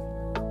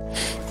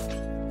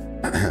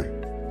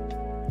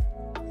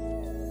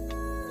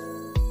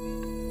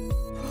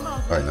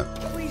 Or no.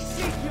 We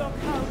seek your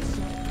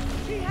counsel.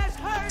 She has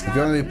heard If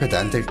you want to be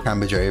pedantic, it can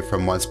be generated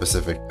from one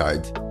specific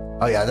card.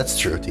 Oh yeah, that's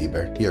true,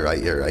 Tiber. You're right,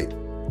 you're right.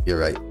 You're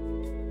right.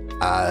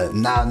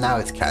 Now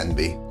it can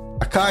be.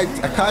 A card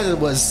that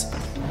was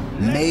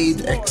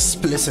made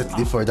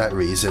explicitly for that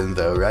reason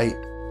though, right?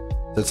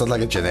 So it's not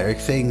like a generic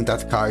thing.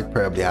 That card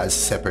probably has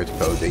separate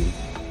coding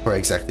for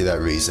exactly that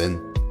reason.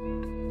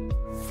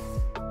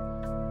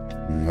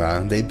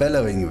 Wow, they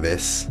bellowing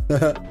this.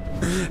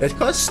 It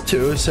costs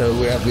 2, so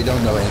we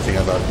don't know anything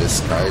about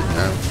this card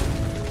now.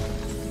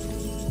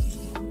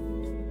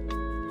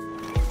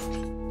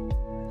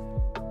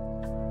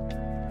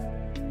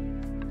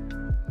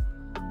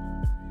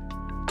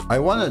 I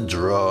want to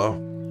draw.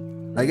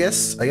 I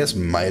guess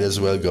might as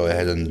well go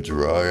ahead and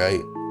draw, right?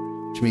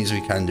 Which means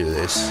we can do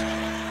this.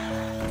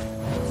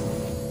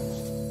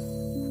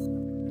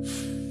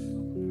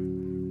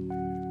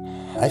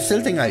 I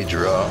still think I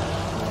draw.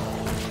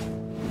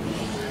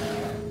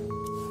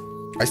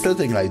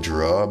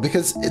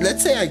 Because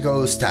let's say I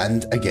go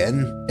stand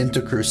again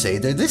into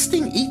Crusader. This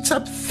thing eats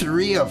up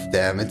 3 of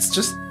them. It's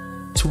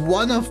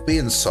one of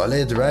being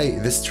solid,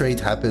 right? This trade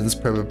happens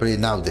probably.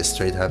 Now this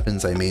trade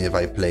happens. I mean, if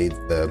I played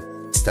the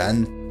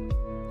stand.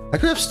 I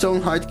could have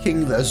Stoneheart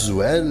King as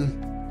well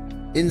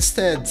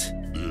instead.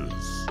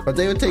 But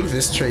they would take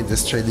this trade,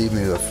 leave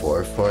me with a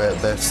 4-4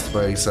 at best,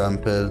 for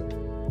example.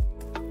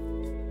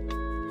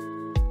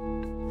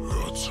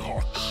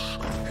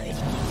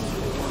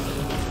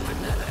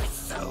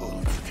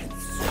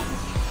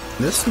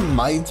 This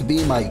might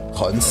be my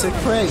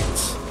consecrate.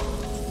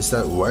 Is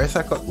that worth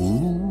a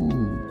ooh.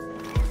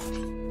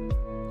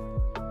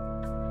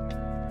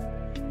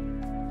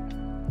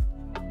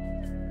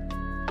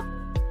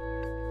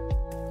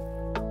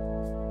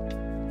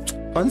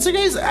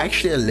 Consecrate is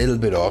actually a little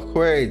bit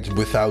awkward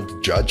without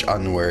Judge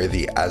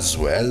Unworthy as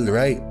well,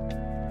 right?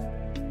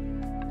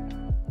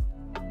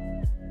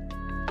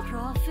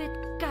 Prophet,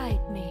 guide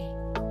me.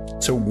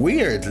 So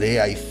weirdly,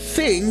 I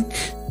think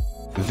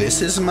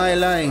this is my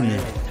line.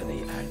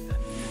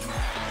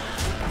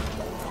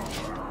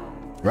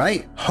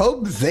 Right?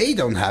 Hope they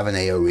don't have an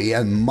AoE,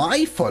 and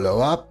my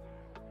follow-up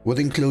would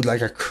include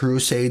like a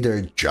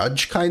Crusader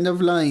Judge kind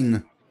of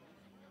line.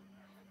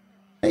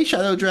 Hey,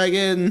 Shadow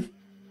Dragon!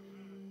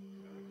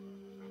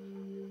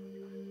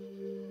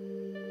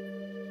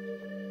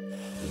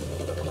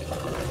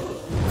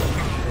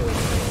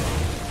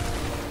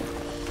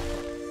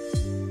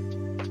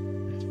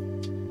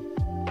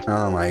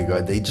 Oh my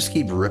god, they just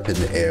keep ripping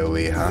the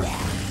AoE, huh?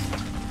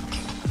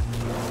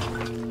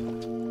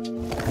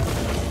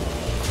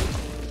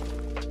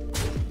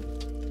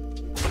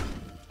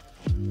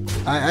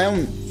 I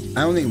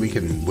don't think we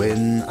can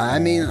win. I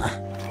mean,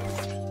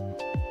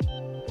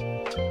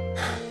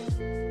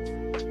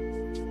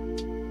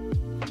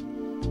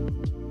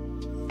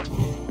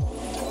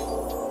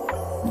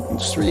 I'm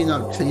just really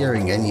not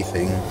clearing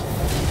anything.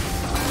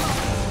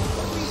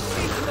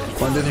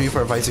 1, 2, 3,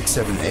 4, 5, 6,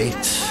 7, 8.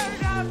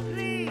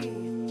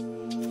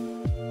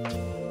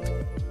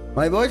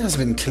 My board has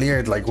been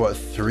cleared like what,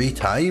 3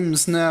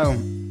 times now?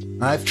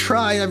 I've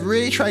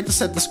really tried to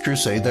set this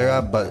Crusader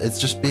up, but it's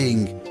just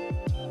being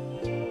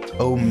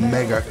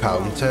Omega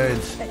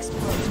countered.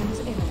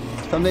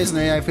 Some days in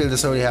the day I feel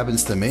this only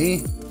happens to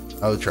me.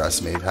 Oh,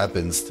 trust me, it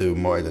happens to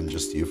more than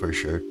just you for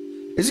sure.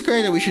 Is it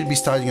correct that we should be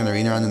starting an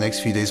arena on the next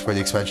few days for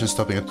the expansion,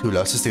 stopping at 2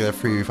 losses to get a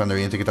free refund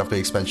arena ticket after the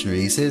expansion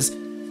releases?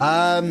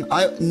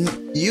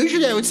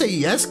 Usually I would say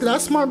yes,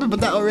 Glass Marble, but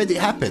that already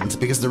happened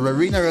because the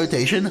arena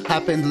rotation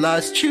happened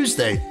last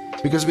Tuesday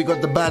because we got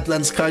the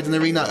Badlands card in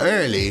arena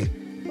early.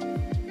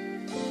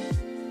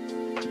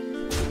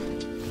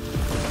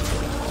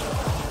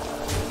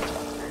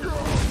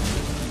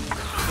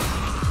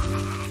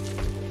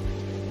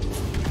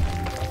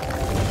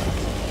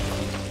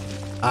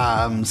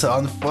 So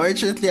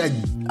unfortunately, I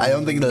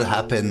don't think it'll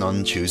happen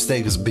on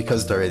Tuesday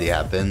because it already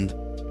happened.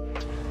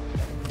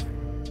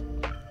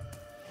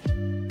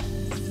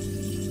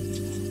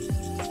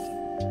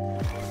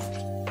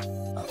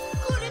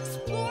 Good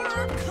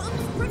explorer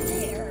comes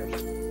prepared.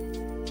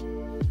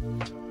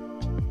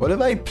 What if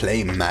I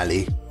play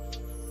Mali?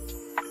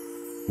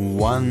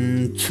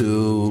 1,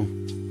 2,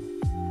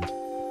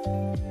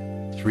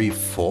 3,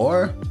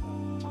 4?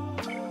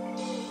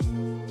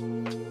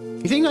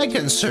 You think I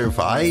can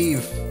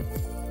survive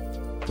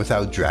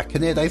without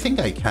Draconid? I think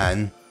I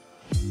can.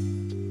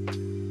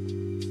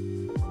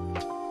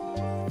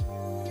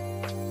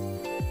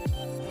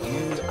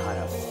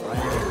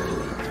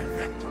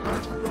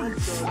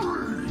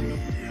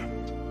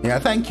 Yeah,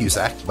 thank you,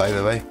 Zach, by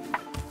the way.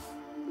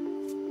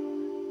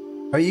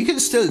 I mean, you can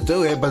still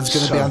do it, but it's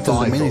gonna be until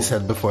the mini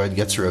set before it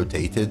gets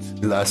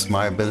rotated. Last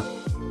Marble.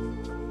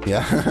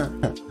 Yeah.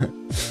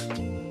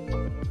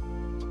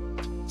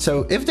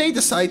 So if they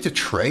decide to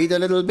trade a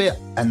little bit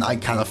and I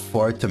can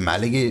afford to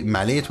Mali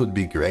it would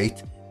be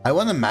great. I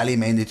want to Mali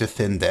mainly to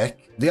thin deck.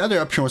 The other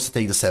option was to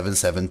take the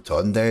 7/7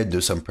 ton there, do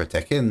some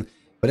protecting.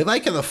 But if I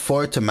can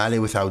afford to Mali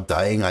without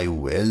dying, I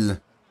will.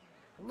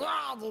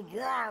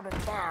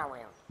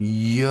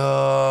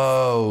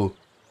 Yo.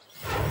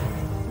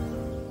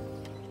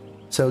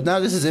 So now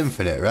this is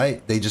infinite,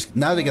 right?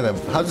 Now they get a,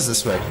 how does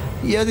this work?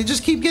 Yeah, they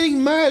just keep getting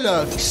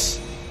Murlocs.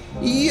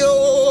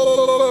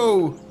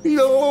 Yo.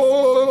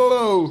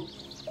 Yo.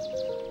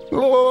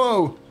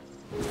 Yo.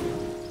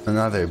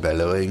 Another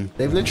bellowing.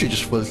 They've literally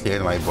just full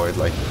cleared my board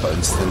like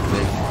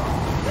constantly.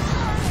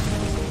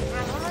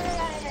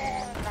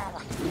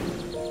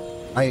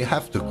 I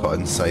have to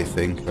cons, I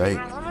think, right?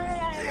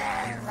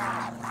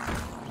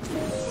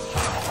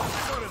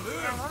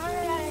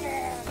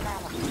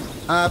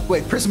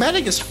 Wait,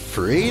 Prismatic is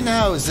free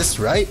now? Is this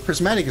right?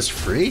 Prismatic is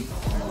free?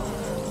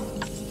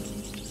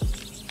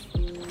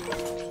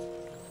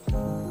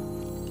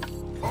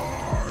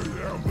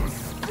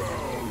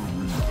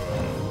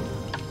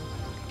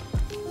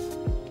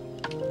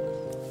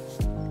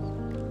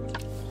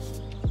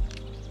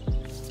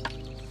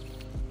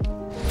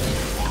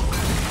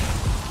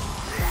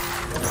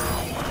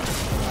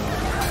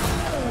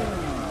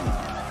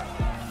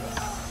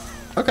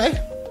 Okay.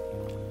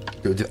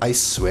 Dude, I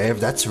swear if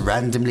that's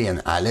randomly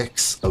an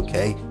Alex,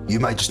 okay,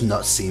 you might just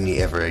not see me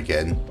ever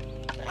again.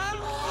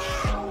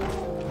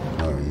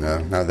 Oh no,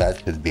 now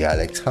that could be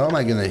Alex. How am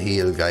I gonna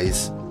heal,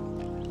 guys?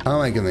 How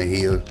am I gonna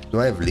heal? Do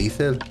I have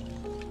lethal?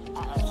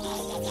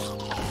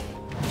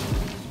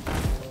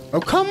 Oh,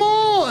 come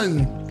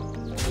on!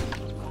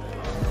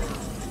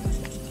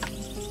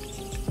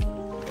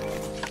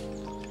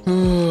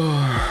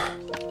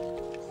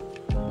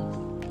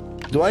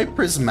 Do I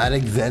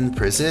prismatic then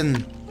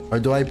prison? Or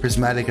do I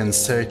prismatic and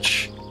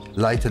search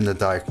light in the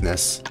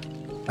darkness?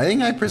 I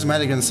think I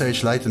prismatic and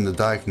search light in the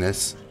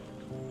darkness.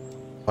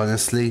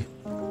 Honestly.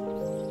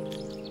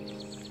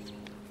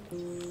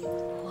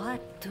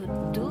 What to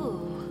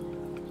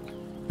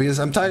do? Because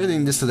I'm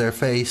targeting this to their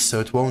face, so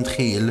it won't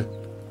heal.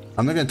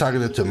 I'm not gonna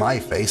target it to my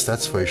face,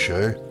 that's for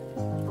sure.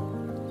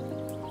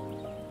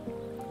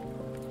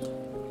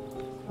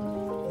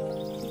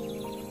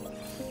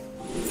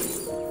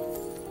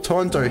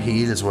 Taunt or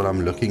heal is what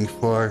I'm looking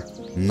for,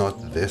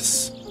 not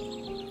this.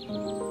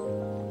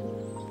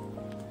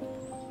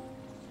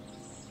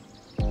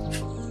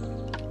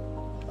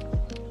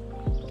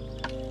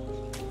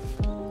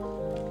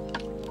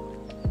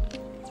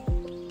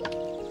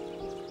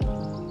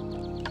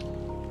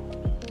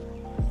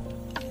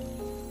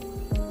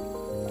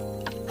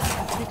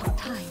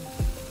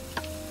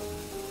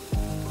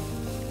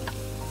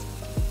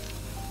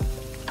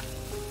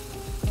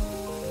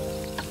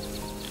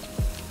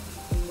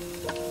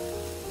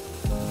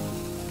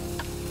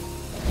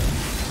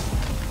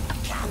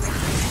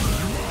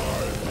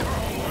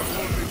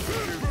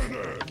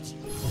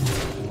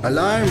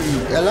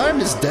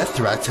 Alarm is death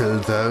rattle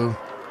though.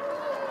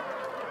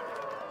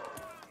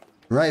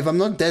 Right, if I'm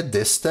not dead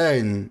this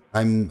turn,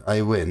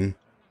 I win.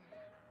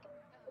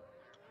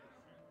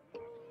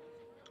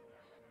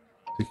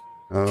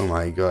 Oh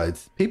my god.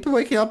 People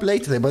waking up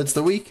late today, but it's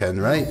the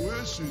weekend, right?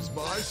 This is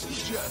my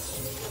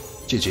suggestion.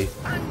 GG.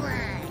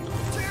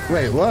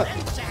 Wait, what?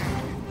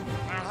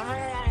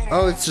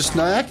 Oh, it's just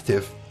not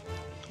active.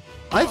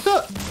 I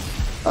thought...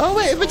 Oh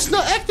wait, if it's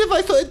not active,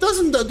 I thought it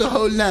doesn't do the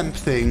whole lamp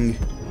thing.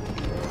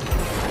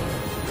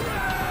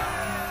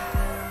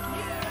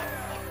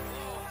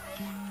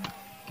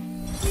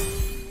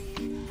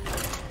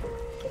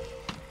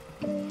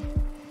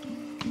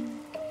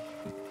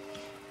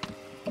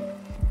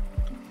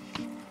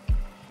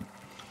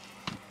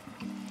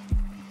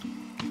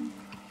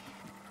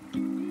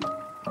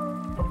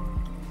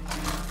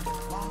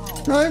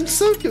 I'm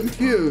so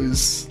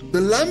confused.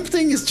 The lamp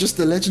thing is just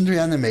a legendary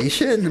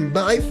animation,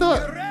 but I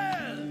thought...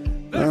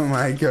 Oh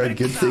my god,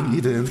 good thing you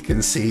didn't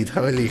concede.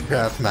 Holy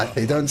crap, Matt,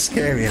 they don't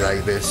scare me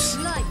like this.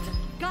 Light,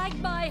 guide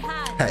my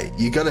hand. Hey,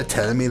 you gotta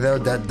tell me though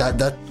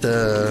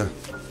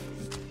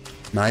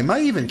I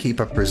might even keep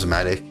a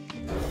prismatic.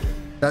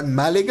 That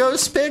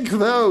Maligos pick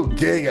though,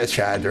 Giga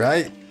Chad,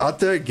 right?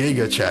 Utter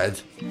Giga Chad.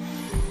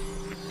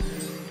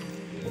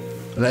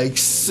 Like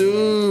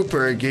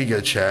super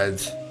Giga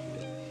Chad.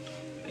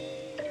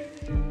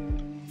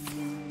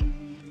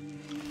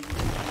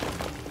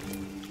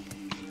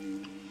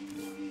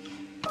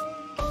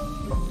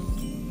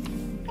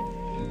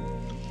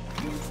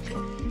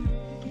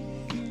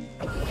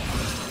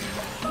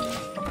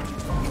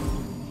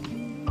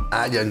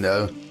 I don't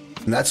know.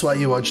 And that's why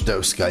you watch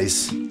Dose,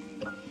 guys. Here,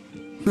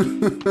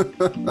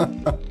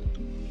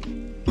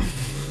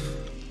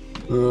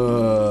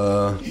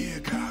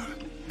 girl.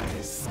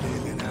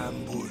 Still in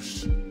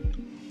ambush.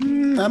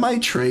 Am I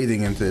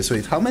trading into this?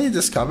 Wait, how many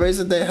discoveries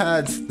did they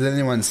had? Did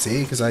anyone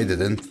see? Because I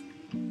didn't.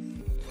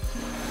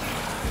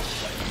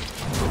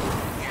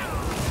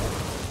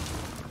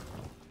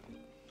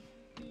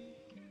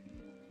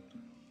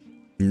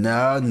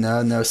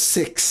 No.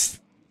 6.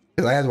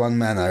 Because I had 1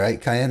 mana, right,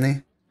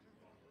 Kayane?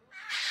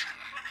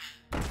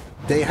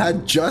 They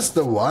had just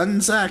the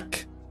one,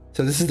 Zach?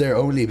 So this is their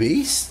only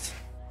beast?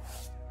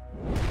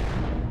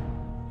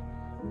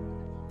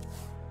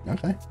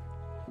 Okay.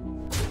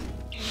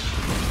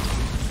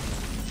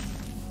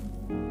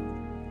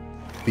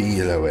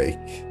 Feel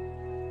awake.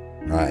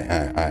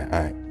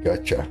 Alright.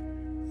 Gotcha.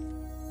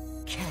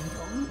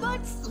 Candle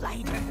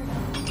mudslider.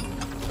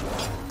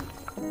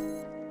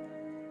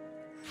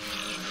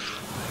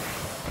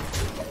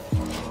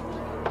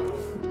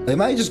 I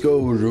might just go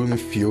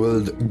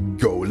rune-fueled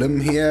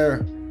golem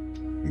here.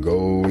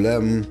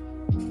 Golem.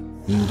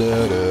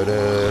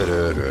 Golem.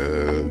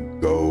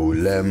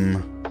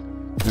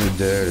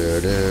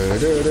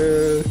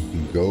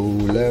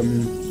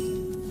 Golem.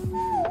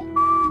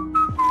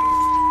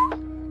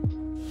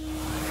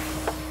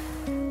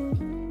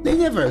 They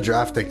never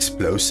draft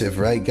explosive,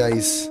 right,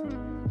 guys?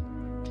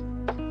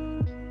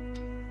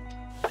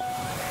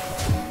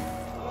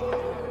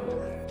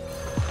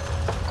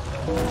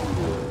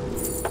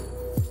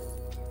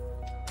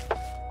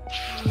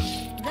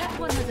 That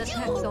one has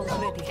attacks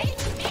already.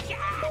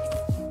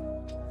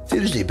 It's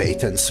usually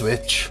bait and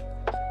switch.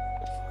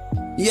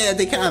 Yeah,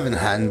 they can have in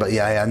hand, but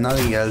yeah,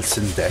 nothing else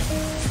in deck.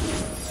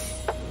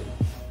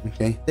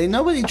 Okay,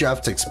 nobody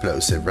drafts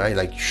explosive, right?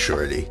 Like,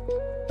 surely.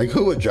 Like,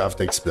 who would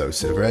draft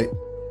explosive, right?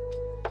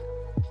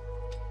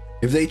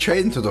 If they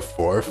trade into the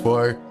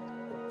 4/4,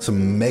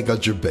 some mega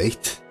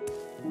debate.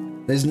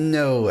 There's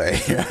no way,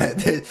 right?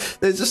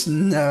 There's just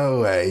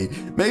no way.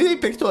 Maybe they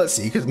picked all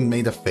secret and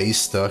made a face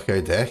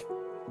stalker deck.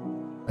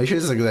 I'm sure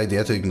it's a good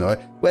idea to ignore.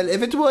 Well,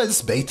 if it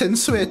was bait and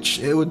switch,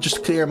 it would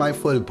just clear my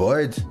full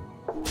board.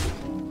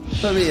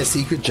 It's not really a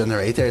secret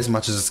generator as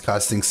much as it's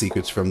casting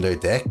secrets from their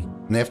deck.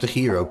 And they have the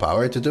hero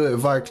power to do it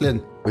with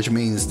Varklin, which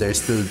means they're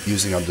still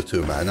using up the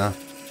 2 mana.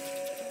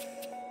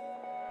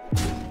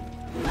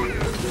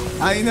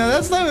 I know,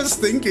 that's what I was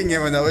thinking,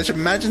 which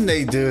imagine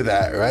they do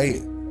that,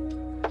 right?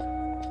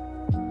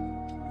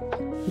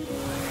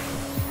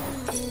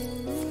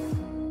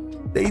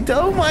 They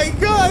don't, oh my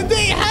god,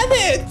 they have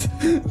it!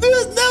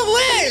 There's no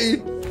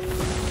way!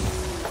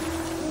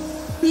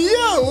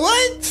 Yo,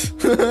 what?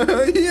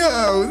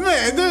 Yo,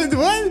 man, dude,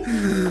 what?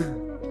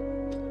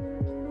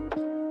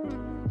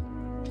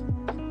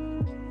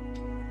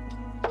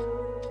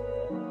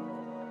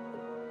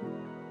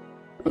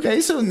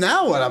 Okay, so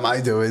now what am I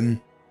doing?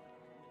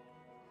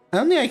 I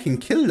don't think I can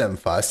kill them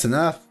fast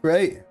enough,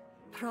 right?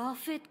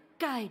 Prophet,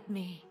 guide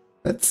me.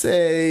 Let's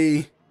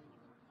say...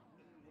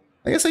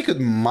 I guess I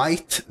could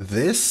might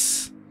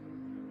this.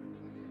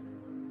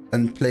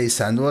 And play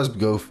Sandwasp,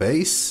 go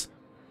face.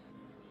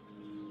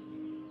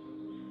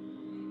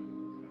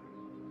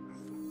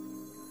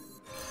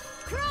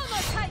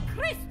 Chroma-type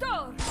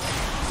crystal.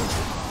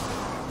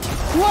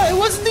 What? It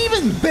wasn't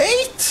even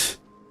bait?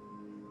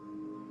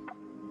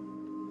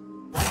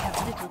 I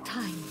have little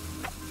time.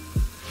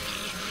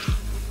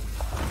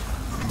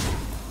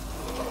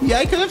 Yeah,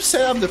 I could have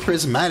set up the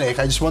prismatic.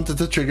 I just wanted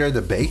to trigger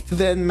the bait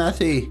then,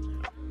 Matty.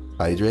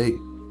 Hydrate.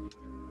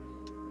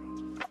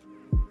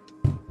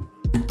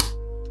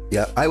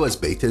 Yeah, I was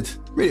baited.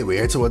 Really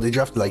weird. So what, they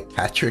dropped like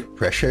Patrick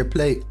pressure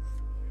plate?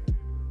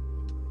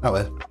 Oh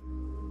well.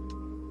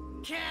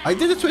 I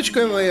did a Twitch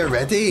giveaway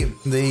already.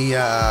 The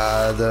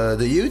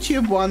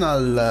YouTube one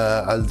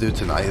I'll do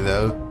tonight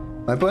though.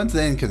 My opponent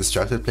then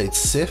constructed played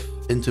Sif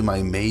into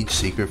my mage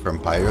secret from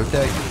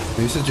Pyrotech.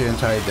 They used your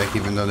entire deck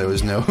even though there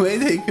was no way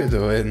they could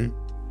win.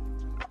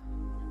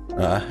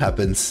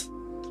 Happens.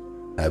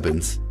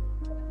 Happens.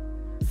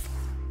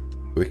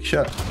 Quick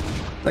shot.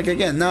 Like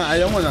again, no, I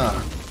don't wanna.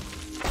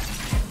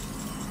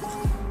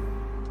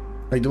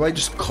 Like, do I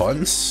just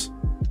cons?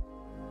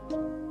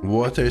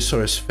 Water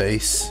source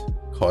face.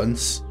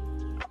 Cons.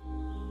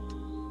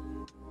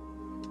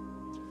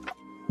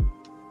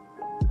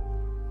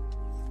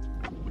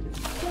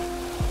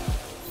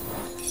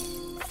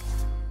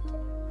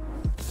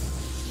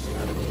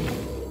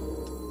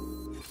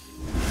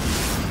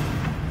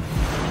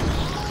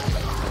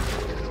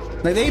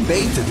 Like, they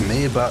baited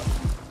me, but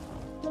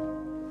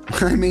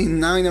I mean,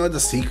 now I know what the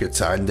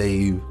secrets are, and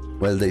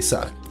they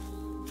suck.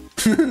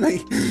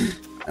 Like,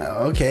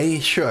 okay,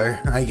 sure,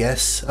 I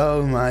guess.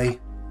 Oh my,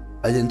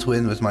 I didn't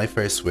win with my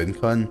first win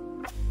con.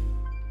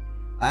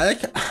 I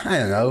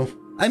don't know.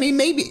 I mean,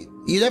 maybe,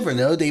 you never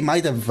know, they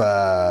might have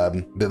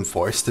been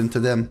forced into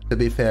them, to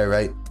be fair,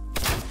 right?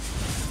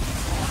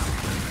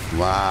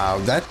 Wow,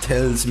 that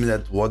tells me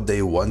that what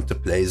they want to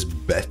play is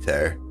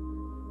better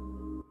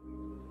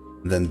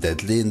than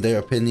Deadly in their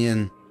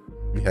opinion.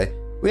 Okay,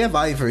 we have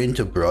Ivory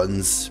into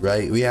Bronze,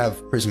 right? We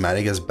have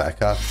Prismatic as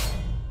backup.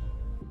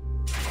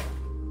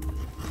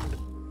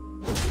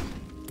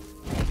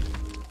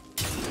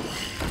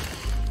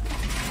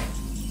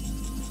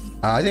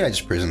 I think I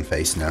just Prison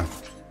Face now.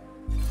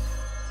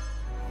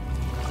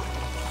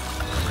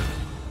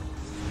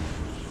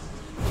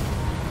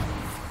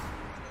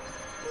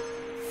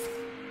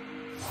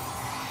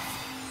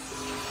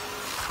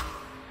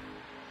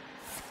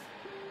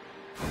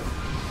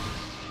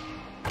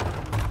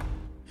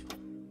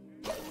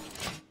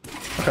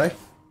 Okay.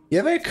 You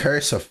have a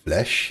Curse of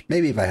Flesh?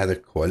 Maybe if I had a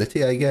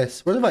quality, I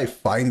guess. What if I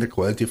find the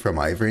quality from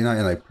Ivory now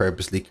and I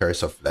purposely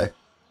Curse of Flesh?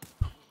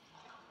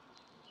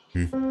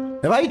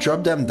 If I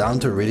drop them down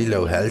to really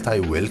low health, I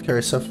will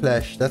Curse of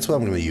Flesh. That's what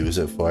I'm going to use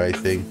it for, I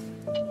think.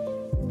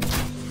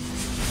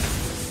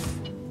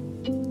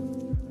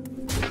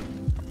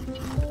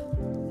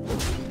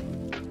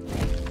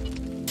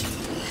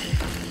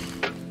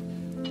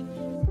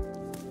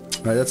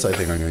 Right, that's the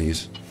thing I'm gonna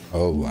use.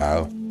 Oh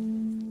wow.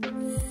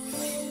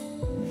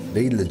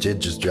 They legit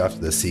just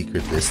drafted a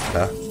secret list,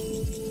 huh?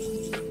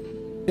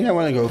 I think I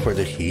want to go for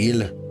the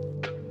heal.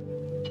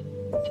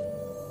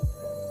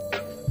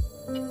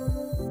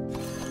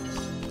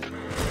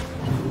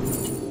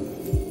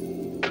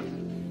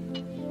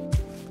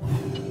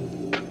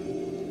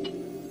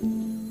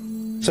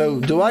 So,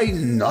 do I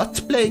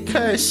not play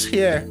Curse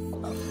here?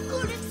 A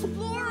good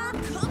explorer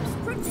comes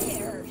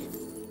prepared.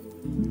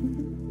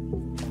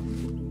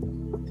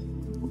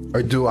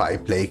 Or do I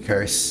play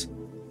Curse?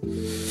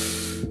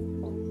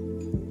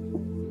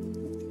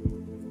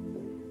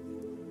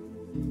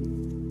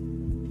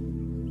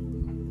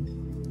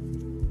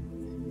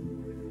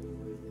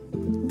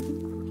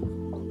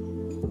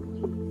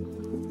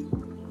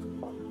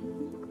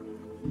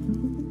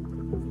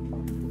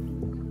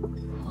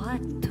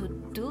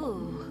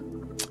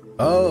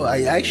 Oh,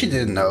 I actually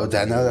didn't know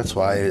that. Now that's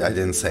why I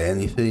didn't say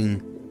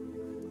anything.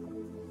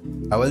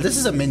 Oh, well, this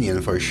is a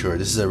minion for sure.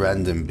 This is a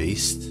random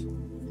beast.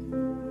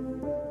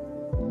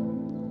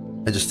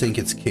 I just think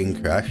it's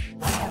King Crash.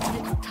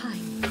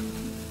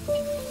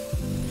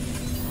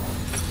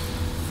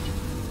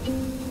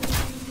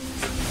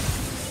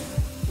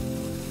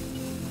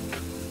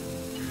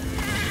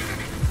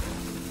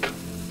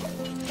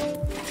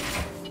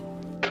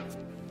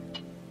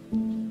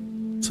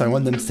 So I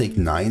want them to take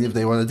 9 if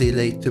they want to deal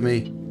 8 to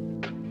me.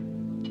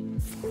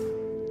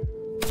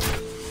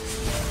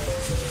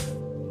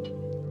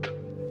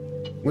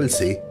 We'll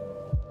see.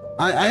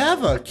 I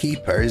have a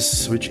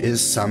keepers, which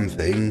is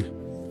something.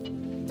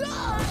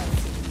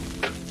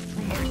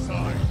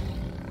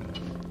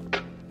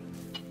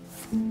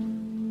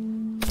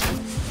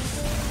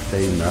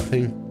 Say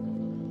nothing.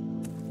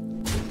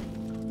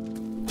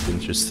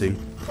 Interesting.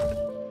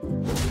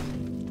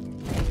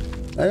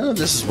 I don't know if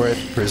this is worth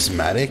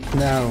prismatic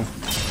now.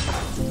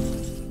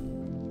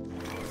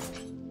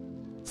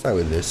 Let's start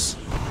with this.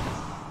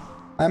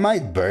 I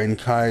might burn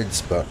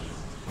cards, but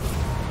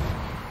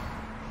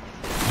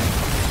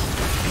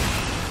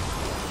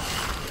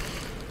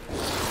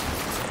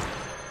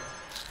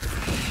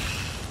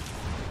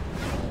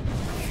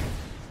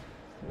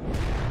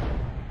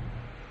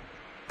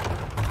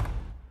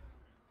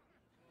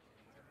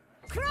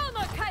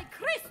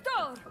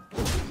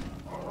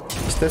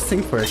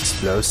testing for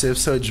explosive,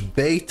 so it's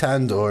bait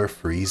and or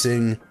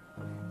freezing.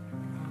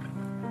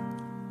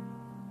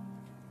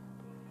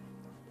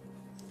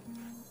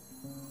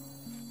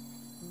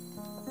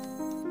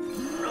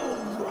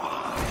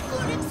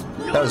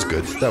 That was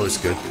good. That was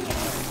good.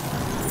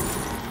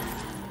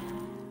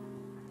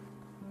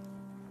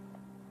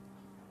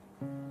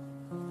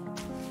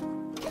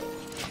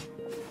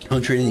 I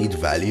don't really need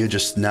value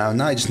just now.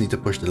 Now I just need to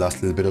push the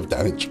last little bit of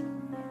damage.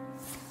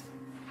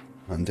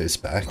 Hunter's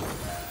back.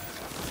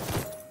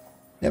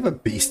 They have a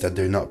beast that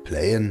they're not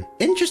playing.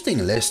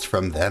 Interesting list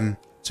from them.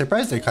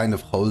 Surprised they're kind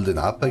of holding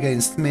up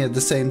against me at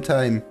the same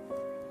time.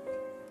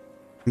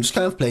 I'm just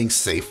kind of playing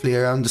safely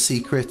around the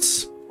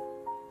secrets. It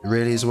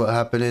really is what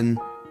happening.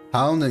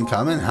 Hound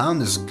incoming.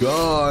 Hound is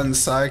gone,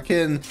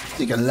 Sarkin.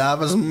 You can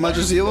laugh as much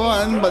as you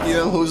want, but you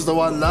know who's the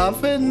one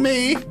laughing?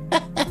 Me.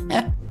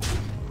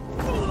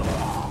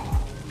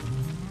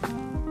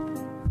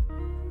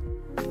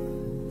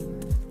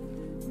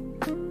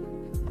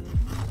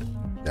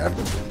 Damn.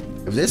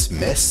 If this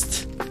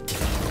missed,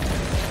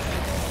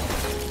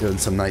 doing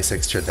some nice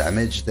extra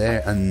damage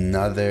there.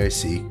 Another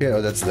secret.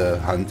 Oh, that's the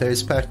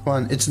Hunter's Pack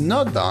one. It's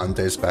not the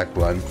Hunter's Pack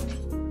one.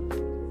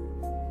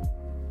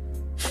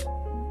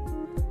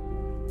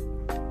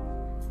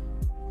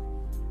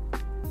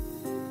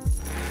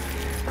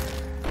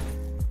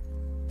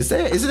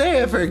 Is there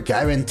ever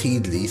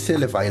guaranteed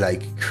lethal if I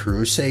like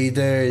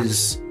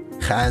Crusaders,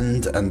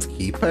 Hand, and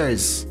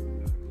Keepers?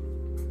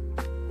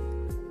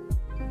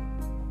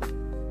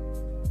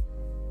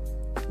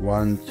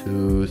 One,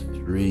 two,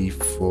 three,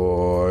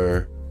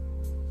 four.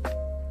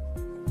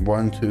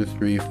 1, 2,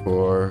 3,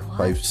 4,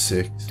 5,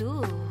 6.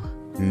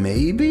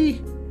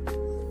 Maybe?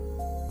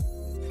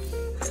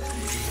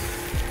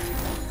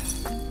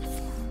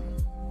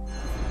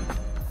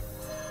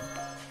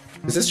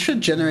 Because this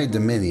should generate the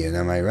minion,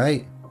 am I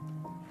right?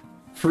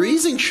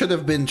 Freezing should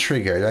have been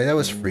triggered. That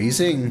was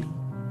freezing.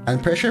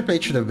 And pressure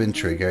plate should have been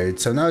triggered.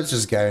 So now it's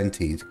just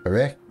guaranteed,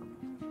 correct?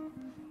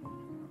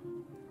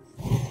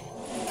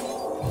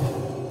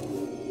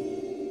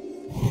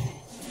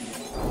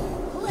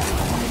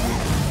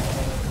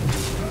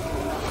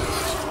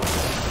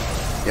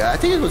 Yeah, I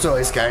think it was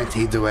always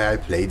guaranteed the way I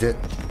played it.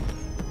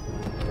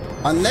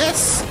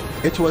 Unless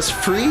it was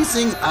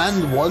freezing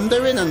and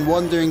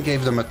wandering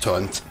gave them a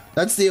taunt.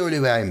 That's the only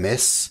way I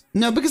miss.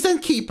 No, because then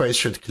keepers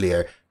should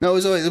clear. No,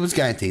 it was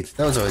guaranteed.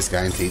 That was always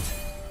guaranteed.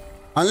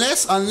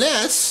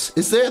 Unless,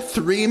 is there a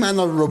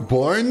 3-mana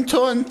Reborn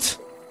taunt?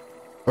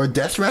 Or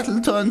Death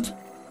Rattle taunt?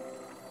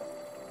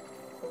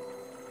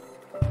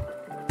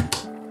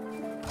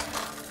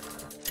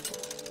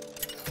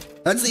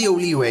 That's the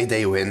only way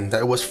they win.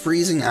 That was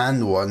freezing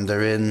and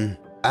wandering,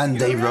 and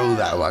they roll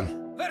that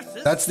one. Versus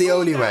That's the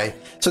only way.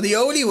 So the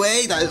only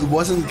way that it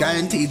wasn't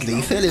guaranteed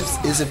lethal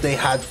is if they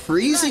had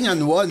freezing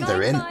and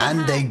wandering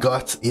and they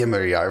got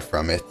Ymiriar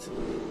from it.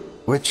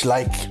 Which,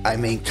 like, I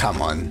mean,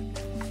 come on.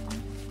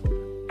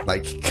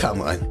 Like,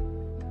 come on.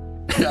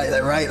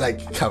 right?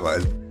 Like, come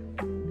on.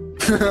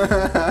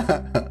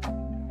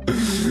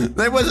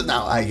 There wasn't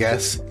now, I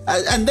guess.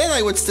 And then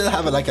I would still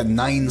have like a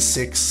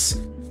 9/6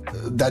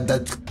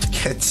 that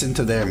gets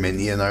into their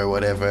minion or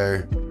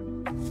whatever.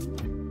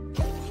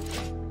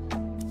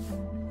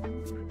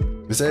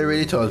 Is that a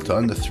really tall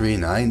ton? The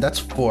 3/9? That's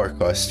 4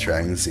 cost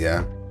strengths,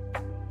 yeah.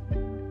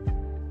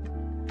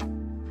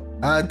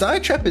 Die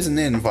Trap isn't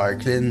in,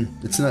 Varklin.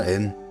 It's not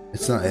in.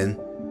 It's not in.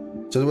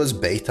 So it was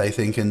bait, I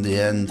think, in the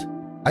end.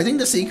 I think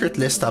the secret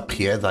list up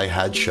here that I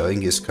had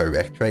showing is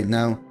correct right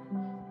now.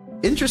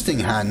 Interesting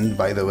hand,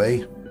 by the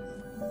way.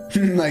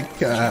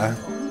 Like, a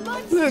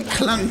little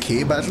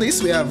clunky, but at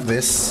least we have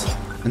this.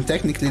 And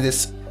technically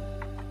this...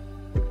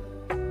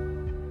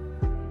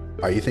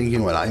 Are you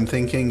thinking what I'm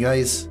thinking,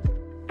 guys?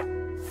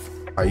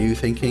 Are you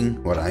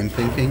thinking what I'm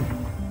thinking?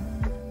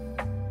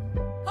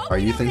 Are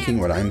you thinking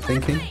what I'm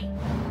thinking?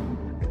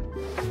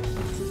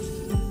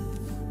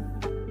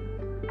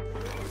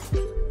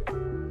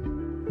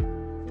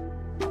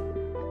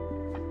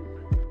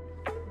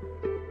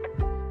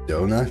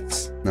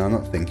 Donuts? No, I'm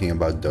not thinking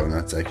about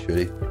donuts,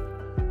 actually.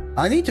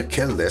 I need to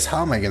kill this.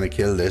 How am I gonna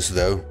kill this,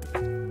 though?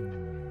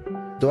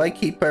 Do I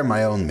keep her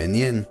my own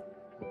minion?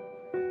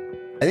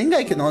 I think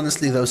I can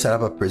honestly, though, set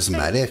up a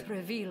prismatic.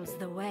 Reveals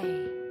the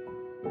way.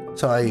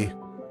 So I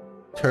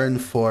turn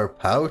 4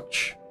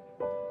 pouch.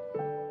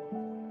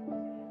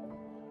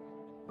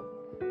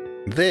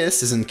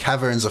 This is in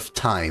Caverns of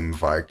Time,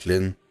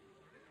 Varklin.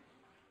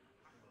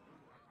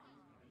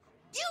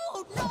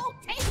 You no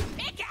take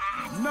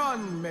pickers!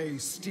 None may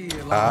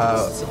steal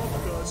us.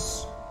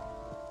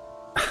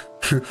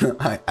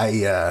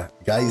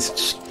 Guys,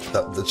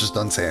 just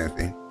don't say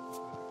anything.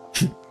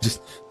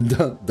 Just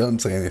don't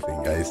say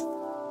anything, guys.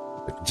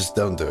 Just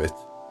don't do it.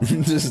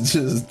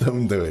 just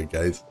don't do it,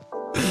 guys.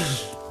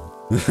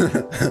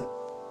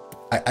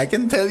 I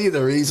can tell you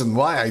the reason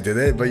why I did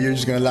it, but you're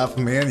just gonna laugh at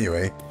me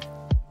anyway.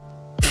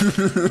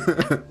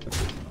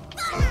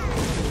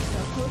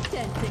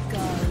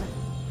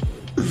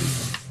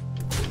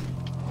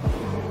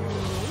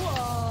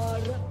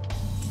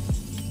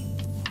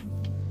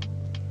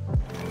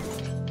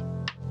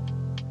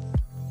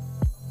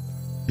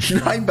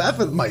 I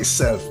baffled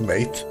myself,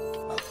 mate.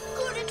 A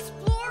good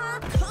explorer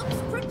comes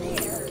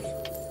prepared.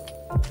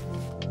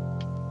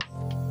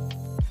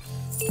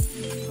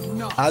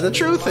 The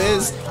truth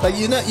is, like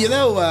you know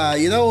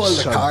all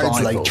the cards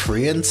like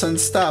Treants and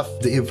stuff,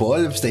 the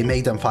evolves, they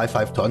make them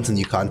 5/5 tons and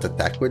you can't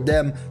attack with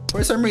them.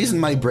 For some reason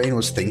my brain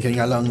was thinking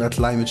along that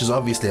line, which is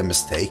obviously a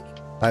mistake.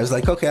 I was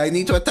like, okay, I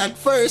need to attack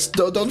first,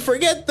 don't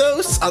forget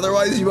those,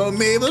 otherwise you won't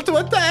be able to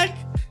attack.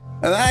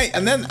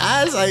 And then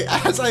as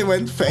I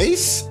went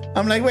face,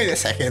 I'm like, wait a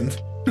second.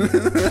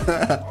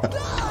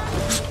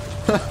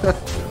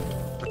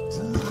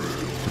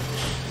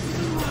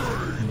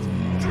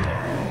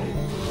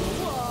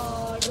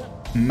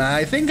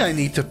 I think I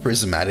need to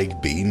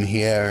prismatic beam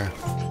here,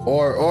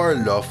 or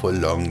lawful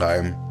long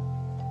arm.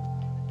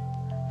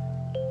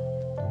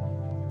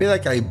 Feel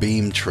like I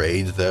beam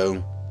trade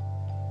though.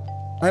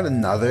 I have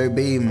another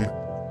beam.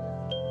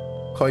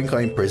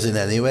 Coin prison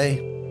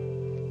anyway.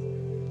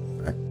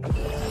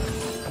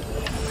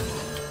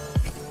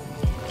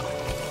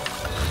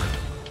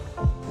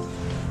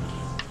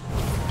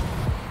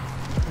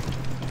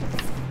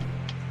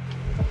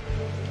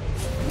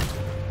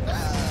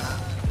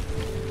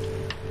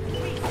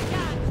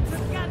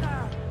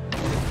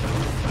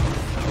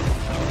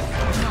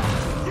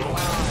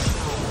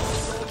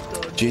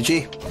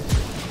 GG.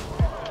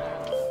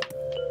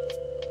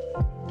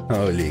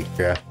 Holy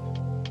crap.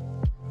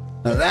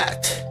 Now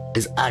that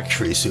is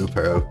actually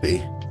super OP.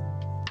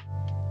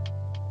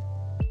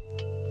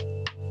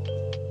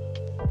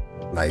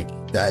 Like,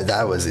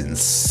 that was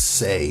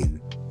insane.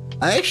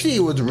 I actually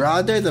would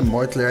rather the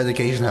Mortal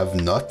Eradication have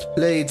not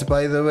played,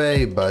 by the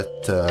way,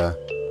 but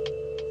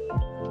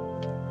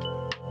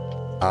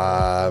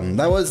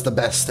that was the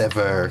best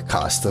ever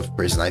cast of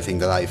Prison I think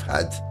that I've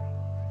had.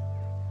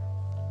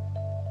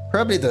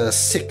 Probably the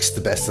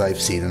 6th best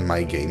I've seen in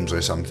my games or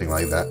something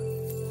like that.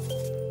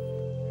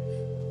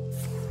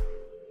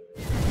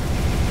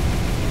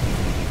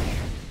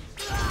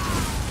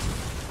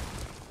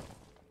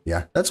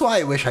 Yeah, that's why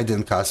I wish I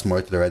didn't cast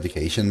Mortal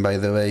Eradication, by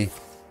the way.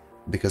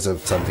 Because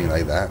of something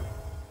like that.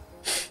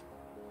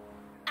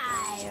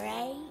 I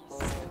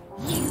race,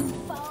 you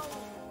fall.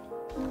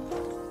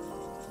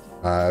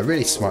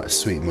 Really smart,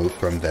 sweet move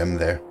from them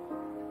there.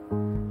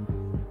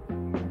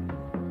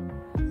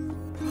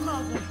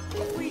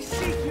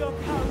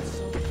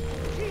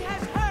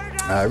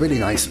 Really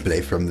nice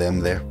play from them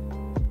there.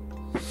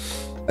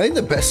 I think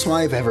the best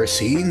one I've ever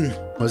seen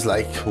was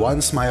like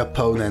once my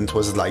opponent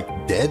was like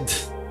dead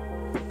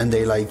and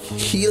they like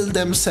healed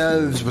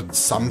themselves with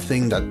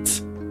something that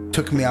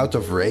took me out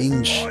of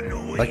range,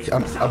 like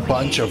a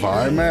bunch of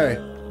armor,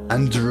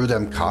 and drew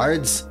them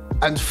cards.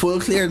 and full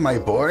cleared my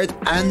board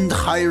and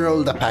high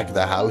rolled the pack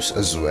the house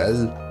as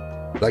well.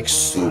 Like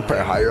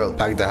super high roll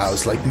pack the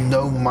house, like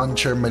no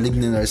Muncher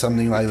Malignant or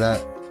something like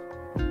that.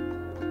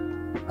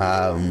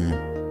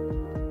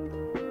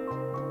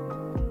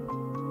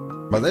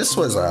 But this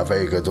was a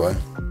very good one,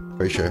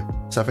 for sure.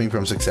 Suffering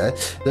from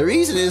success. The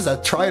reason is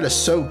that trial is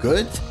so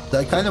good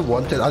that I kind of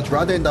wanted. I'd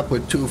rather end up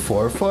with 2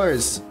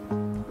 4/4s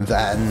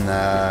than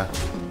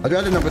I'd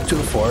rather end up with 2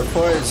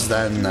 4/4s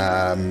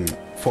than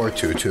 4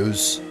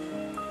 2/2s.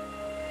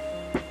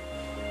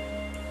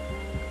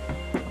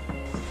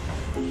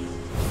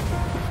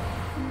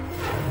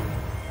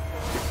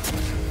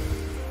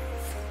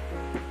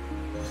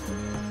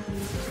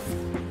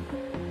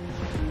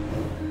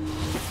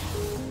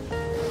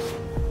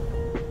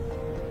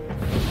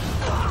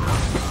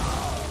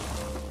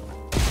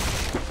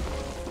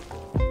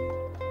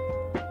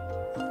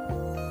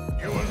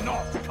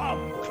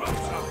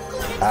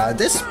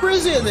 This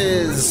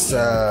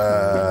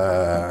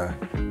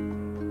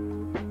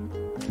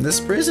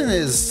prison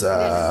is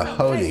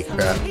holy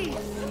crap.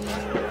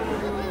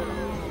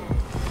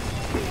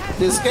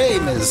 This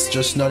game is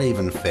just not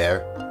even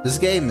fair. This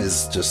game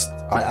is just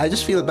I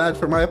just feel bad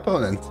for my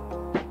opponent.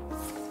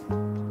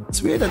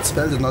 It's weird that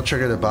spell did not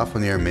trigger the buff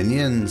on your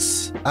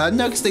minions.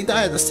 No, because they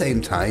die at the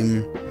same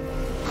time.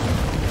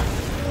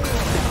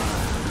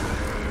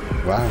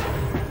 Wow.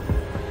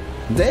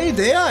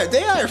 They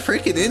are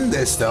freaking in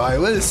this though, I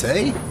will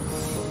say.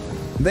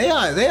 They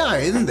are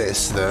in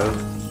this though.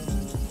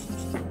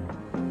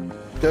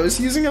 Those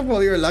using up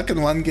all your luck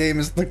in one game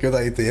is a good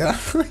idea.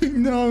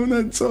 No,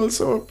 that's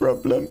also a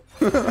problem.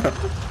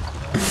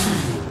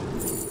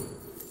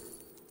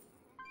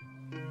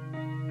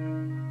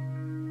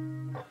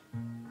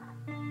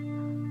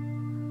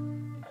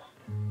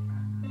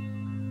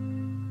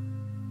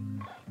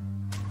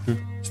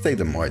 Let's take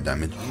the more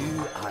damage.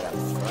 You are a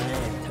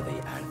friend to the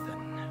Earthen.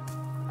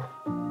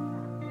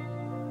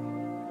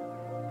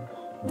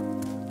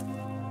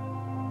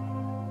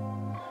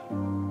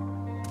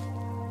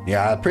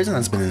 Yeah, Prison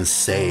has been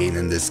insane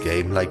in this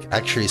game. Like,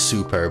 actually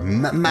super.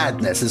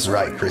 Madness is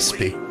right,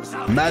 Crispy.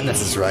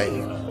 Madness is right.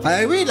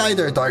 I really like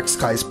their Dark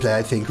Skies play,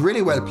 I think.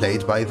 Really well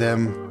played by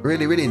them.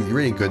 Really, really,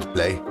 really good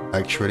play,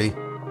 actually.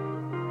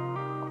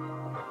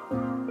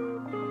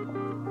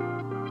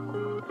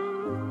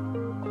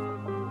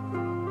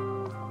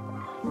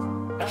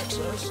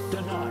 Access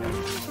denied.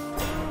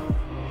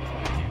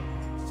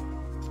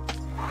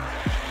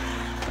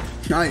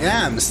 I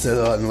am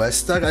still on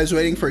Westdock. I was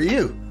waiting for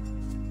you.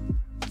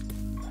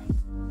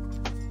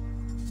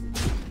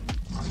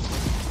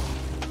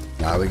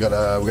 Now we got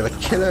a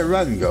killer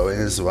run going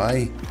is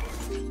why.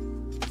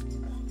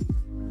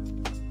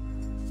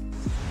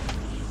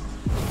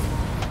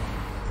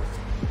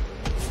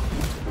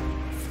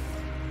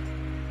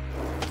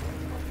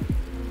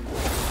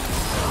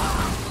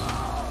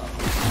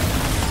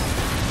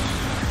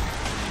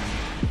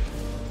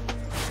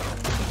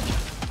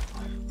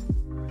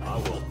 I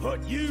will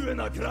put you in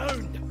the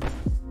ground.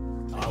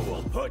 I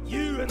will put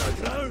you in the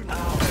ground.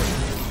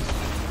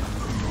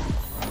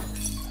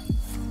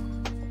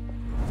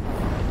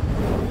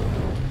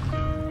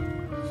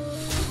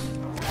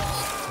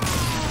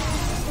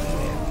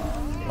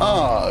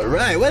 All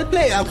right, well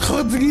played,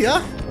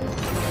 Abkhadria.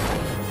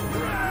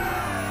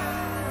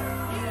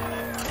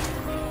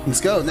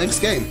 Let's go, next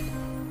game.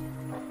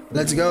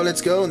 Let's go,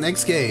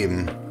 next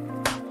game.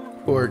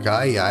 Poor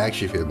guy, yeah, I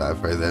actually feel bad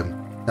for them.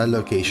 That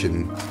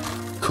location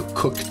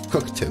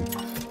cooked him.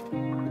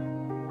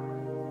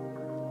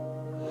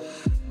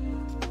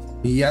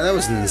 Yeah, that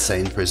was an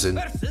insane prison.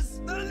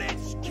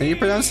 Can you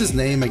pronounce his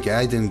name again?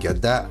 I didn't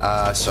get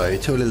that. Sorry,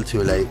 too little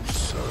too late.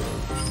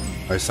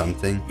 Or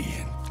something.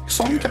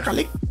 Son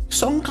kakalika.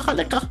 Son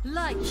kakalika.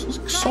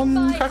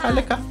 Son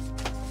kakalika.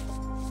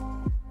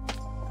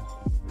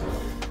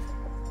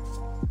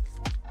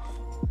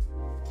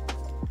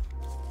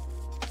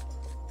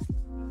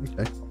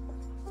 Okay.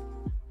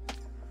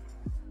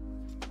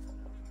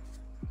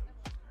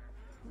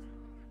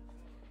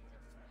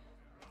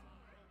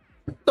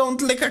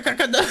 Don't lick a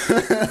kakada.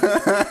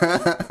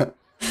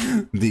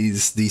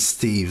 These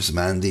thieves,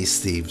 man, these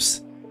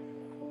thieves.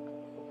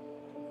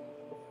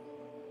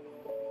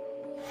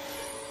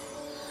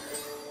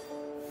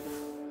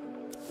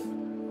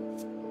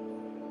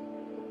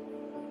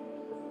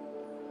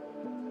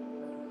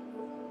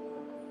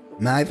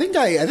 Nah, I think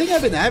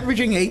I've been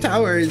averaging 8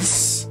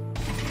 hours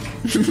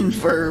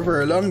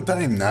for a long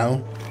time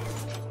now.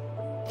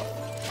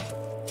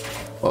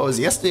 What was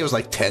yesterday? It was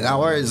like 10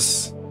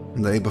 hours.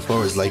 The day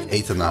before was like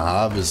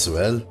 8.5 as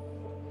well.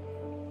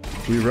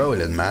 We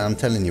rolling, man. I'm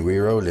telling you, we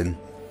rolling.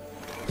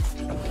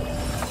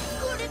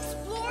 Good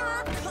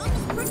explorer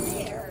comes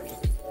prepared.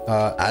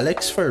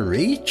 Alex for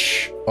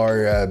Reach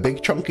or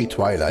Big Chunky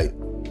Twilight?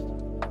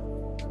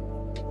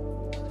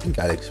 I think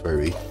Alex for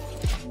Reach.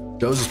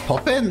 Those is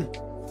popping.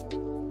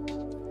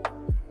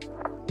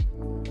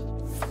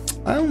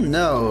 I don't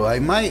know. I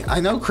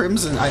know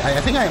Crimson. I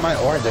think I might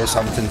order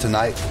something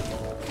tonight.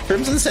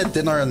 Crimson said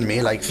dinner on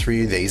me like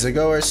 3 days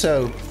ago or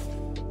so.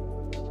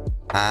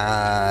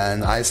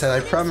 And I said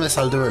I promise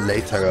I'll do it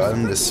later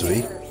on this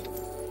week.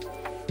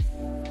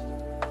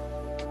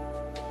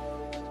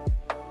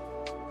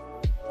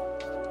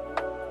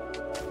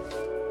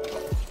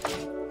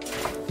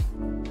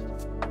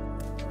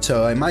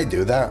 So I might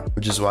do that,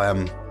 which is why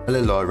I'm a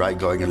little alright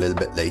going a little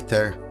bit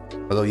later.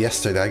 Although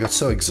yesterday I got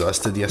so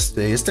exhausted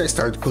yesterday. Yesterday I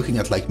started cooking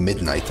at like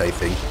midnight, I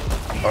think.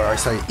 Or I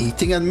started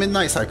eating at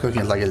midnight, I started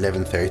cooking at like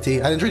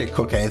 11:30. I didn't really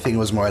cook anything, it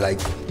was more like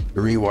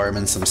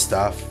rewarming some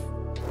stuff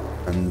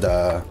and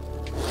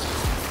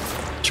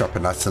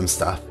chopping out some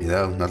stuff, you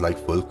know, not like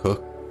full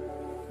cook.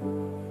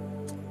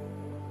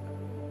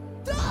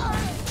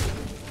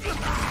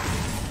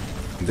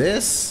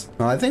 This?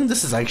 No, I think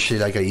this is actually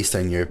like a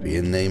Eastern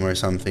European name or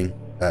something,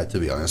 to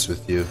be honest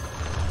with you.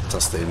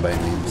 Sustained by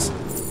memes.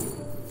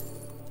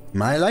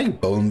 I like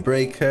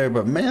Bonebreaker,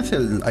 but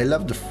Menethil, I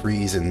love the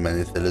freeze in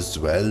Menethil as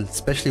well,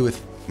 especially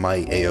with my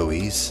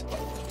AoEs.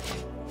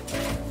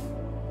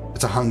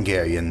 It's a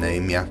Hungarian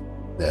name, yeah.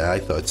 Yeah, I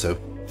thought so.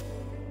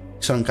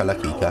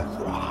 Xonkalakika.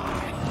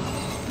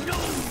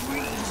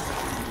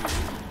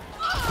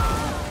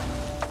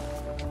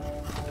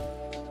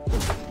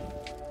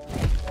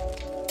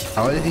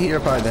 How did he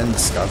hereby then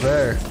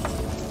discover?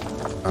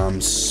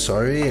 I'm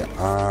sorry,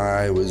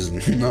 I was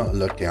not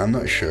looking. I'm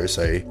not sure,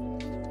 sorry.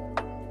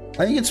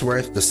 I think it's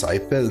worth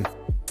Disciple.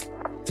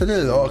 It's a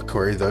little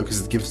awkward though,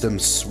 because it gives them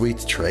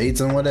sweet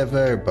trades and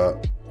whatever,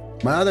 but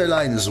my other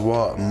line is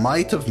what?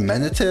 Might of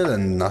Menethil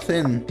and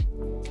nothing?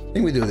 I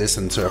think we do this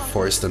and sort of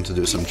force them to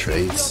do some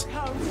trades.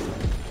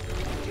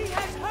 He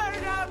has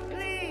heard our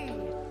plea.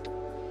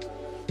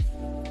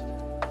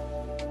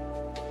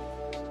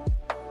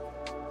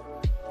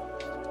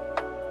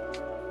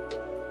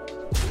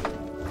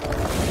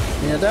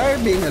 Yeah, they're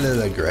being a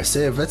little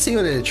aggressive. Let's see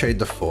whether they trade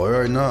the 4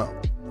 or not.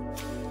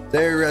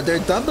 They're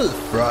double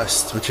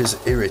frost, which is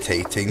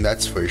irritating,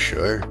 that's for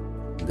sure.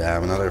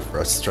 Damn, another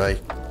frost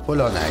strike.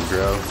 Full on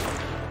aggro.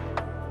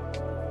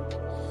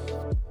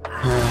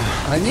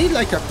 I need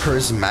like a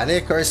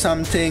prismatic or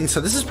something, so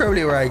this is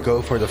probably where I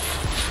go for the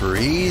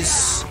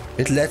freeze.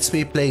 It lets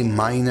me play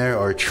Miner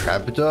or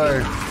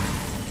Trapdoor.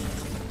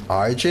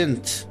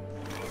 Argent.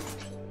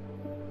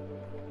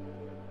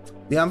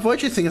 The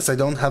unfortunate thing is I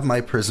don't have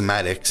my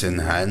prismatics in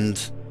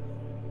hand.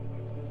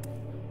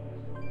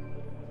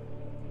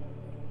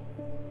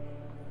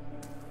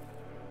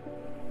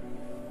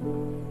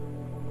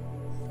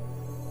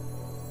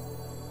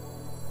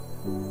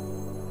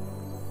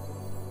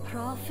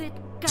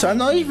 So I'm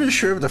not even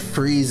sure if the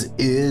freeze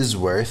is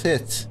worth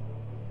it.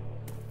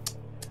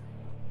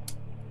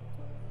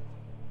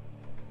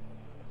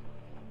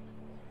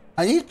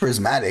 I need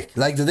prismatic.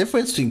 Like, the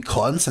difference between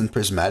cons and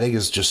prismatic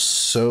is just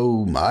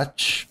so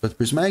much. But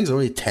prismatic is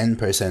only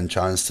 10%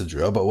 chance to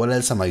draw. But what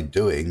else am I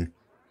doing?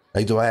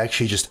 Like, do I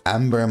actually just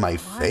amber my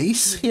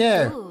face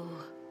here?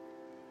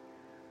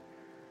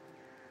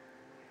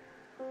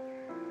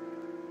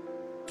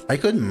 I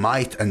could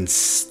might and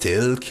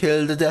still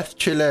kill the Death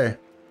Chiller.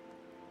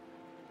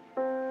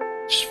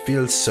 Just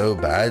feels so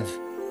bad.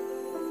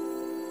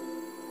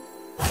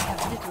 I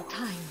have little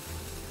time.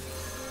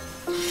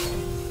 I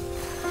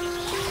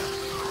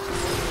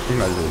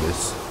think I'll do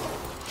this.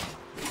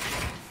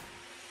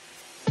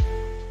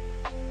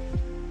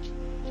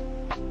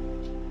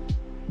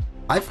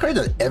 I've heard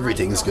that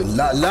everything's good.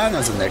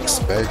 Lana's an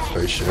expert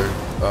for sure.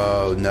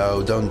 Oh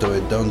no, don't do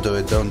it, don't do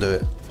it, don't do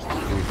it.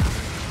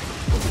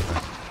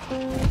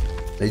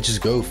 They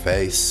just go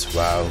face.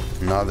 Wow,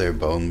 another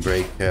bone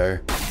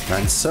breaker.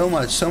 Man, so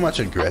much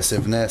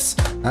aggressiveness.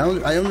 I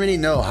don't really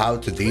know how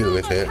to deal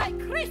with it. I'm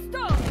here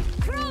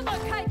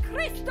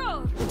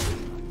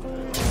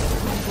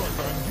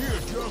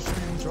just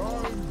in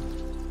time.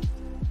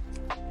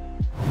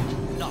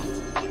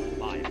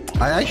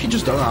 I actually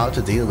just don't know how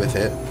to deal with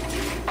it.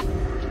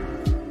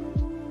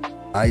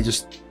 I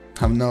just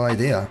have no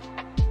idea.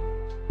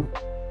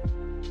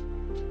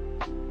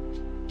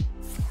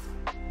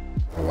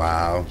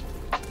 Wow.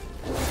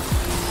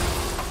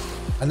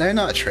 And they're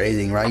not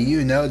trading, right?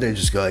 You know they're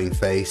just going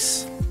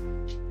face.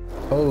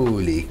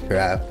 Holy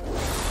crap.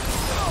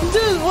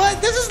 Dude,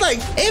 what? This is like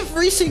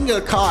every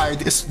single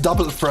card is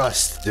double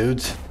frost,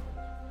 dude.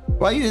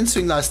 Why you didn't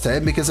swing last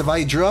time? Because if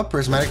I draw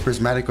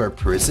Prismatic, or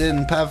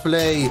Prison,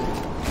 Pavle,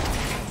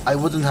 I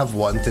wouldn't have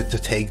wanted to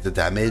take the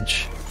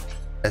damage,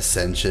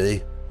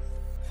 essentially.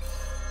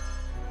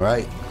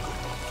 Right?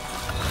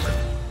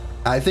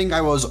 I think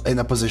I was in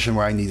a position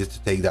where I needed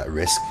to take that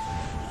risk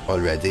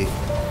already.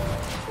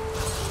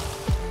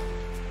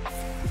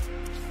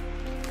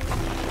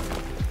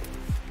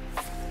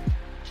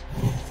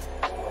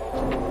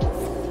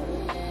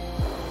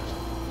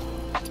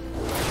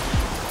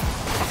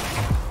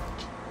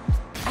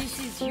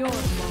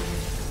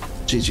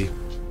 GG.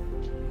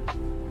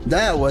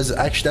 That was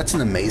actually, that's an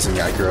amazing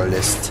aggro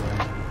list.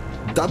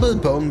 Double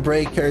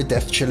Bonebreaker,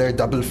 Death Chiller,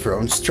 double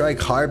Throne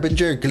Strike,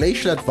 Harbinger,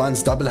 Glacial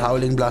Advance, double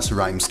Howling Blast,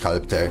 Rhyme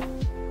Sculptor.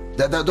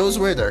 Those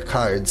were their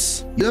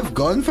cards. You have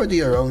gone for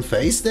your own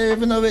face there,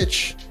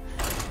 Ivanovich.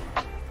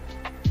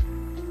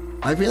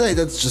 I feel like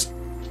that's just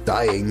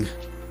dying.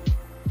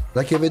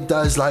 Like if it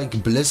does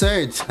like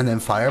Blizzard and then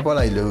Fireball,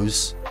 I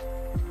lose.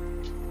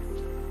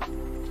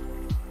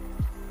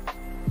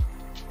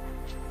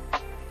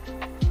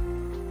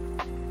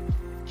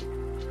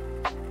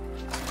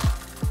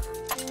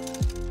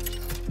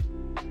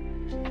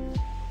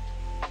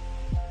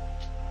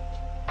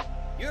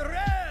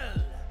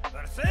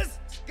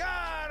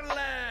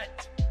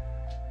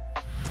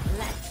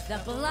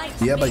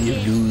 Yeah, but you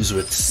lose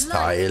with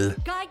style.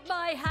 Guide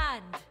my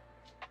hand.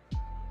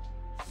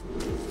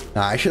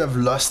 Nah, I should have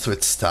lost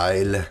with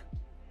style.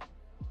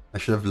 I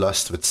should have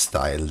lost with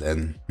style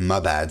then. My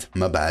bad,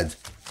 my bad.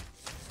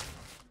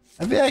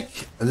 I feel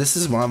like this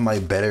is one of my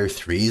better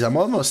threes. I'm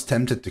almost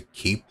tempted to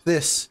keep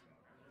this.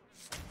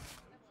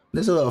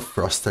 There's a lot of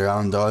frost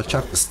around though. I'll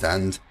chuck the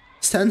stand.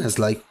 Stand has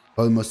like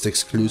almost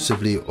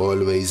exclusively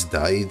always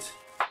died,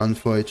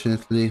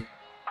 unfortunately.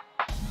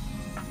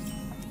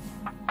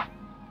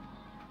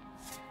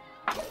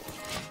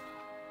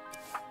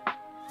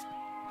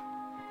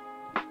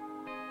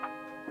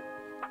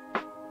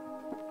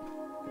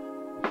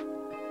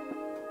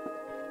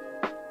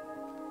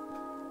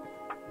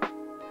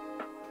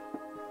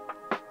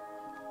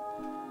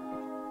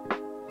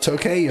 It's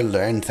okay, you'll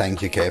learn.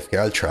 Thank you, KFK.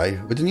 I'll try.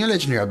 With the new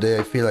legendary update,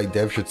 I feel like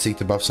Dev should seek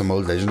to buff some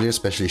old legendary,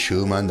 especially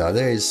Shuma and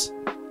others.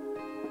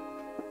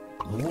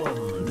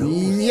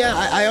 Yeah,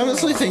 I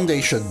honestly think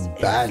they should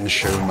ban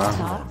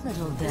Shuma.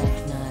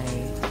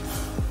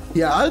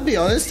 Yeah, I'll be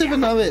honest,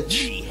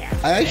 Ivanovich.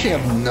 I actually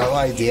have no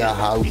idea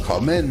how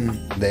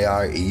common they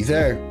are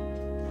either.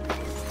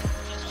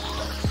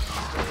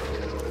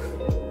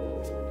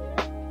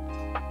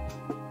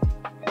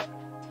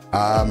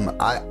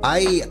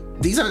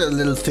 These are the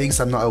little things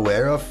I'm not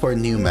aware of for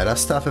new meta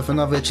stuff,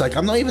 Ivanovich. Like,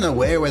 I'm not even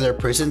aware whether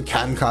prison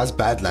can cause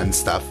Badlands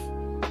stuff.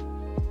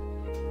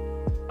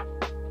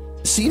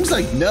 Seems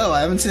like no,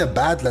 I haven't seen a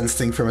Badlands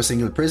thing from a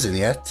single prison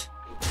yet.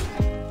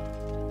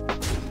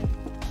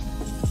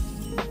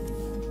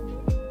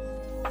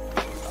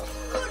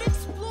 Good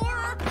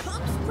explorer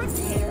comes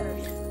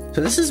prepared.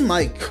 So this is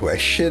my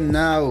question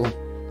now.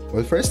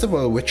 Well, first of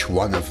all, which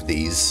one of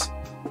these?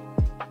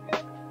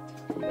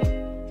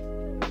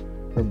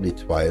 Probably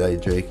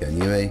Twilight Drake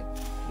anyway.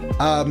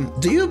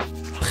 Do you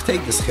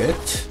take this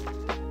hit?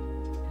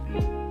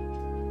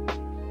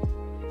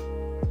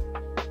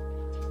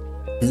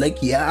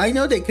 Like, yeah, I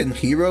know they can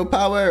hero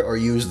power or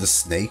use the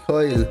snake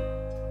oil.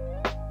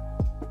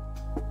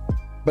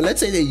 But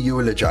let's say they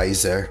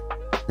eulogize her,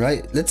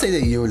 right? Let's say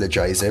they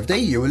eulogize her. If they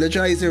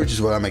eulogize her, which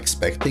is what I'm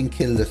expecting,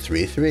 kill the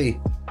 3/3.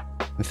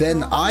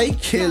 Then I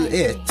kill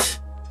it.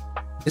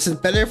 Is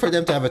it better for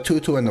them to have a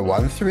 2/2 and a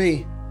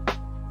 1/3?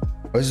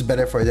 Or is it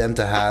better for them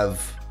to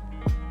have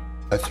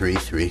a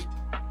 3/3?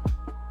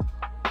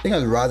 I think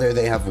I'd rather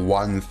they have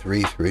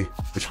 1/3/3,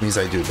 which means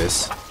I do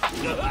this.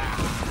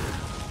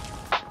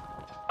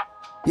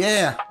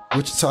 Yeah,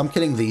 so I'm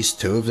killing these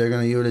two if they're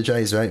gonna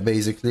eulogize, right?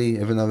 Basically,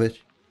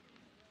 Ivanovich.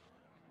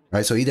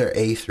 Right, so either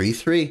a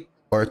 3/3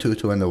 or a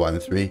 2/2 and a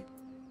 1/3,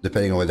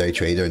 depending on whether I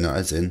trade or not,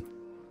 as in.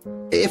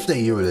 If they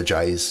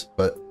eulogize,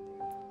 but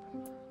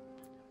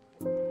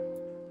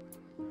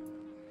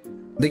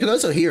they could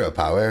also hero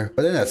power,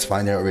 but then that's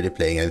fine, they're not really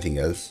playing anything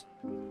else.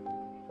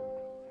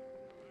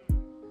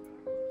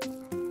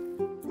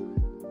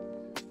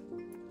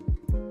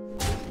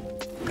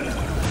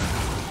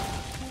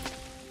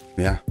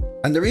 Yeah.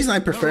 And the reason I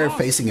prefer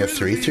facing a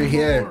 3/3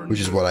 here, which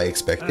is what I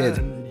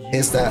expected,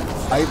 is that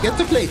I get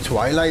to play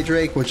Twilight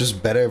Drake, which is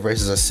better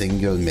versus a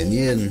single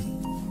minion.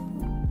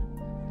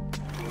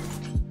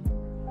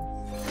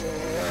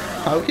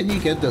 How can you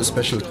get those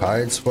special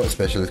cards? What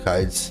special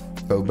cards,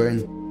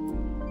 Coburn?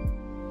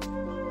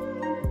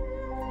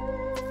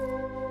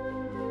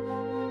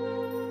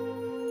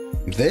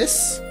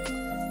 This?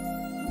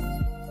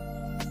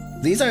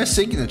 These are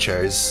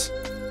signatures.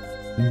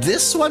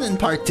 This one in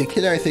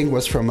particular, I think,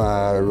 was from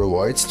a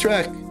rewards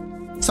track.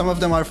 Some of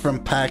them are from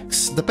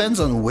packs.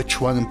 Depends on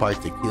which one in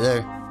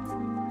particular.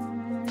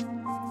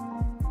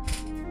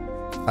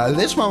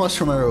 This one was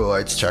from a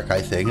rewards track,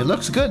 I think. It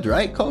looks good,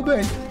 right,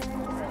 Coburn?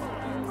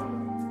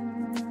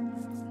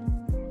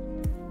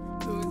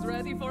 Who's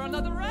ready for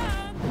another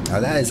round?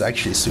 Now that is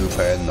actually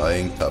super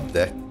annoying top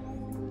deck,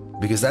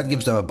 because that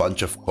gives them a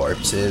bunch of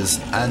corpses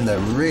and a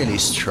really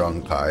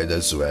strong card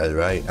as well,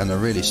 right? And a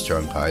really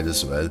strong card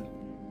as well.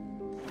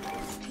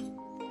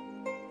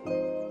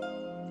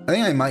 I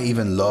think I might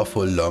even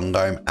lawful long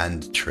arm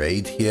and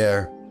trade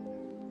here.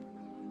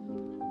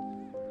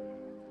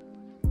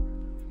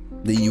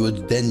 You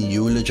would then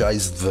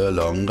eulogize the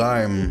long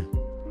arm.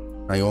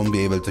 I won't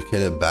be able to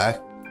kill it back.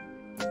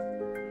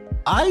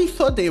 I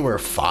thought they were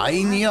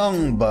fine,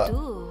 young, but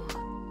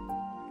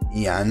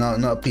yeah,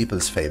 not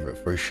people's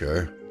favorite for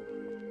sure.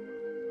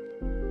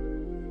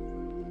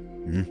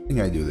 I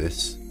think I do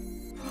this.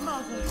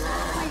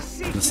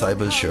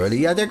 Disciple surely.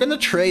 Yeah, they're gonna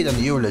trade and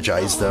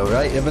eulogize though,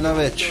 right,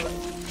 Ivanovich?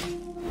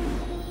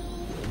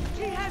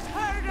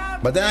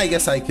 But then I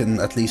guess I can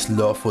at least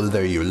lawful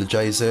their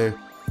eulogizer.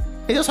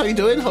 Hey, that's how you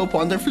doing? Hope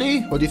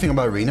wonderfully. What do you think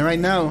about Arena right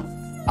now?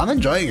 I'm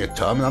enjoying it,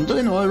 Tom, and I'm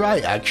doing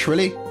alright,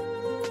 actually.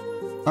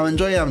 I'm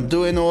enjoying it. I'm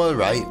doing all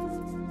right.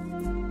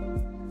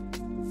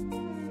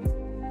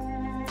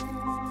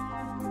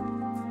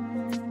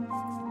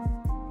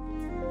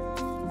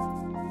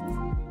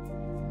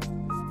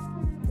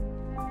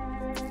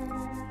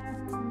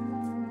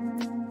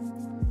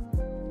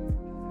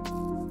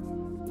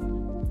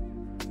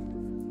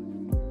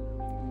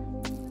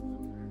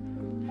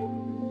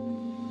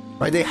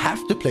 Right, they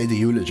have to play the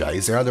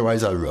Eulogizer,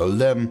 otherwise I'll roll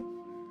them.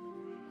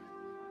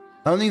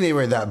 I don't think they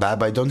were that bad,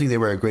 but I don't think they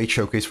were a great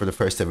showcase for the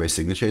first ever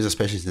signatures,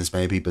 especially since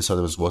many people thought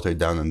it was watered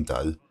down and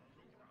dull.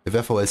 If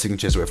FOL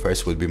signatures were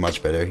first, it would be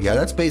much better. Yeah,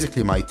 that's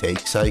basically my take,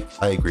 Psych.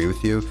 I agree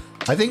with you.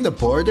 I think the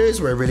borders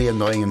were really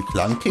annoying and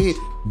clunky,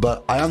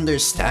 but I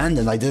understand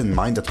and I didn't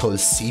mind that whole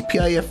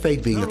CPI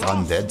effect being that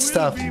undead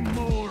stuff.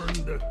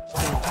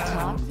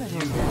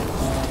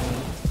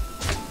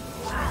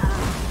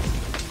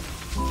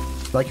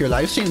 Like your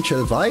live stream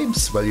chill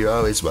vibes? Well, you're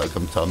always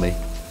welcome, Tommy.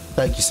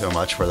 Thank you so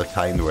much for the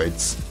kind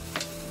words.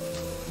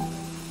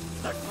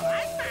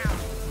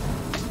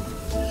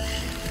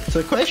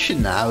 So the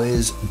question now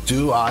is,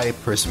 do I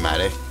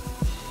prismatic?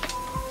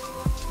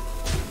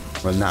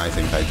 Well, now I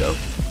think I do.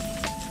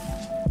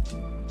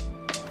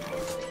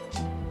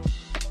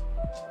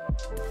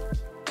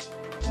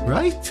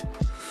 Right?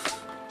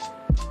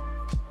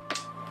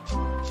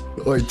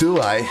 Or do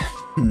I?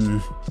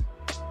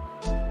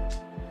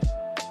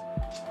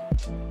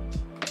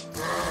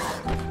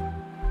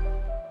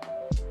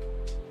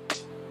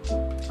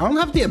 I don't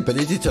have the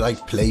ability to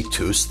like play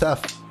two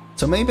stuff,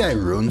 so maybe I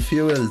rune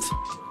fueled.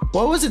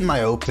 What was in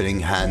my opening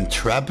hand?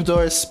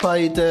 Trapdoor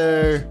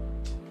Spider?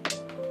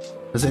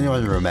 Does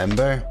anyone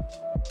remember?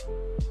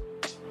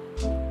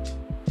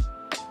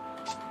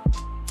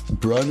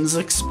 Bronze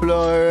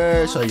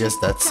Explorer, so I guess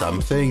that's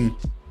something.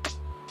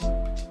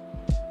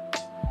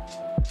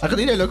 I could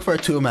either look for a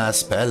 2-mana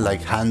spell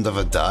like Hand of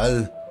a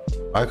Doll,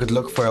 or I could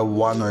look for a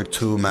 1 or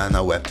 2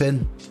 mana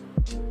weapon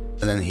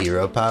and then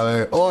hero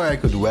power, or I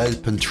could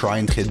whelp and try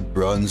and hit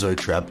bronze or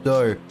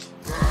trapdoor.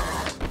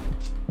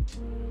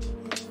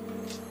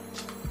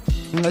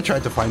 I'm gonna try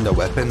to find a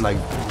weapon like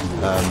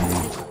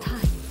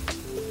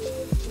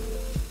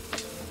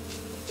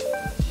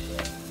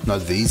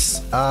not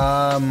these.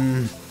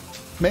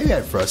 Maybe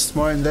I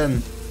Frostmourne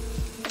then.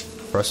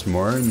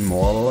 Frostmourne,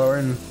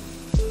 Morlorn.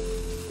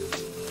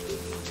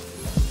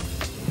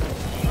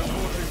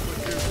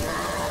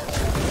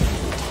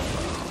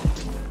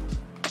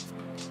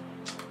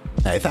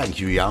 Hey, thank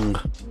you, Young.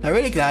 I'm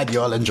really glad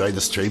you all enjoyed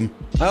the stream.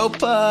 I hope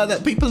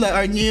that people that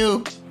are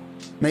new,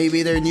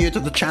 maybe they're new to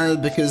the channel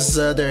because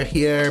they're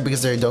here,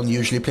 because they don't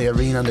usually play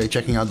Arena and they're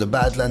checking out the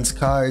Badlands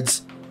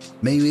cards.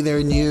 Maybe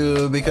they're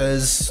new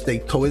because they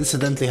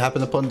coincidentally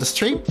happen upon the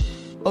stream.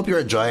 Hope you're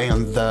enjoying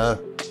and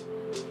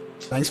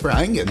thanks for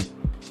hanging.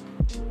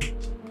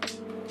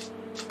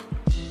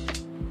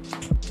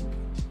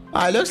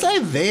 Looks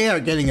like they are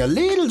getting a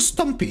little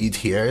stumpied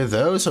here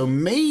though, so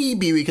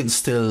maybe we can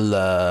still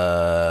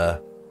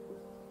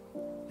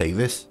take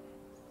this.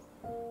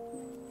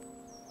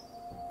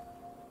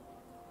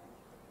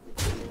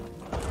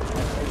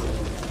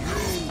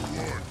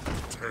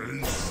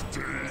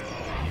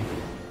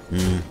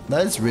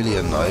 That's really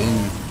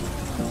annoying.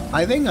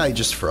 I think I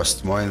just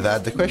Frostmourne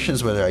that. The question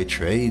is whether I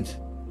trade.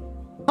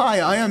 Hi,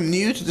 I am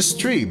new to the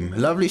stream.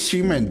 Lovely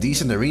streamer and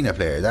decent arena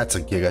player. That's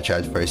a Giga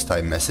Chat first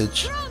time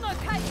message. I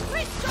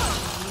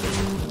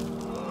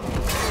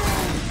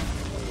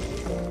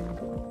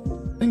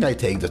think I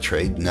take the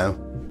trade now.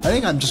 I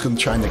think I'm just gonna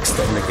try and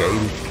extend the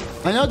game.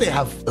 I know they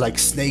have like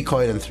Snake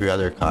Oil and 3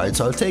 other cards,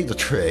 so I'll take the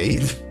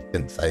trade.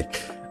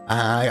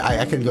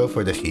 I can go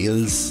for the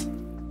heals.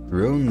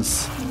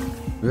 Runes.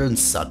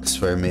 Runes sucks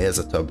for me as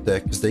a top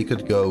deck, because they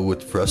could go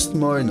with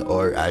Frostmourne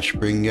or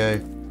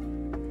Ashbringer.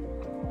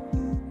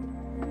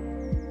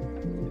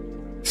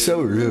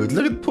 So rude.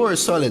 Look at poor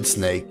Solid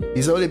Snake.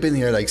 He's only been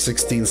here like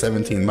 16,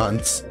 17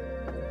 months.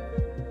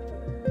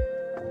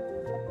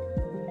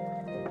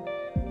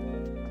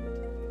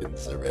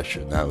 It's a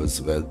Resher now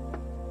as well.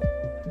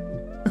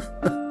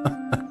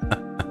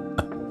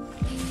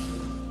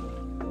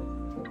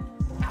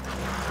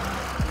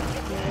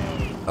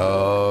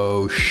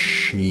 Oh,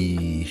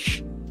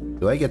 sheesh.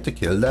 Do I get to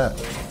kill that?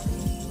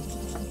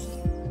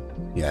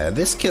 Yeah,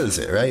 this kills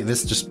it, right?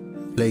 This just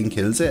plain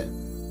kills it.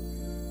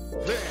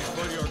 Pay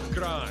for your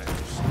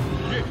crimes.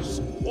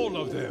 Yes, all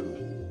of them.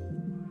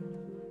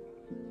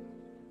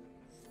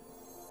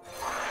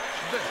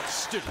 There's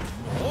still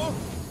more.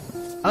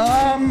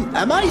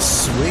 Am I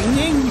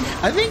swinging?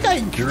 I think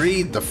I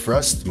greed the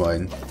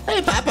Frostmourne.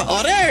 Hey, Papa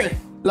Otter!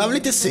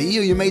 Lovely to see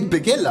you. You made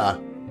Begilla.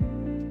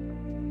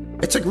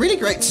 It's a really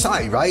great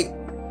side, right?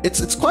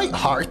 It's quite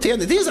hearty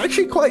and it is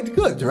actually quite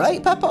good,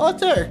 right, Papa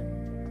Otter?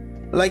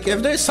 Like,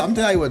 if there's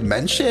something I would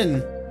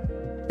mention,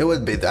 it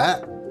would be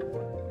that.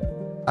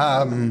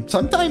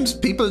 Sometimes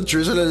people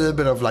drizzle a little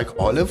bit of like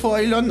olive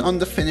oil on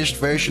the finished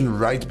version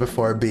right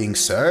before being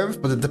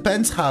served, but it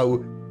depends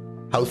how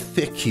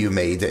thick you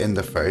made it in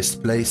the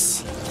first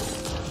place.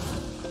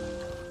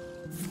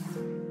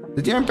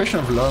 Did your impression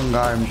of Long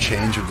Arm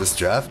change with this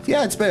draft?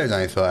 Yeah, it's better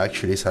than I thought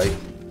actually, Sai.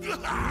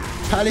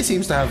 Pally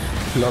seems to have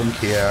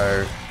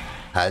clunkier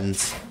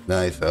hands than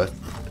I thought.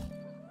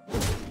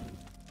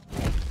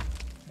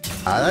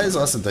 That is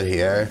awesome to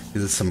hear.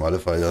 Because it's some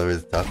modified over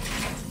the top.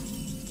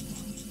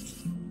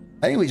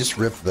 I think we just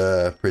rip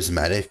the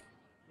prismatic.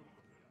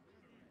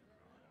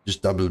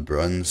 Just double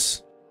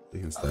bronze. We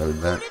can start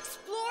with that.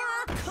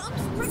 Explorer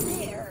comes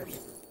prepared.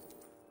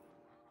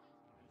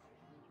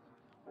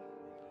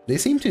 They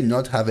seem to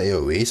not have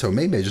AoE, so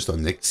maybe I just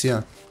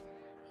Onyxia.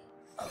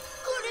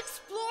 Good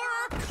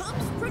explorer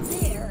comes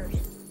prepared.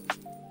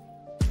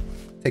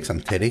 Take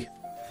some titty.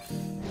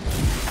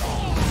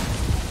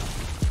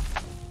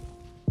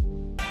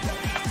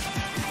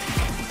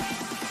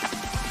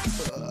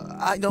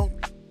 I don't.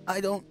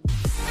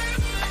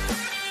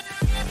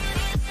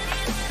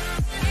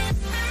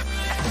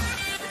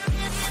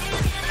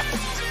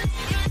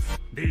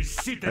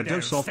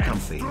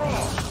 DoseofCoffee.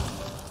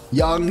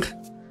 Young,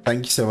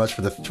 thank you so much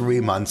for the 3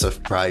 months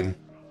of Prime.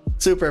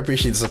 Super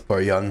appreciate the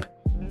support, Young.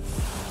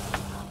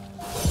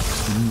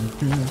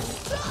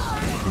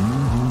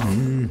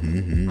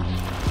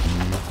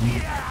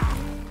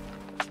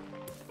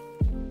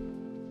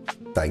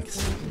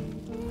 Thanks.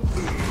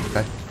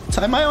 Okay.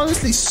 So I might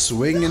honestly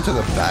swing into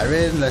the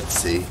Baron. Let's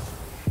see.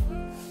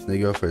 They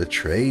go for the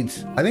trade.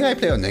 I think I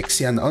play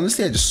Onyxia, and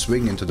honestly I just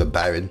swing into the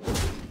Baron.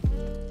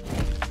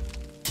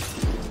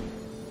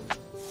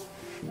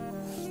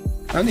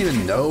 I don't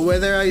even know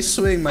whether I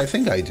swing, but I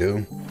think I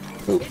do.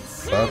 Oh,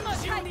 fuck.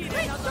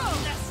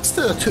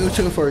 Still a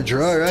 2-2 for a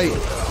draw, right?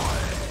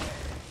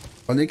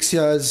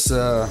 Onyxia is,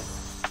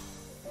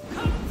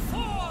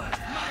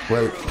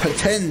 well,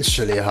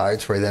 potentially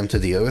hard for them to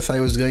deal with, I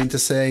was going to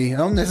say. I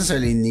don't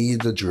necessarily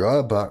need the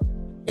draw, but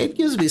it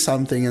gives me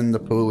something in the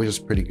pool, which is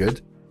pretty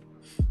good.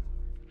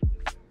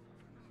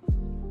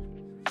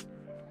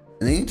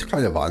 I need to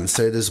kind of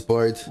answer this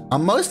board.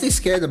 I'm mostly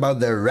scared about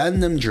their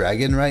random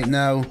dragon right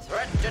now.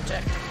 Threat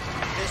detect.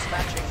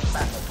 Dispatching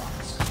battle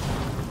box.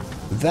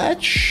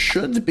 That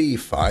should be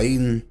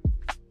fine.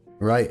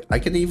 Right, I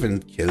can even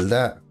kill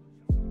that.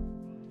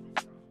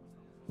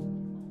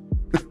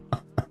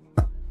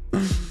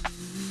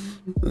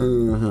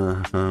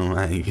 Oh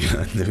my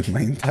god, dude,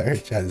 my entire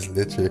chat is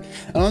literally...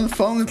 And on the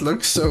phone it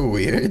looks so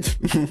weird.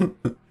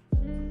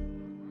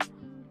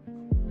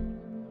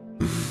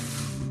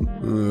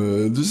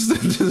 Just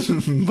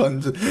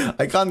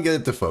I can't get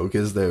it to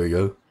focus. There we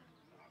go.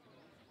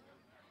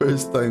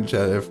 First time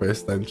chatter,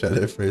 first time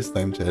chatter, first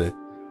time chatter.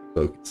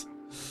 Focus.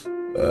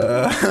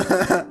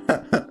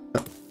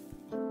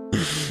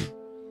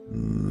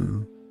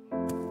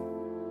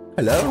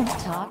 Hello?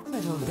 Talk,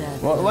 little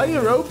dead. Why are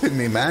you roping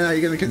me, man? Are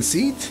you gonna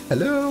concede?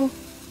 Hello?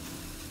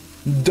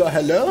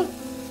 Hello?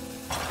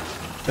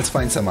 Let's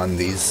find some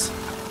undies.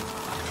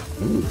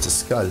 Ooh, it's a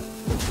skull.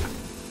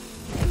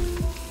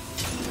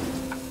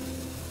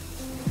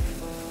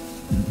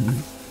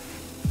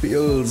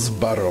 Feels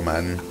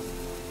Barrowman.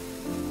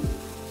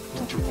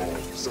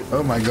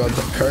 Oh my god,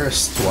 the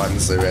cursed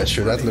ones, the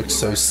Resher. That looks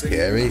so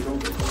scary.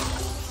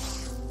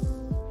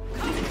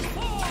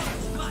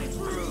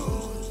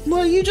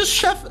 Well, you just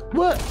chef.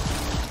 What?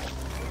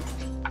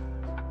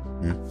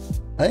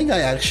 I think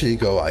I actually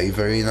go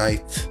Ivory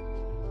Knight.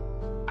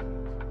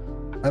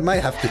 I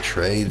might have to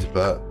trade,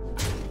 but.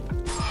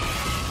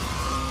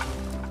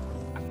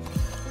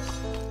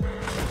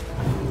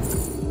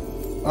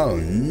 Oh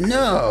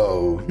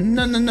no!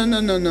 No, no, no,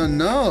 no, no, no,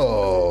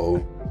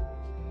 no!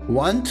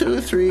 1, 2,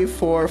 3,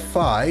 4,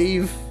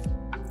 5,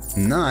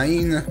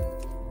 9.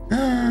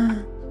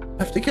 I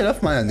have to kill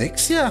off my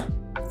Onyxia.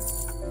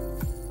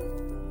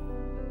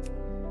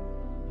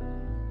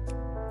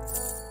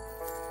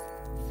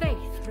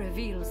 Faith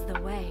reveals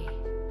the way.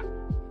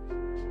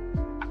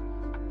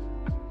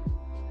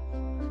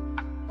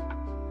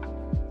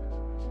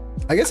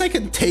 I guess I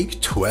can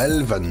take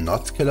 12 and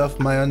not kill off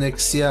my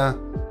Onyxia.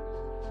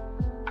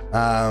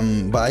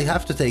 But I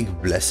have to take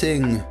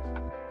Blessing.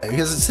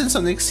 Because since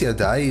Onyxia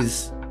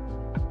dies...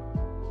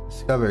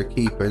 Discover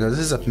Keeper. No, this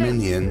is a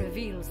minion.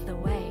 Reveals the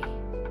way.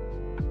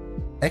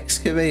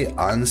 Excavate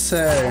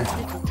Answer.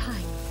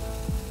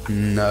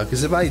 No,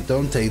 because if I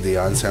don't take the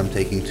answer, I'm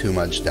taking too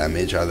much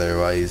damage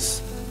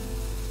otherwise.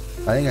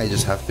 I think I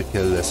just have to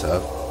kill this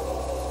up.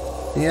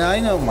 Yeah, I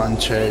know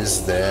Muncher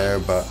is there,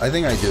 but I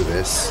think I do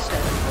this.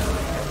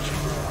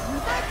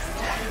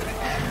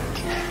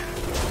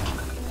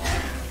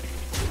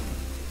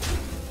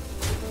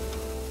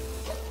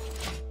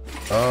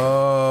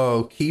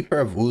 Oh, Keeper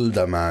of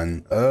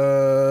Uldaman.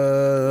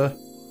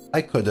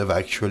 I could have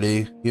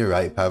actually. You're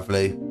right,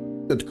 Pavley.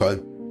 Good call.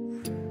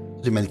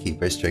 Too many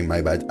keepers string,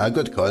 my bad.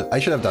 Good call. I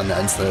should have done that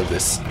instead of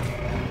this.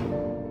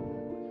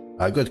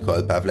 Good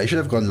call, Pavley. I should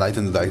have gone Light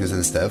in the Darkness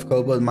instead of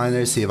Kobold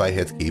Miner, see if I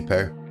hit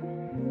Keeper.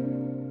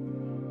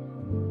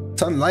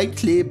 It's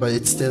unlikely, but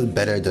it's still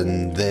better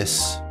than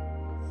this.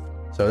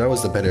 So that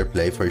was the better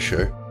play for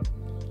sure.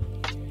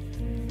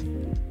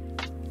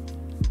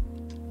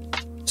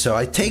 So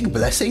I take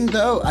Blessing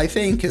though, I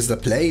think, is the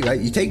play,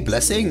 right? You take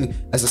Blessing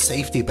as a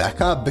safety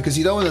backup because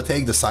you don't want to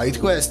take the side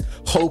quest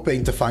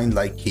hoping to find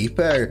like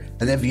Keeper,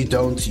 and if you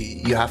don't,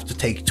 you have to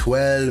take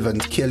 12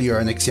 and kill your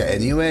Onyxia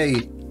anyway.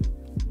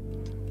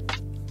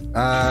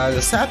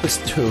 The sap is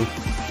 2.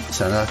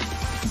 So no.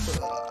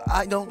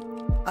 I don't.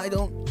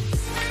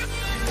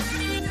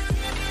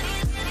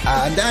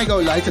 And then I go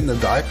Light in the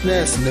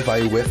Darkness, and if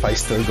I whiff, I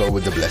still go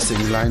with the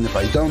Blessings line. If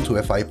I don't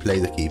whiff, I play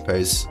the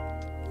Keepers.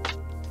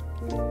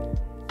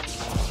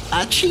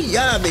 Actually,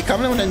 yeah, they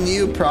come in with a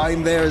new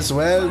Prime there as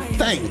well.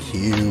 Thank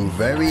you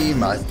very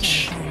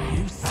much.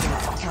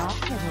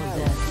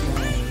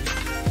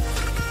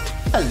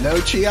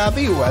 Hello,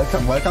 Chiabi.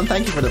 Welcome, welcome.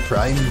 Thank you for the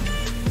Prime.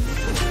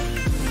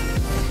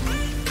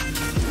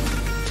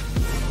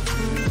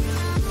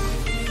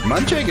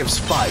 Mantra gives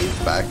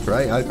 5 back,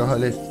 right?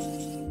 Alcoholic.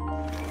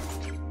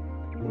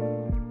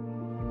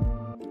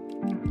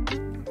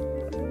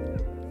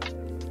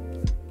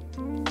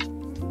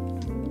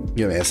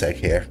 Give me a sec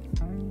here.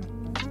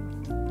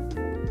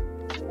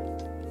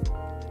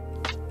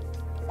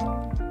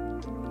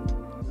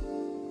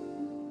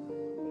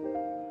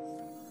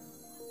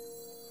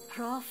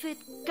 Prophet,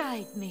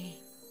 guide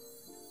me.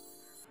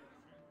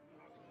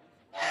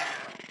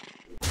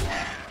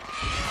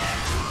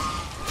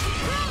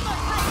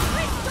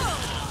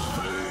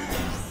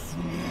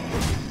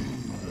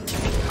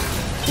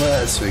 What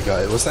else we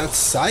got? Was that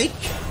Psych?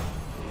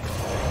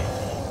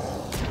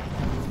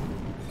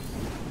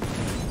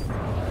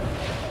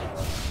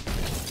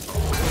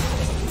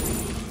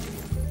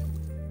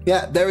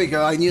 Yeah, there we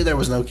go. I knew there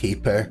was no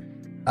Keeper.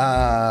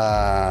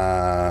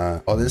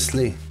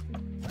 Honestly.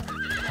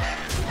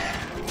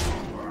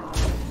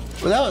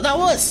 Well, that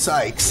was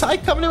Psych.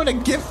 Psych coming in with a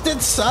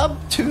gifted sub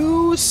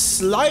to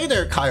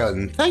Slider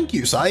Kion. Thank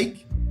you, Psych,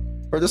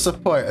 for the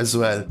support as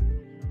well.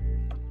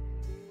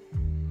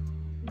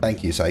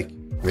 Thank you, Psych.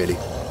 Really.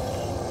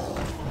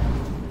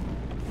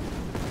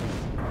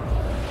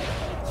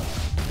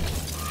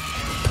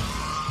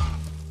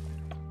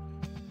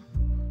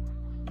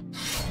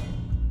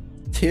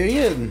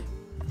 Tyrion.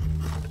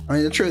 I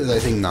mean, the truth is, I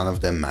think none of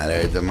them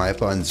mattered. My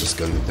opponent's just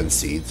going to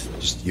concede.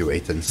 Just you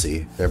wait and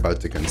see. They're about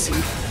to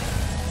concede.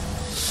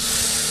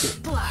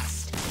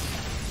 Blast.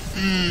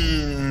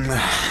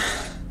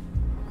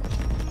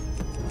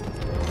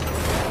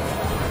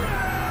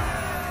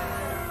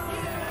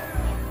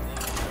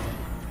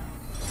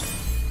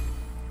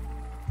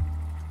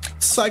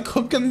 It's like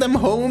hooking them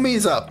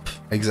homies up.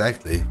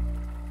 Exactly.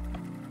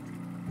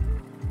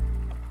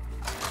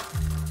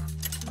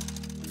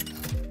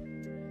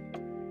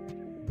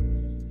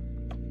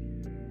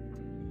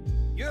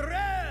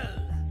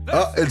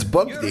 Oh, it's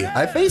Bugdy.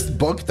 I faced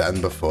Bogdan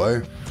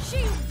before.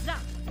 Shields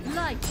up,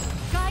 light,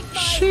 guide my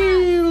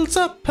Shields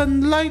up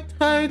and light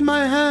guide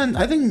my hand.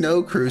 I think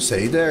no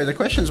Crusader. The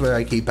question is where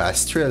I keep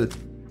Astral.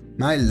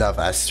 I love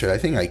Astral. I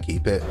think I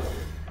keep it.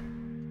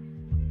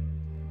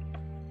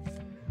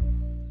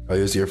 Oh,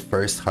 it was your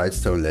first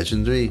Hearthstone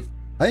Legendary?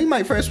 I think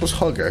my first was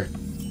Hugger.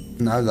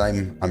 Now that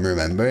I'm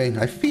remembering.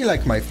 I feel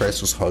like my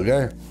first was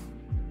Hugger.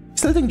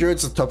 Still think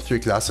Druid's the top 3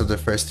 class of the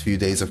first few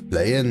days of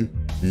playing.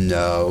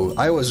 No,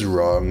 I was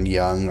wrong,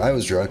 Young. I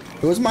was wrong.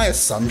 It was my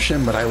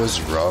assumption, but I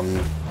was wrong.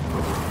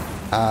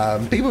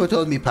 People who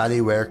told me Pally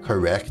were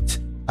correct.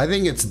 I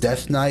think it's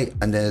Death Knight,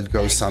 and then it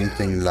goes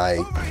something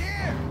like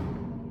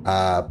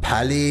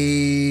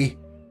Pally.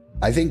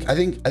 I think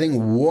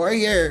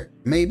Warrior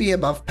maybe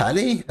above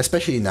Pally,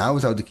 especially now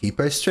without the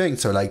Keeper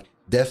strength. So like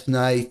Death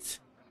Knight,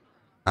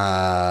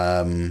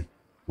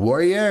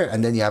 Warrior,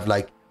 and then you have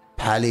like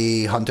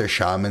Pally, Hunter,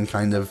 Shaman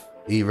kind of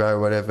era or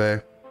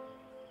whatever.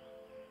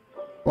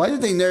 Why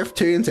did they nerf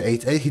Tyrion to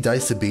 8-8? He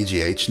dies to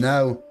BGH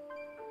now.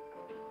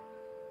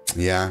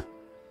 Yeah,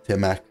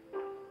 Timac.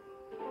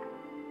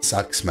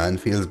 Sucks, man.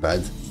 Feels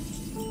bad.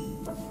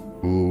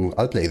 Ooh,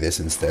 I'll play this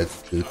instead.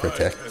 We'll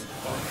protect.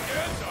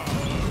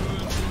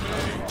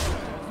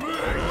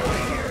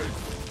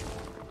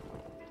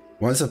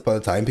 Once upon a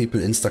time, people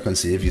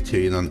insta-conceive you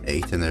Tyrion on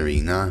 8 in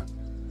Arena.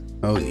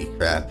 Holy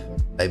crap.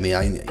 I mean,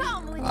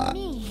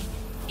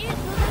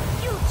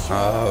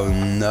 oh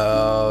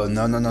no.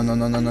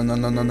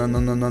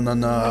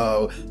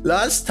 No.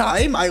 Last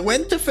time I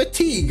went to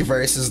Fatigue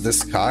versus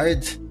this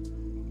card.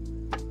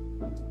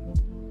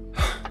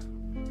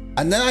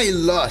 And then I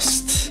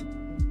lost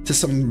to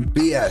some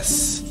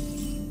BS.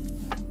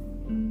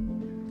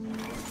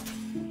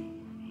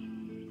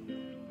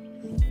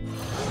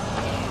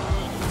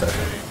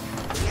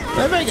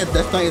 Whenever I get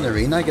Death Knight in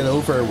Arena, I get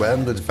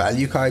overwhelmed with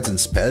value cards and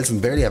spells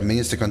and barely have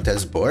minions to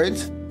contest board.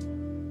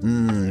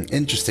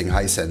 Interesting,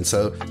 high sense.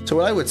 So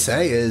what I would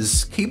say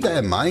is keep that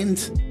in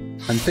mind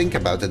and think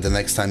about it the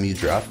next time you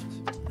draft.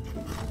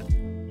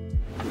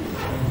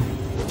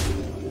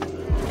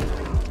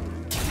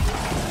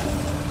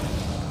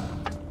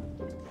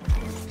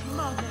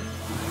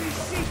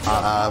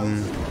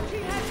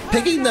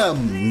 Picking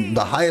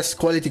the highest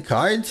quality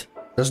card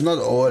does not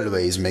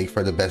always make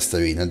for the best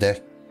arena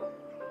deck.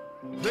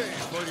 These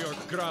were your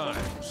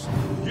crimes.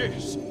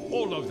 Yes,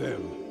 all of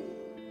them.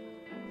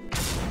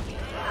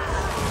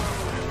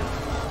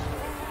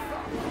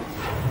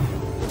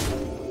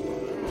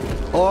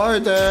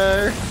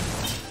 Order!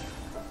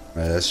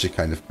 That's just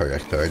kind of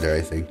correct order,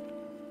 I think.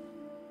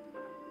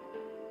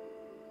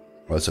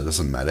 Also, it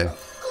doesn't matter.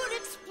 Good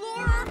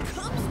explorer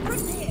comes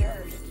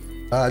prepared.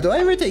 Do I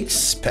ever take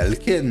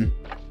Spellkin?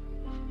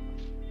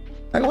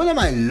 Like, what am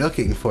I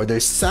looking for?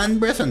 There's Sand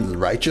Breath and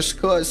Righteous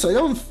Cause, so I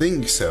don't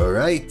think so,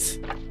 right?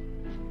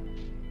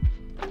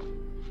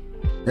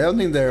 I don't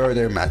think their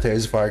order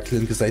matters,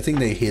 Varklin, because I think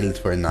they healed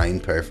for 9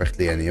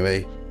 perfectly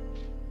anyway.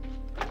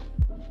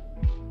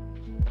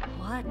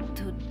 What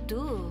to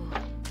do?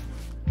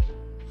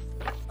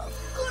 A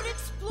good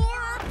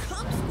explorer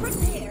comes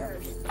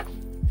prepared.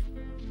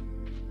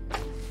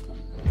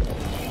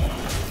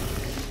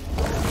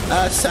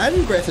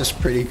 Sand Breath is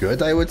pretty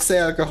good, I would say,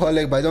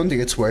 Alcoholic, but I don't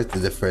think it's worth the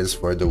difference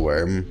for the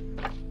worm.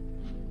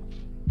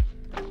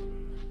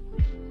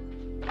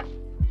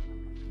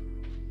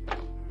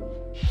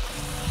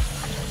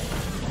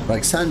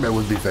 Like, Sand Breath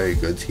would be very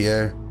good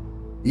here.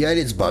 Yeah, it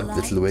is bugged,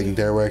 Little Wing,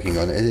 they're working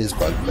on it. It is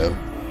bugged, though.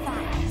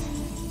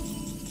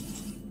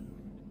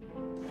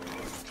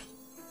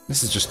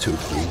 This is just too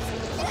clean.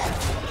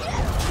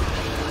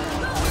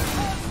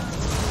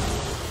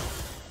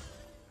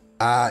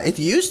 It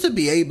used to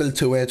be able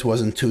to where it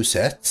wasn't 2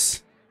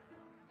 sets.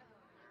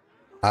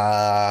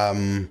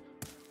 Okay,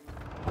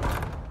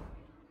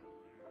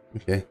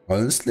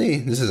 honestly,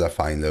 this is a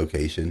fine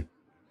location.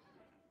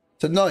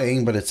 It's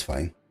annoying, but it's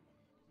fine.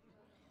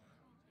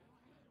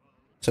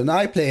 So now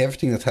I play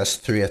everything that has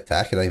 3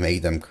 attack and I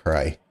make them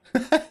cry.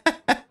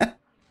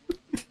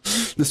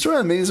 Destroy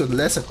enemies with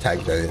less attack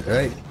than it,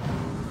 right?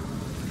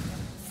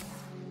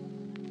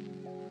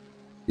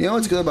 You know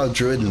what's good about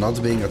Druid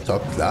not being a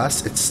top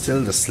class? It's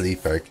still the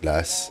sleeper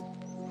class.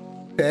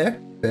 Fair,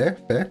 fair,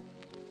 fair.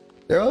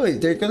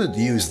 They're gonna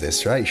use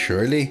this, right?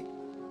 Surely.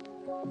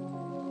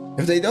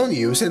 If they don't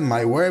use it,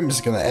 my worm is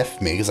gonna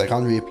F me because I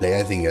can't really play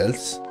anything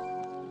else.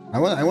 I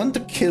want to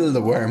kill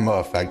the worm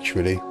off,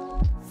 actually.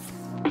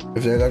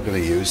 If they're not gonna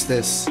use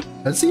this.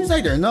 It seems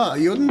like they're not.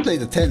 You wouldn't play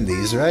the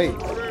tendies, right?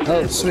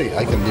 Oh, sweet.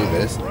 I can do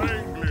this.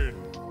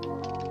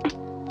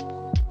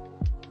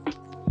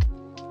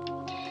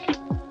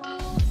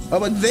 Oh,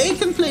 but they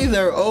can play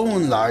their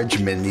own large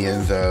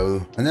minion,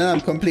 though. And then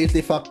I'm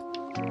completely fucked.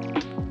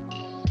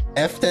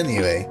 F'd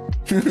anyway.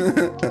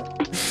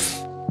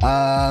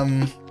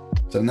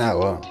 So now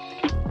what?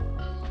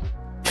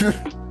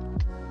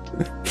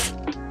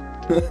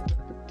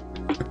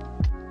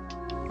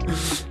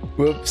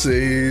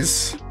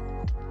 Whoopsies.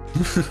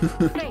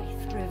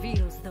 Faith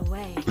reveals the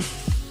way.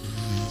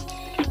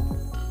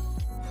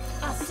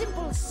 A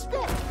simple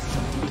spell.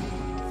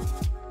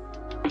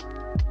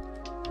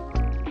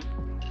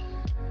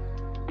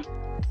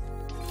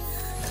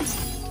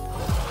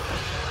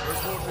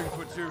 Reporting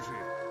for duty.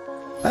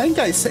 I think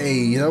I say,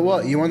 you know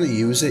what? You want to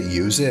use it,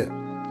 use it.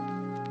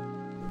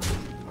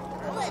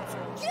 Let's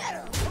get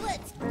him.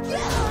 Let's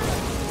get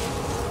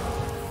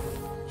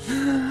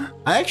him.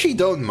 I actually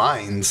don't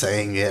mind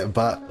saying it,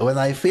 but when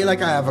I feel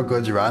like I have a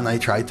good run, I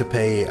try to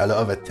pay a lot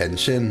of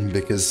attention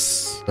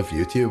because of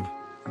YouTube.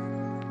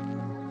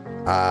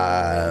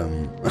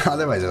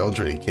 Otherwise I don't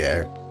really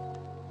care.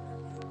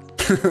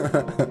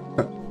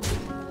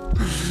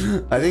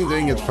 I think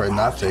doing it for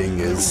nothing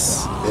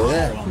is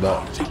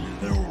but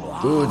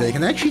ooh, they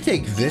can actually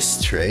take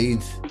this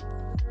trade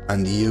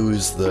and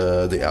use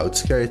the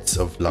outskirts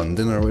of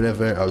London or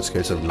whatever,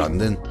 outskirts of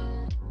London.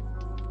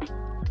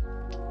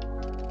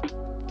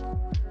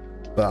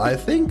 But I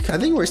think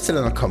we're still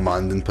in a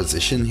commanding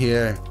position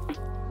here.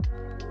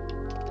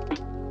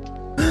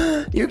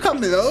 You're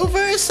coming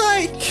over,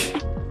 Psych?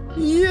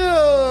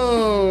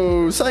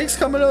 Yo, Psych's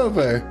coming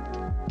over.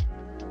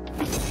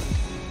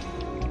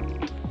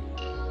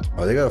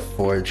 Oh, they got a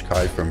Forge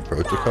card from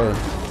Protocol.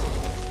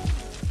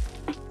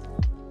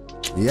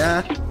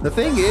 Yeah, the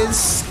thing is,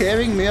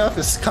 scaring me off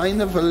is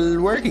kind of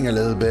working a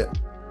little bit.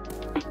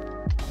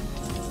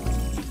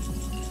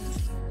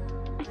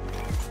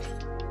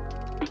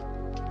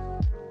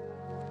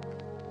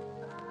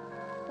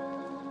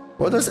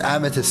 What does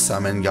Amitus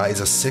summon,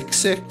 guys? A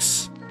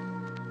 6/6?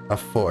 A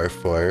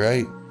 4/4,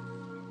 right?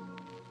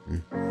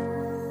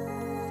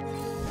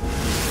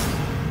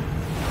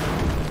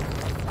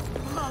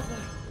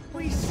 Mother,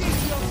 we seek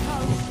your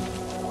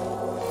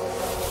counsel.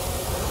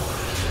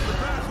 The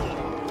battle.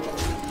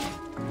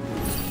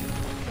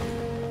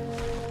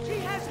 She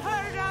has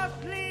heard our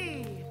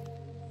plea.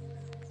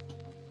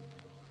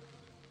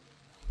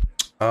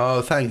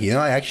 Oh, thank you. No,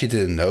 I actually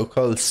didn't know,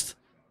 Colst.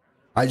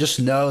 I just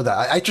know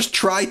that. I just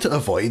try to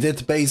avoid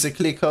it,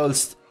 basically,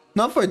 Colst.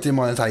 Not for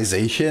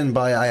demonetization,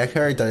 but I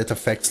heard that it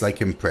affects, like,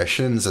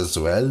 impressions as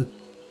well.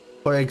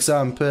 For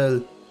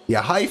example.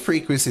 Yeah, high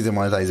frequency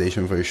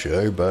demonetization for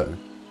sure, but...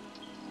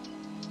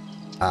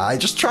 I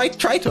just try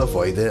to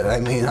avoid it. I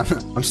mean,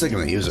 I'm still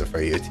gonna use it for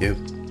YouTube.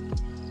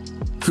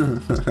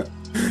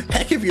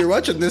 Heck, if you're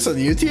watching this on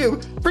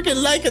YouTube,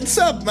 freaking like and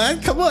sub,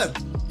 man. Come on.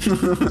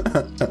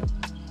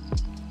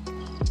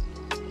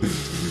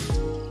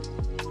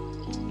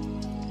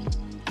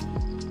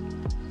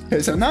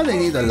 Okay, so now they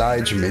need a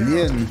large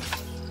minion.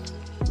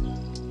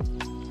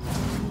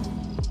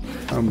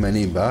 How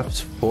many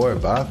buffs? 4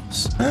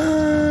 buffs.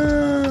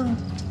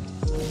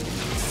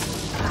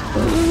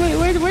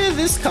 Wait, where did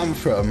this come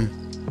from?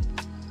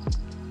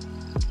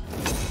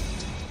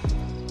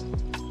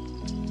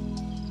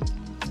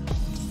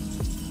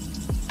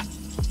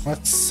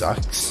 That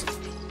sucks.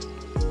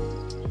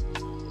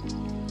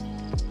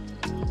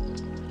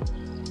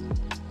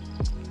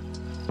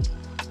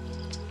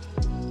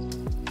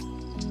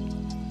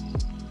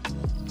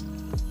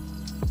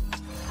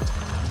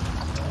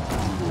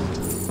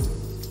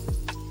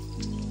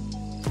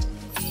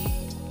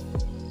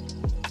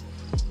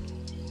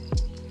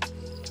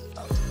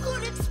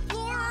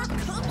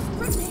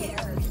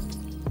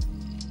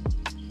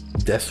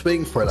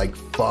 Deathwing for like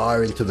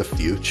far into the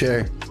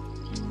future.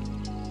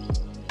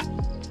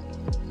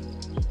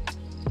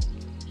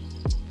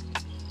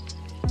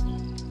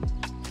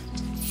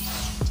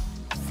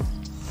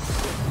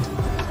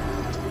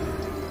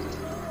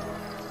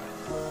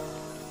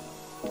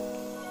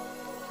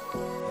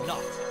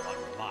 Not on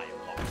my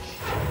watch.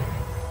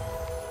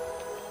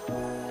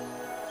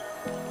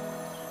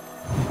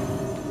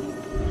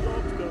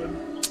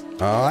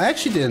 Oh, I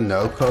actually didn't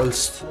know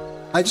Coast.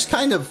 I just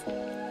kind of,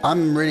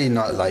 I'm really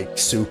not like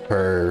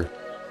super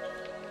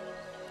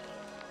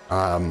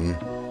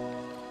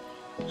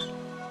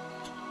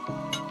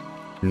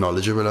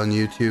knowledgeable on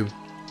YouTube,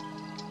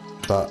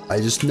 but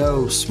I just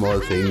know small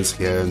things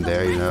here and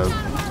there, you know.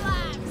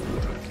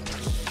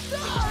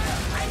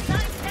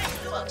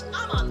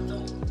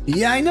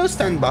 Yeah, I know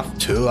stand buff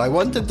too. I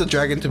wanted the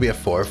dragon to be a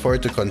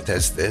 4/4 to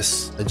contest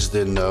this. I just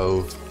didn't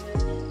know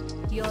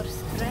Your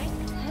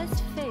strength has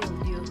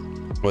failed you.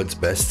 what's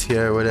best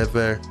here or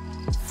whatever.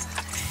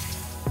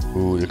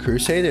 Ooh, the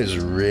Crusader is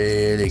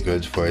really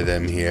good for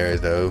them here,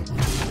 though.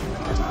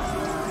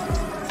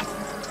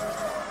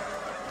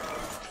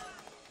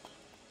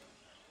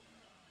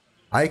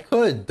 I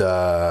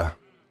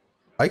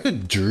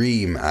could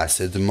dream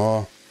acid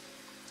more.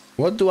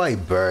 What do I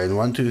burn?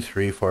 1, 2,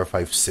 3, 4,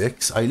 5,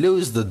 6. I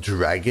lose the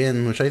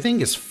dragon, which I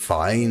think is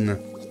fine.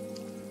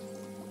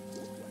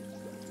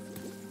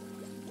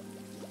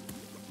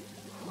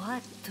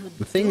 What to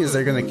The thing is,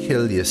 they're gonna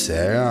kill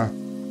Ysera.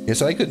 Yeah,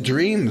 so I could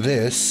dream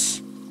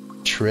this,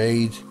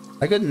 trade.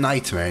 I could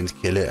nightmare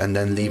and kill it, and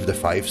then leave the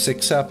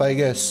 5/6 up, I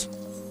guess.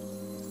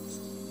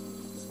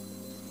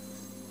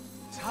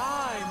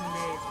 Time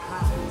may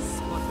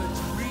pass, but the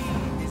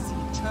dream is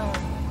eternal.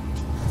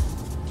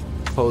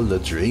 Hold the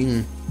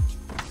dream.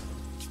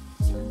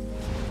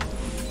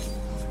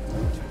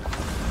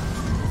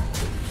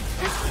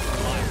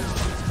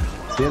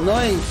 The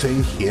annoying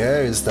thing here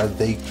is that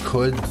they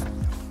could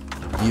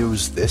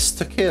use this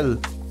to kill,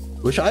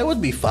 which I would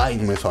be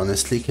fine with,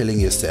 honestly, killing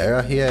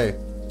Ysera here.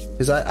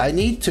 Because I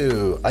need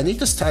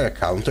to start a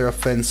counter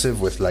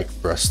offensive with like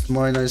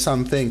Frostmourne or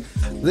something.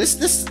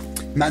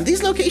 Man,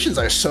 these locations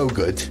are so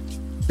good.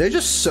 They're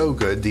just so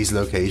good, these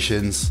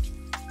locations.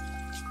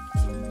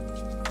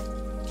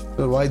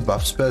 The white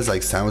buff spells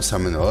like Sound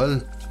Summon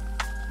All.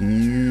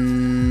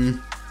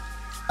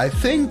 I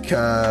think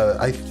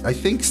I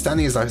think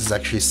Standing as is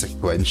actually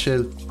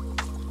sequential.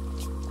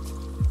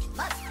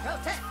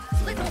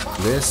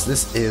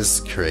 This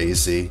is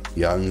crazy,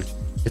 young.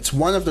 It's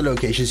one of the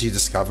locations you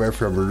discover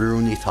from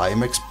Rooney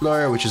Time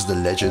Explorer, which is the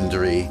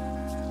legendary,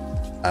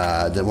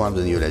 one of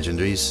the new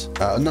legendaries.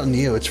 Not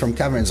new, it's from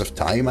Caverns of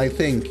Time, I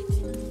think.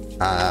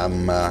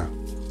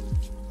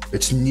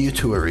 It's new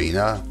to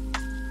Arena.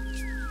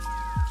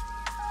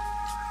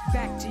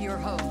 Back to your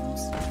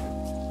homes.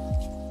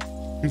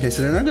 Okay,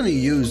 so they're not going to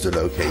use the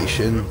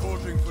location.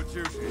 Reporting for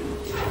duty.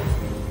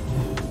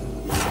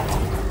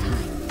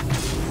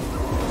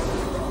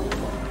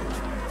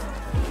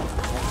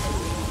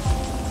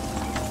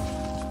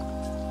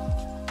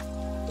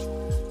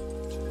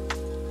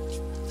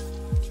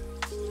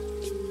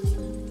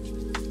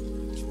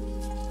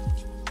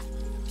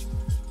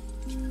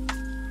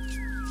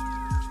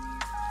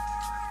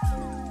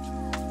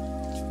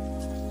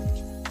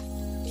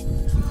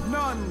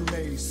 None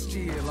may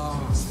steal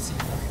our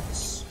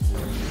secrets.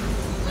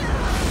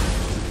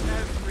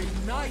 Every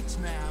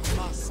nightmare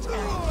must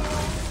end.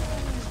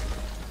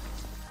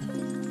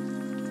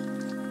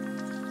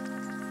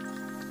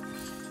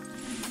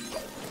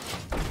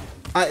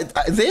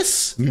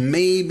 This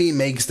maybe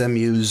makes them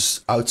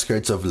use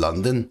Outskirts of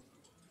London.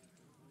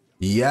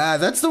 Yeah,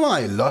 that's the one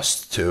I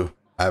lost to.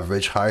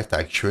 Average Heart,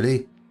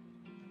 actually.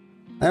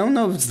 I don't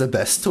know if it's the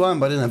best one,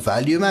 but in a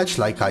value match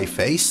like I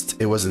faced,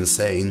 it was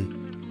insane.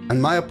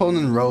 And my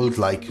opponent rolled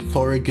like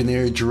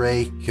Thorgunir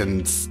Drake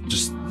and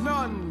just...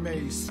 None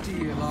may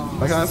steal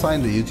our I can't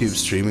find the YouTube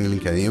streaming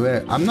link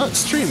anywhere. I'm not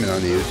streaming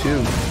on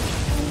YouTube.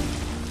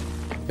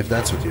 If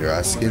that's what you're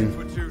asking.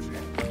 For duty.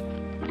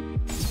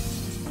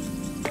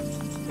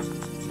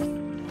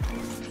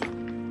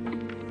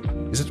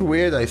 Is it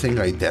weird I think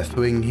I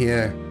Deathwing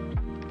here?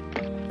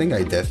 I think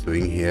I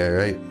Deathwing here,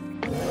 right?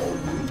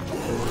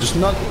 Just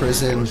not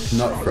Prison,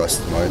 not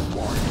Frostmourne.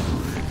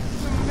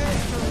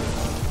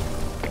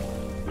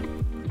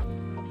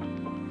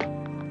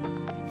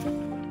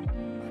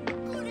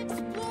 Good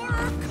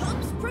explorer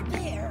comes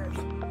prepared.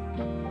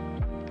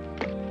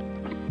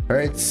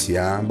 cards,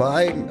 yeah.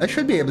 But I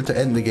should be able to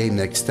end the game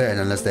next turn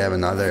unless they have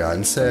another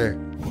answer.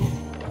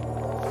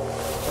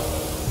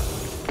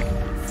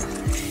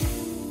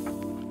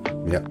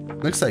 Yeah,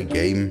 looks like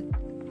game.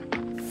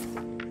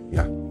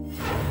 Yeah.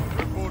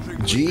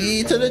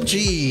 G to the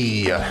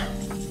G. I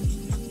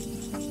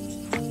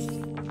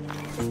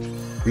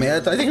mean,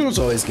 I think it was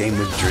always game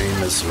with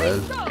Dream as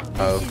well.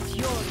 Oh.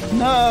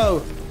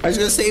 No! I was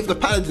gonna save the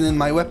Paladin in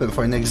my weapon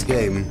for next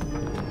game.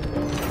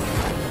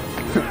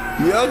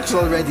 Yogg's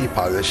already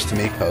polished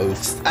me,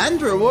 Coast.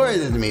 And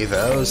rewarded me,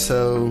 though,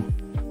 so...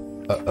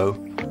 Uh-oh.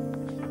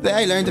 Then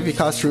I learned if you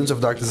cast Runes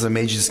of Darkness as a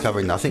mage, you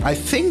discover nothing. I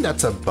think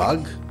that's a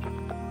bug.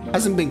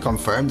 Hasn't been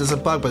confirmed as a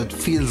bug, but it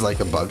feels like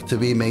a bug to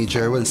be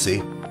major. We'll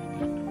see.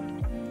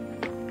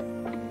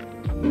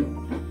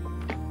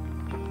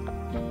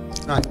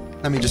 Alright,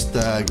 let me just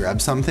grab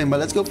something,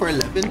 but let's go for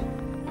 11.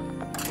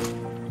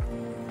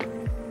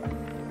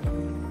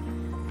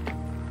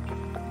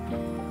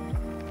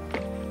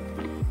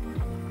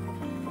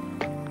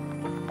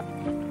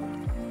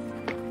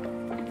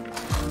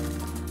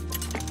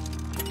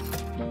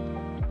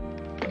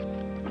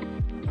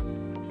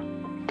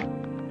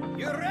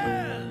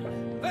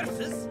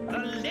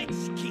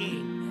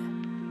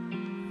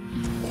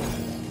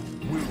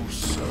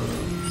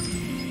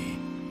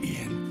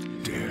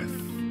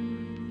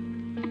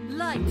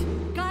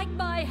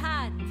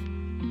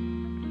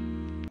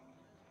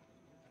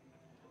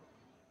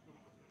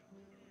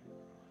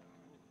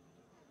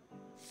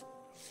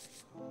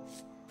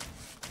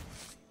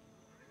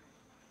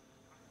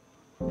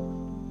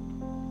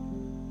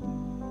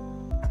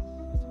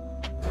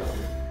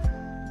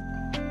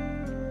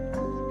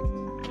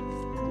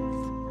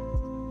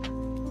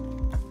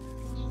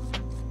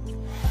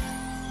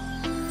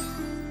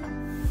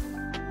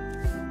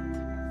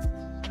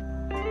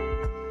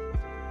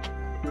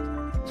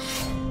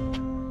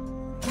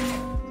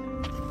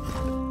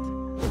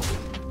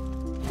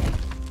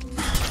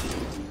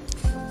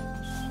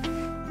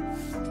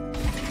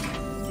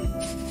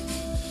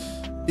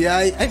 Yeah,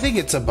 I think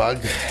it's a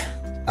bug.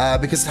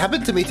 Because it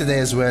happened to me today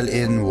as well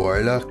in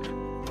Warlock.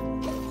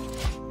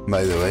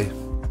 By the way.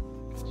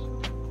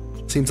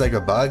 Seems like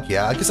a bug,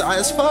 yeah. Because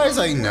as far as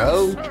I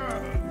know...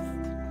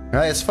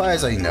 Right, as far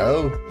as I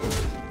know...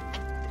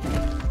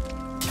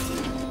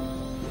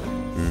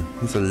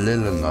 It's a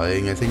little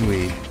annoying. I think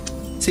we...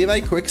 See, if I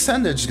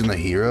quicksand, they're just gonna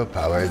hero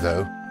power,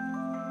 though.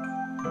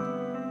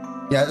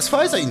 Yeah, as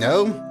far as I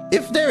know,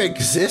 if there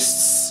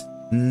exists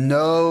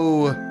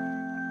no...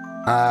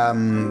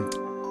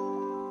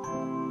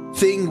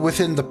 thing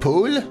within the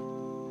pool,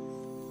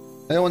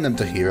 I don't want them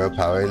to hero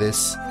power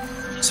this.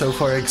 So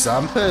for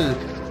example,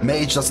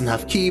 Mage doesn't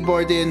have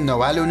keyboard in, no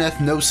Aluneth,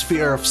 no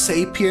Sphere of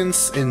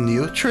Sapience in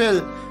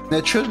neutral, and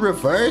it should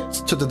revert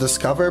to the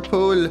Discover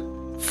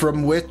pool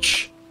from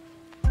which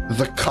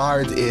the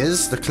card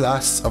is, the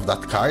class of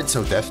that card,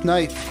 so Death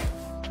Knight.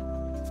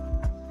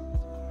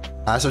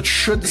 So it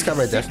should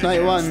discover a Death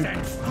Knight one.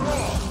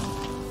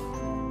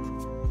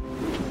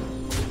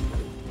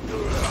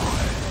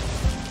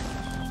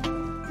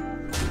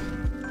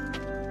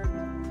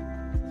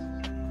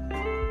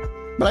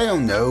 But I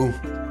don't know.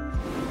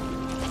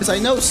 Because I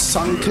know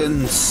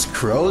Sunken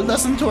Scroll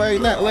doesn't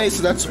work that way,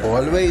 so that's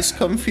always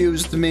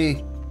confused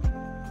me.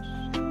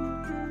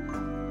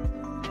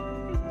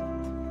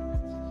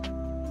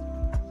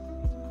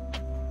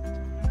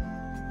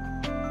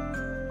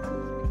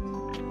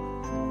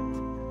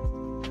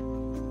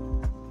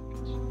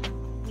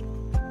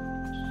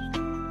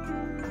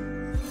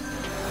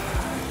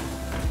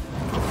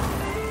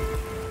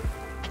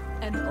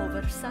 An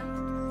oversight.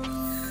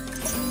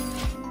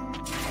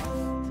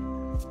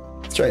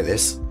 Let's try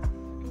this.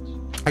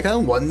 I kind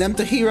of want them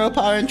to hero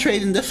power and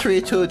trade in the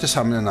 3-2 to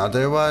summon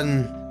another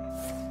one.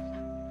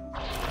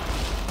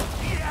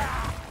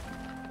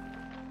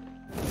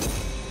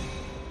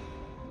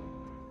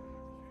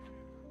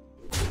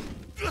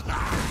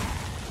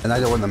 And I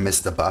don't want to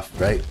miss the buff,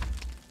 right?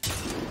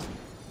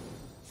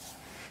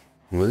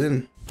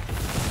 Wouldn't.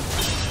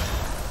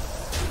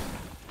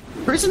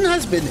 Prison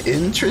has been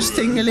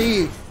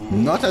interestingly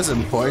not as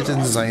important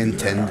as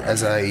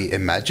I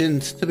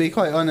imagined, to be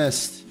quite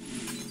honest.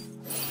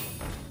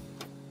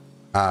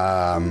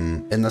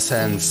 In the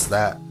sense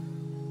that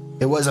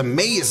it was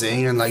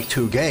amazing in like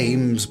 2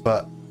 games,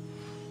 but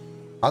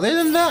other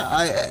than that,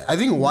 I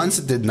think once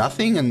it did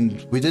nothing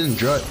and we didn't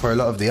draw it for a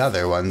lot of the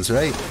other ones,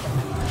 right?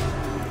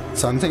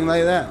 Something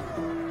like that.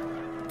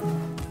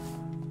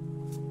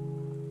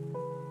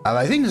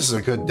 I think this is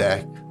a good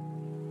deck.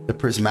 The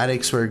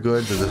prismatics were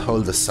good, the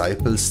whole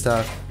disciple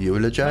stuff.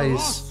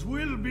 Eulogize.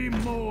 Will be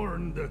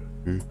mourned.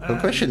 The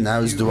question now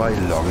is, do I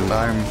long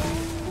arm?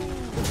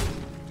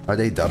 Are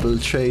they double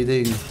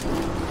trading?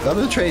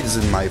 Double trade is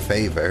in my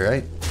favor,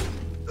 right?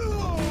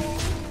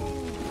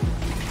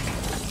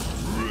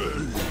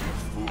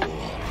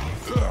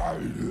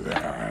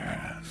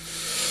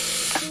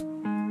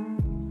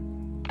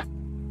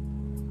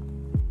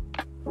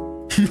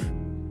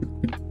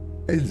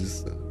 I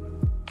just...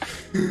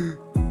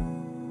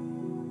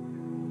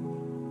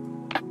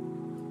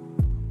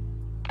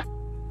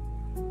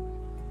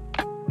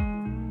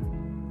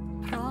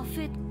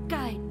 Prophet,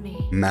 guide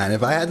me. Man,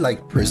 if I had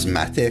like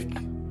prismatic,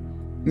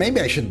 maybe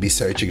I should be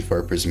searching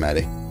for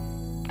prismatic.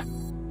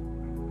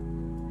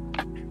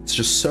 It's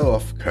just so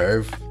off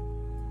curve.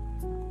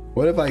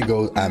 What if I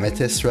go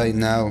Amitus right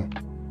now?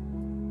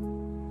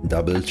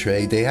 Double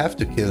trade. They have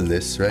to kill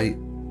this, right?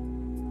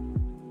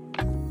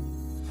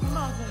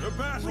 Mother,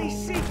 we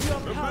seek your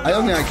counsel. I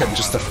don't think I can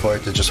just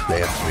afford to just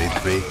play a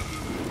 3-3.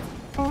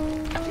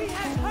 She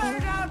has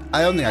heard our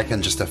I don't think I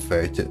can just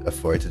afford to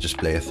just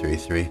play a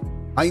 3-3.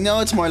 I know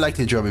it's more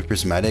likely to draw me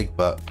prismatic,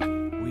 but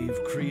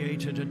We've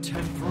created a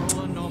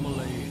temporal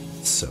anomaly.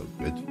 it's so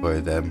good for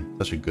them.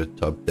 Such a good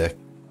top deck.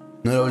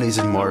 Not only is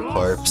it more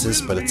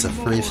corpses, but it's a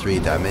free 3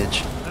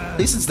 damage. At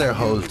least it's their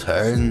whole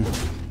turn.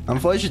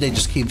 Unfortunately, they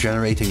just keep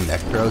generating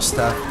necro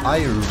stuff.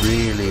 I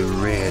really,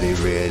 really,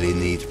 really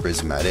need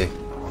prismatic.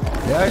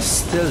 They are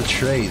still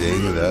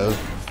trading though.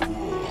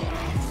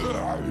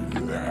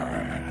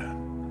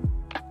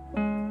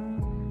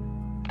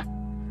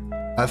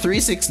 A 3,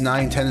 6,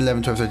 9, 10,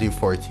 11, 12, 13,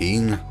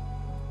 14.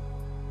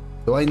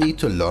 Do I need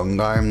to long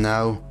arm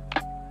now?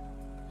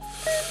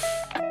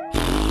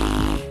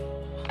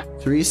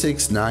 3,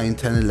 6, 9,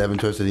 10, 11,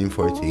 12, 13,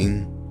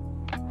 14.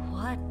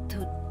 What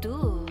to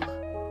do?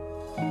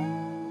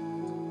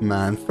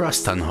 Man,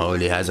 Frost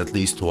Unholy has at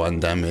least 1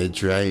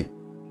 damage, right?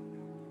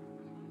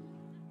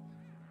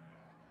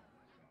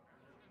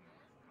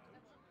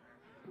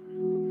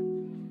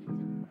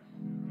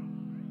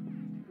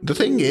 The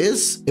thing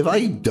is, if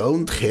I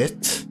don't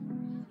hit,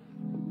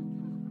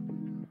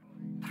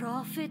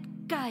 Prophet,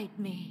 guide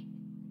me.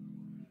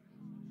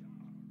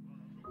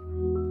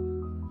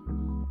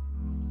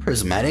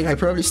 prismatic, I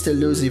probably still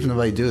lose even if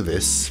I do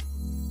this.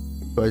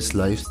 First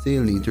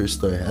lifesteal, need to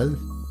restore health.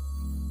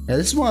 Yeah,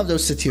 this is one of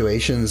those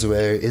situations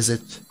where is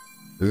it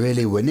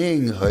really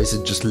winning or is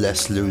it just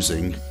less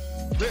losing?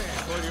 For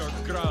your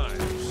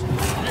crimes.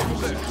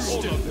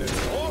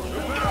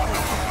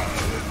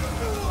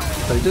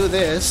 If I do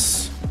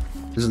this,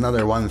 there's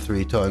another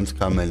 1-3 tons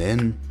coming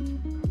in.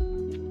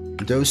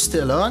 Those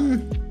still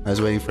on? I was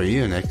waiting for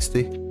you,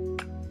 Nexty.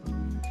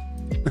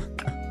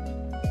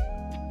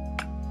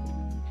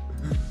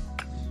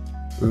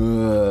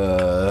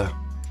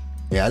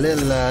 Yeah,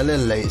 a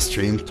little late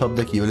stream. Top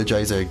deck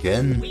eulogizer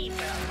again.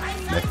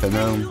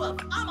 Metronome.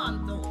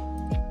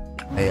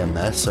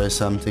 AMS or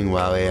something.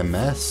 Wow,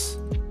 AMS.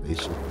 They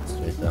should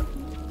straight up.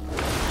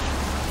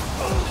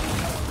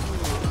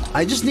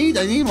 I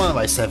need one of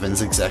my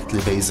 7s exactly,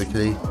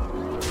 basically.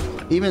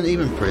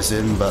 Even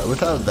prison, but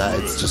without that,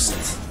 it's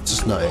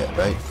just not it,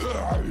 right?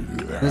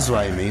 This is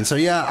what I mean. So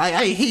yeah,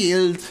 I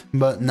healed,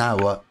 but now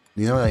what?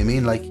 You know what I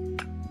mean? Like,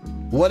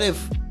 what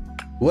if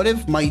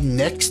my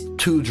next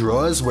 2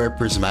 draws were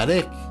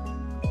prismatic?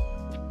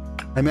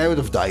 I mean, I would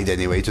have died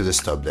anyway to this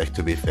top deck,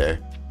 to be fair.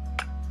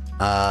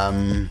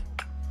 I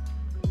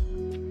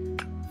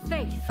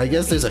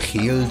guess there's a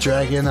heal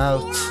dragon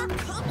out.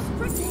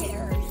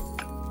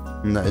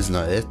 And that is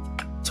not it.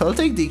 So I'll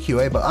take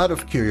DQA, but out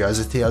of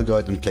curiosity, I'll go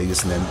ahead and play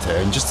this in end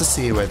turn just to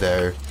see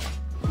whether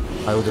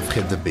I would have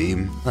hit the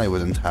beam. I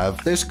wouldn't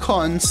have. There's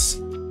cons.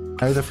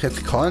 I would have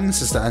hit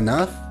cons. Is that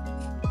enough?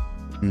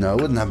 No,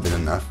 it wouldn't have been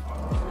enough.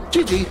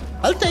 GG.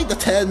 I'll take the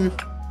 10.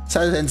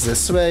 Side ends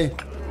this way.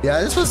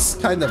 Yeah, this was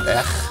kind of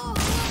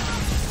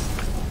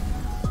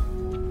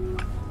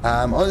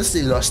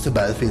honestly lost to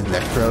Battlefield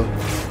Necro.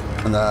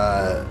 And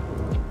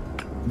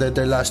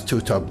their last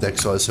 2 top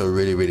decks also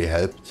really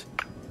helped.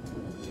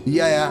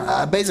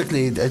 Yeah,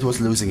 basically it was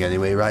losing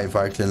anyway, right,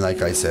 Varklin,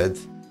 like I said.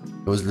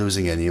 It was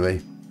losing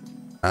anyway.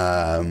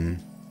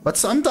 But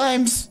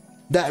sometimes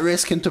that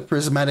risk into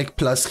prismatic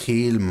plus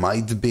heal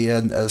might be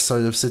a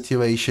sort of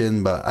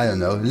situation, but I don't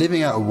know.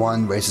 Living at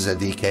 1 versus a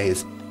DK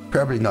is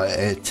probably not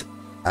it.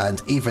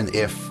 And even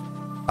if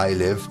I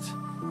lived.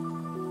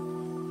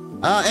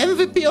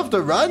 MVP of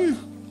the run?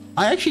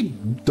 I actually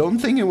don't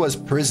think it was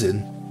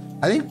prison.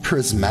 I think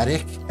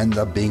prismatic ended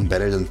up being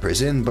better than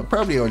prison, but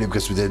probably only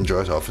because we didn't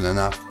draw it often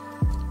enough.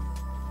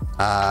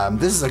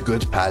 This is a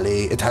good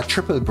pally. It had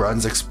triple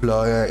bronze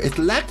explorer. It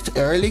lacked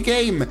early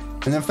game,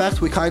 and in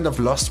fact we kind of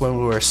lost when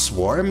we were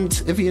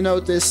swarmed, if you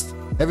noticed.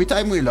 Every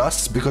time we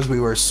lost because we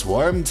were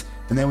swarmed,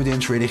 and then we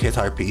didn't really hit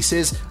our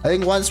pieces. I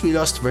think once we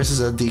lost versus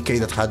a DK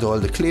that had all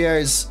the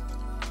clears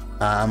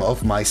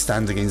of my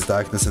stand against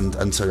darkness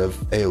and sort of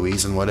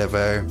AoEs and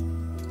whatever.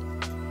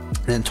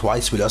 And then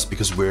twice we lost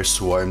because we were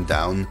swarmed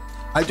down.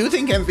 I do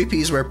think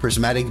MVPs were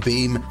Prismatic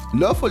Beam.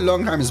 Lawful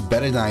Longarm is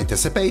better than I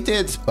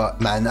anticipated, but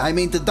man, I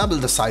mean the double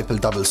Disciple,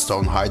 double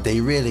Stoneheart, they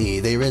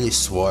really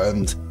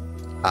swarmed.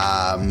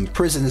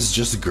 Prison is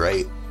just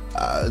great.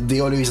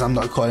 The only reason I'm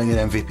not calling it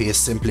MVP is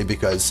simply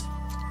because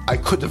I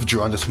could have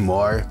drawn it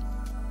more,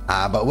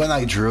 but when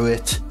I drew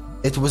it,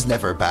 it was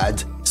never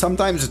bad.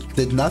 Sometimes it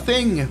did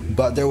nothing,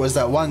 but there was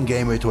that one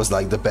game where it was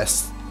like the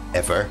best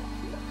ever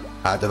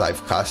that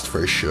I've cast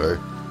for sure.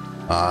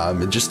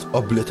 It just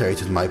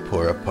obliterated my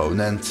poor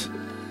opponent.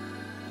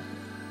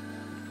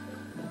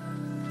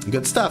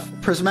 Good stuff.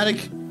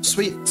 Prismatic,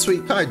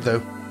 sweet card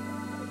though.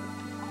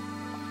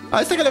 I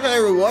was thinking of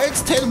our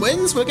rewards, 10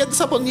 wins. We'll get this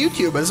up on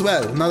YouTube as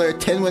well. Another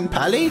 10-win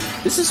pally.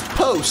 This is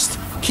post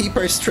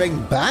Keeper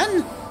Strength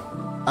ban.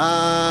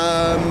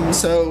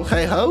 So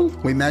hey ho,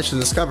 we managed to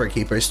discover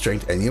Keeper's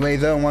Strength anyway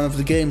though in one of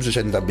the games, which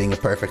ended up being a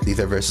perfect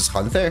Ether versus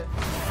Hunter.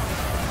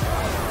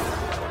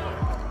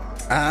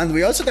 And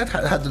we also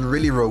had a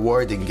really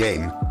rewarding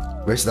game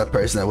versus that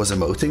person that was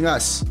emoting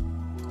us.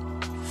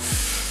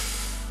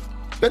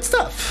 Good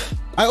stuff.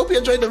 I hope you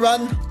enjoyed the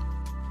run.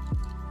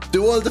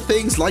 Do all the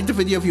things, like the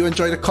video if you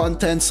enjoy the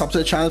content, sub to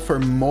the channel for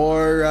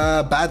more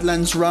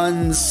Badlands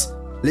runs.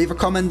 Leave a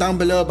comment down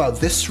below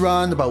about this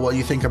run, about what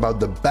you think about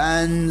the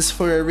bans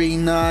for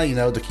Arena, you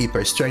know, the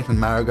Keeper Strength and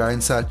Maragar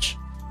and such.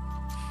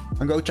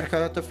 And go check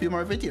out a few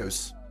more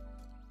videos.